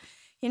also,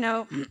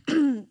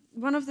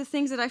 one of the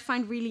things that I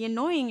find really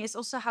annoying is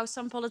also how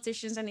some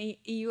politicians and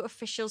EU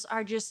officials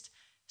are just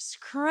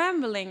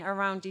scrambling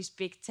around these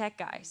big tech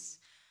guys.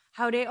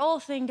 How they all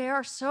think they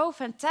are so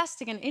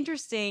fantastic and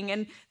interesting,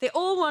 and they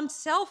all want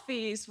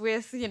selfies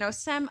with,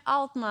 Sam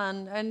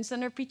Altman and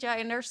Sundar Pichai,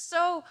 and they're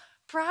so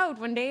proud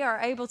when they are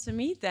able to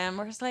meet them.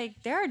 Or it's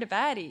they're the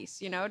baddies,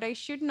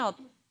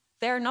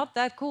 they're not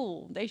that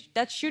cool.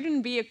 That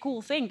shouldn't be a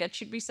cool thing. That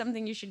should be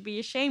something you should be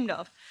ashamed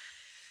of.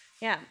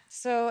 Yeah.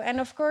 So, and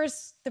of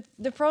course,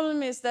 the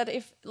problem is that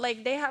if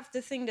they have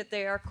the thing that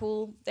they are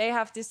cool, they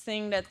have this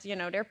thing that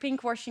they're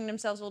pinkwashing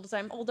themselves all the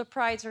time. All the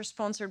prides are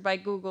sponsored by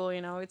Google.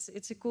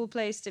 It's a cool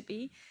place to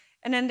be,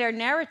 and then their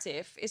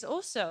narrative is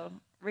also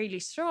really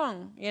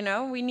strong.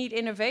 We need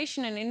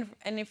innovation,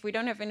 and if we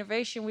don't have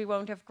innovation, we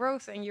won't have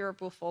growth, and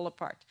Europe will fall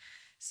apart.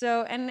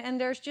 So, and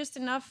there's just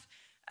enough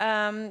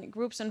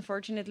groups,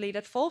 unfortunately,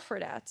 that fall for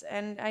that.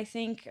 And I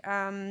think,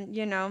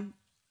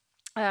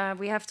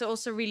 we have to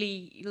also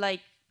really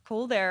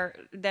call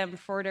them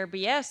for their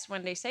BS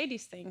when they say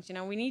these things.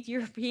 We need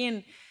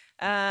European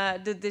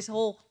This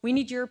whole, we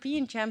need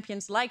European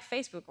champions like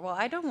Facebook. Well,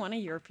 I don't want a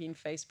European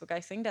Facebook. I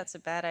think that's a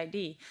bad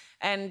idea.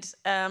 And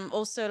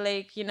also,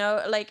 like, you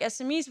know, like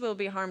SMEs will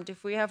be harmed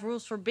if we have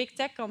rules for big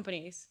tech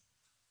companies.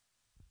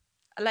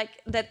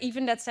 Like that,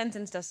 even that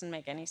sentence doesn't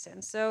make any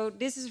sense. So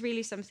this is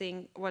really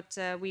something what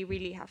we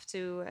really have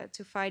to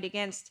fight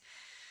against.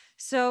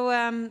 So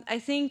I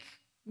think,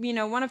 you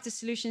know, one of the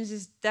solutions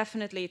is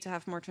definitely to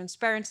have more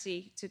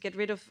transparency, to get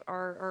rid of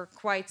our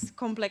quite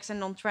complex and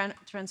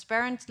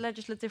non-transparent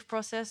legislative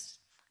process.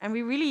 And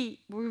we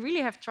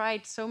really have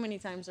tried so many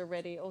times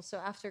already, also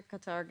after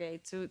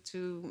Qatargate,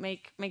 to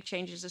make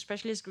changes,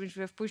 especially as Greens.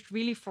 We have pushed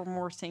really for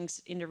more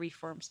things in the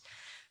reforms.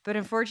 But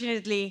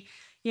unfortunately,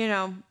 you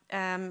know,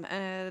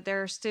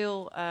 there are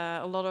still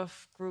a lot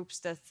of groups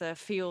that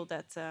feel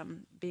that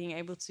being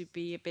able to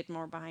be a bit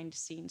more behind the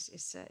scenes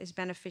is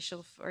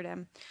beneficial for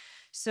them.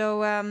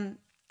 So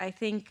I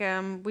think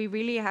we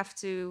really have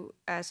to,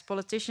 as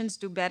politicians,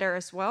 do better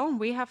as well.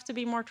 We have to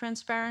be more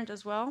transparent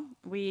as well.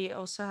 We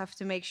also have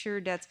to make sure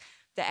that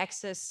the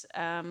access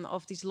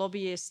of these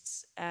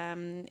lobbyists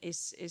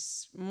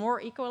is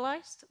more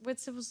equalized with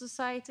civil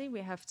society.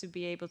 We have to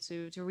be able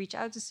to reach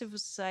out to civil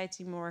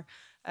society more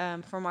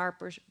from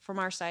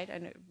our side,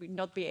 and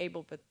not be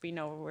able, but we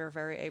know we're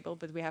very able,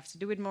 but we have to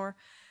do it more.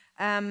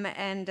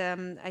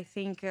 I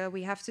think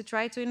we have to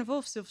try to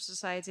involve civil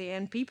society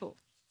and people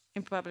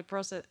in public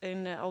process,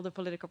 in all the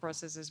political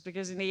processes,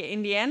 because in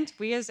the end,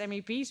 we as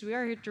MEPs, we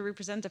are here to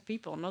represent the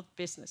people, not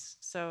business.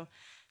 So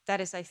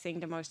that is, I think,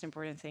 the most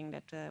important thing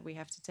that we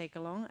have to take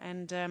along,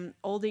 and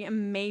all the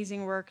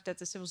amazing work that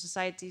the civil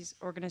societies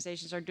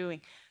organizations are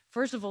doing.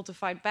 First of all, to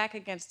fight back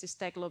against this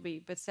tech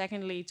lobby, but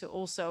secondly, to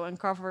also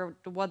uncover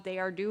what they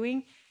are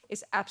doing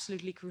is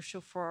absolutely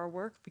crucial for our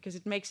work, because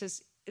it makes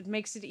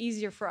it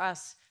easier for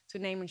us to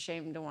name and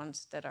shame the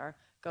ones that are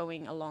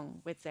going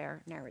along with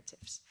their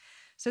narratives.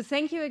 So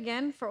thank you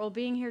again for all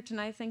being here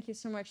tonight. Thank you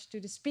so much to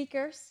the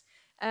speakers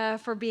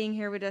for being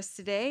here with us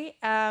today.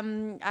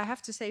 I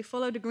have to say,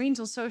 follow the Greens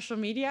on social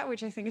media,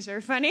 which I think is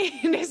very funny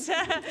in this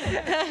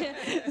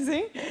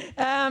thing.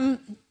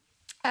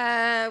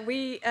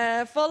 We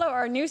follow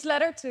our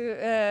newsletter,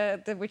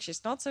 which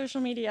is not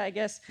social media, I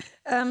guess,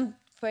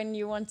 when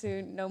you want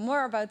to know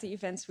more about the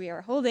events we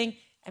are holding.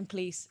 And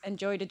please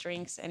enjoy the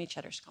drinks and each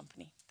other's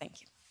company. Thank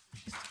you.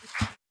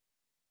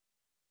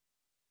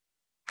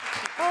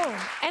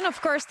 Oh, and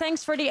of course,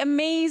 thanks for the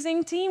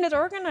amazing team that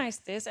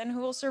organized this and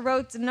who also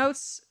wrote the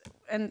notes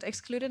and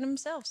excluded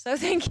themselves. So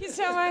thank you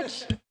so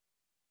much.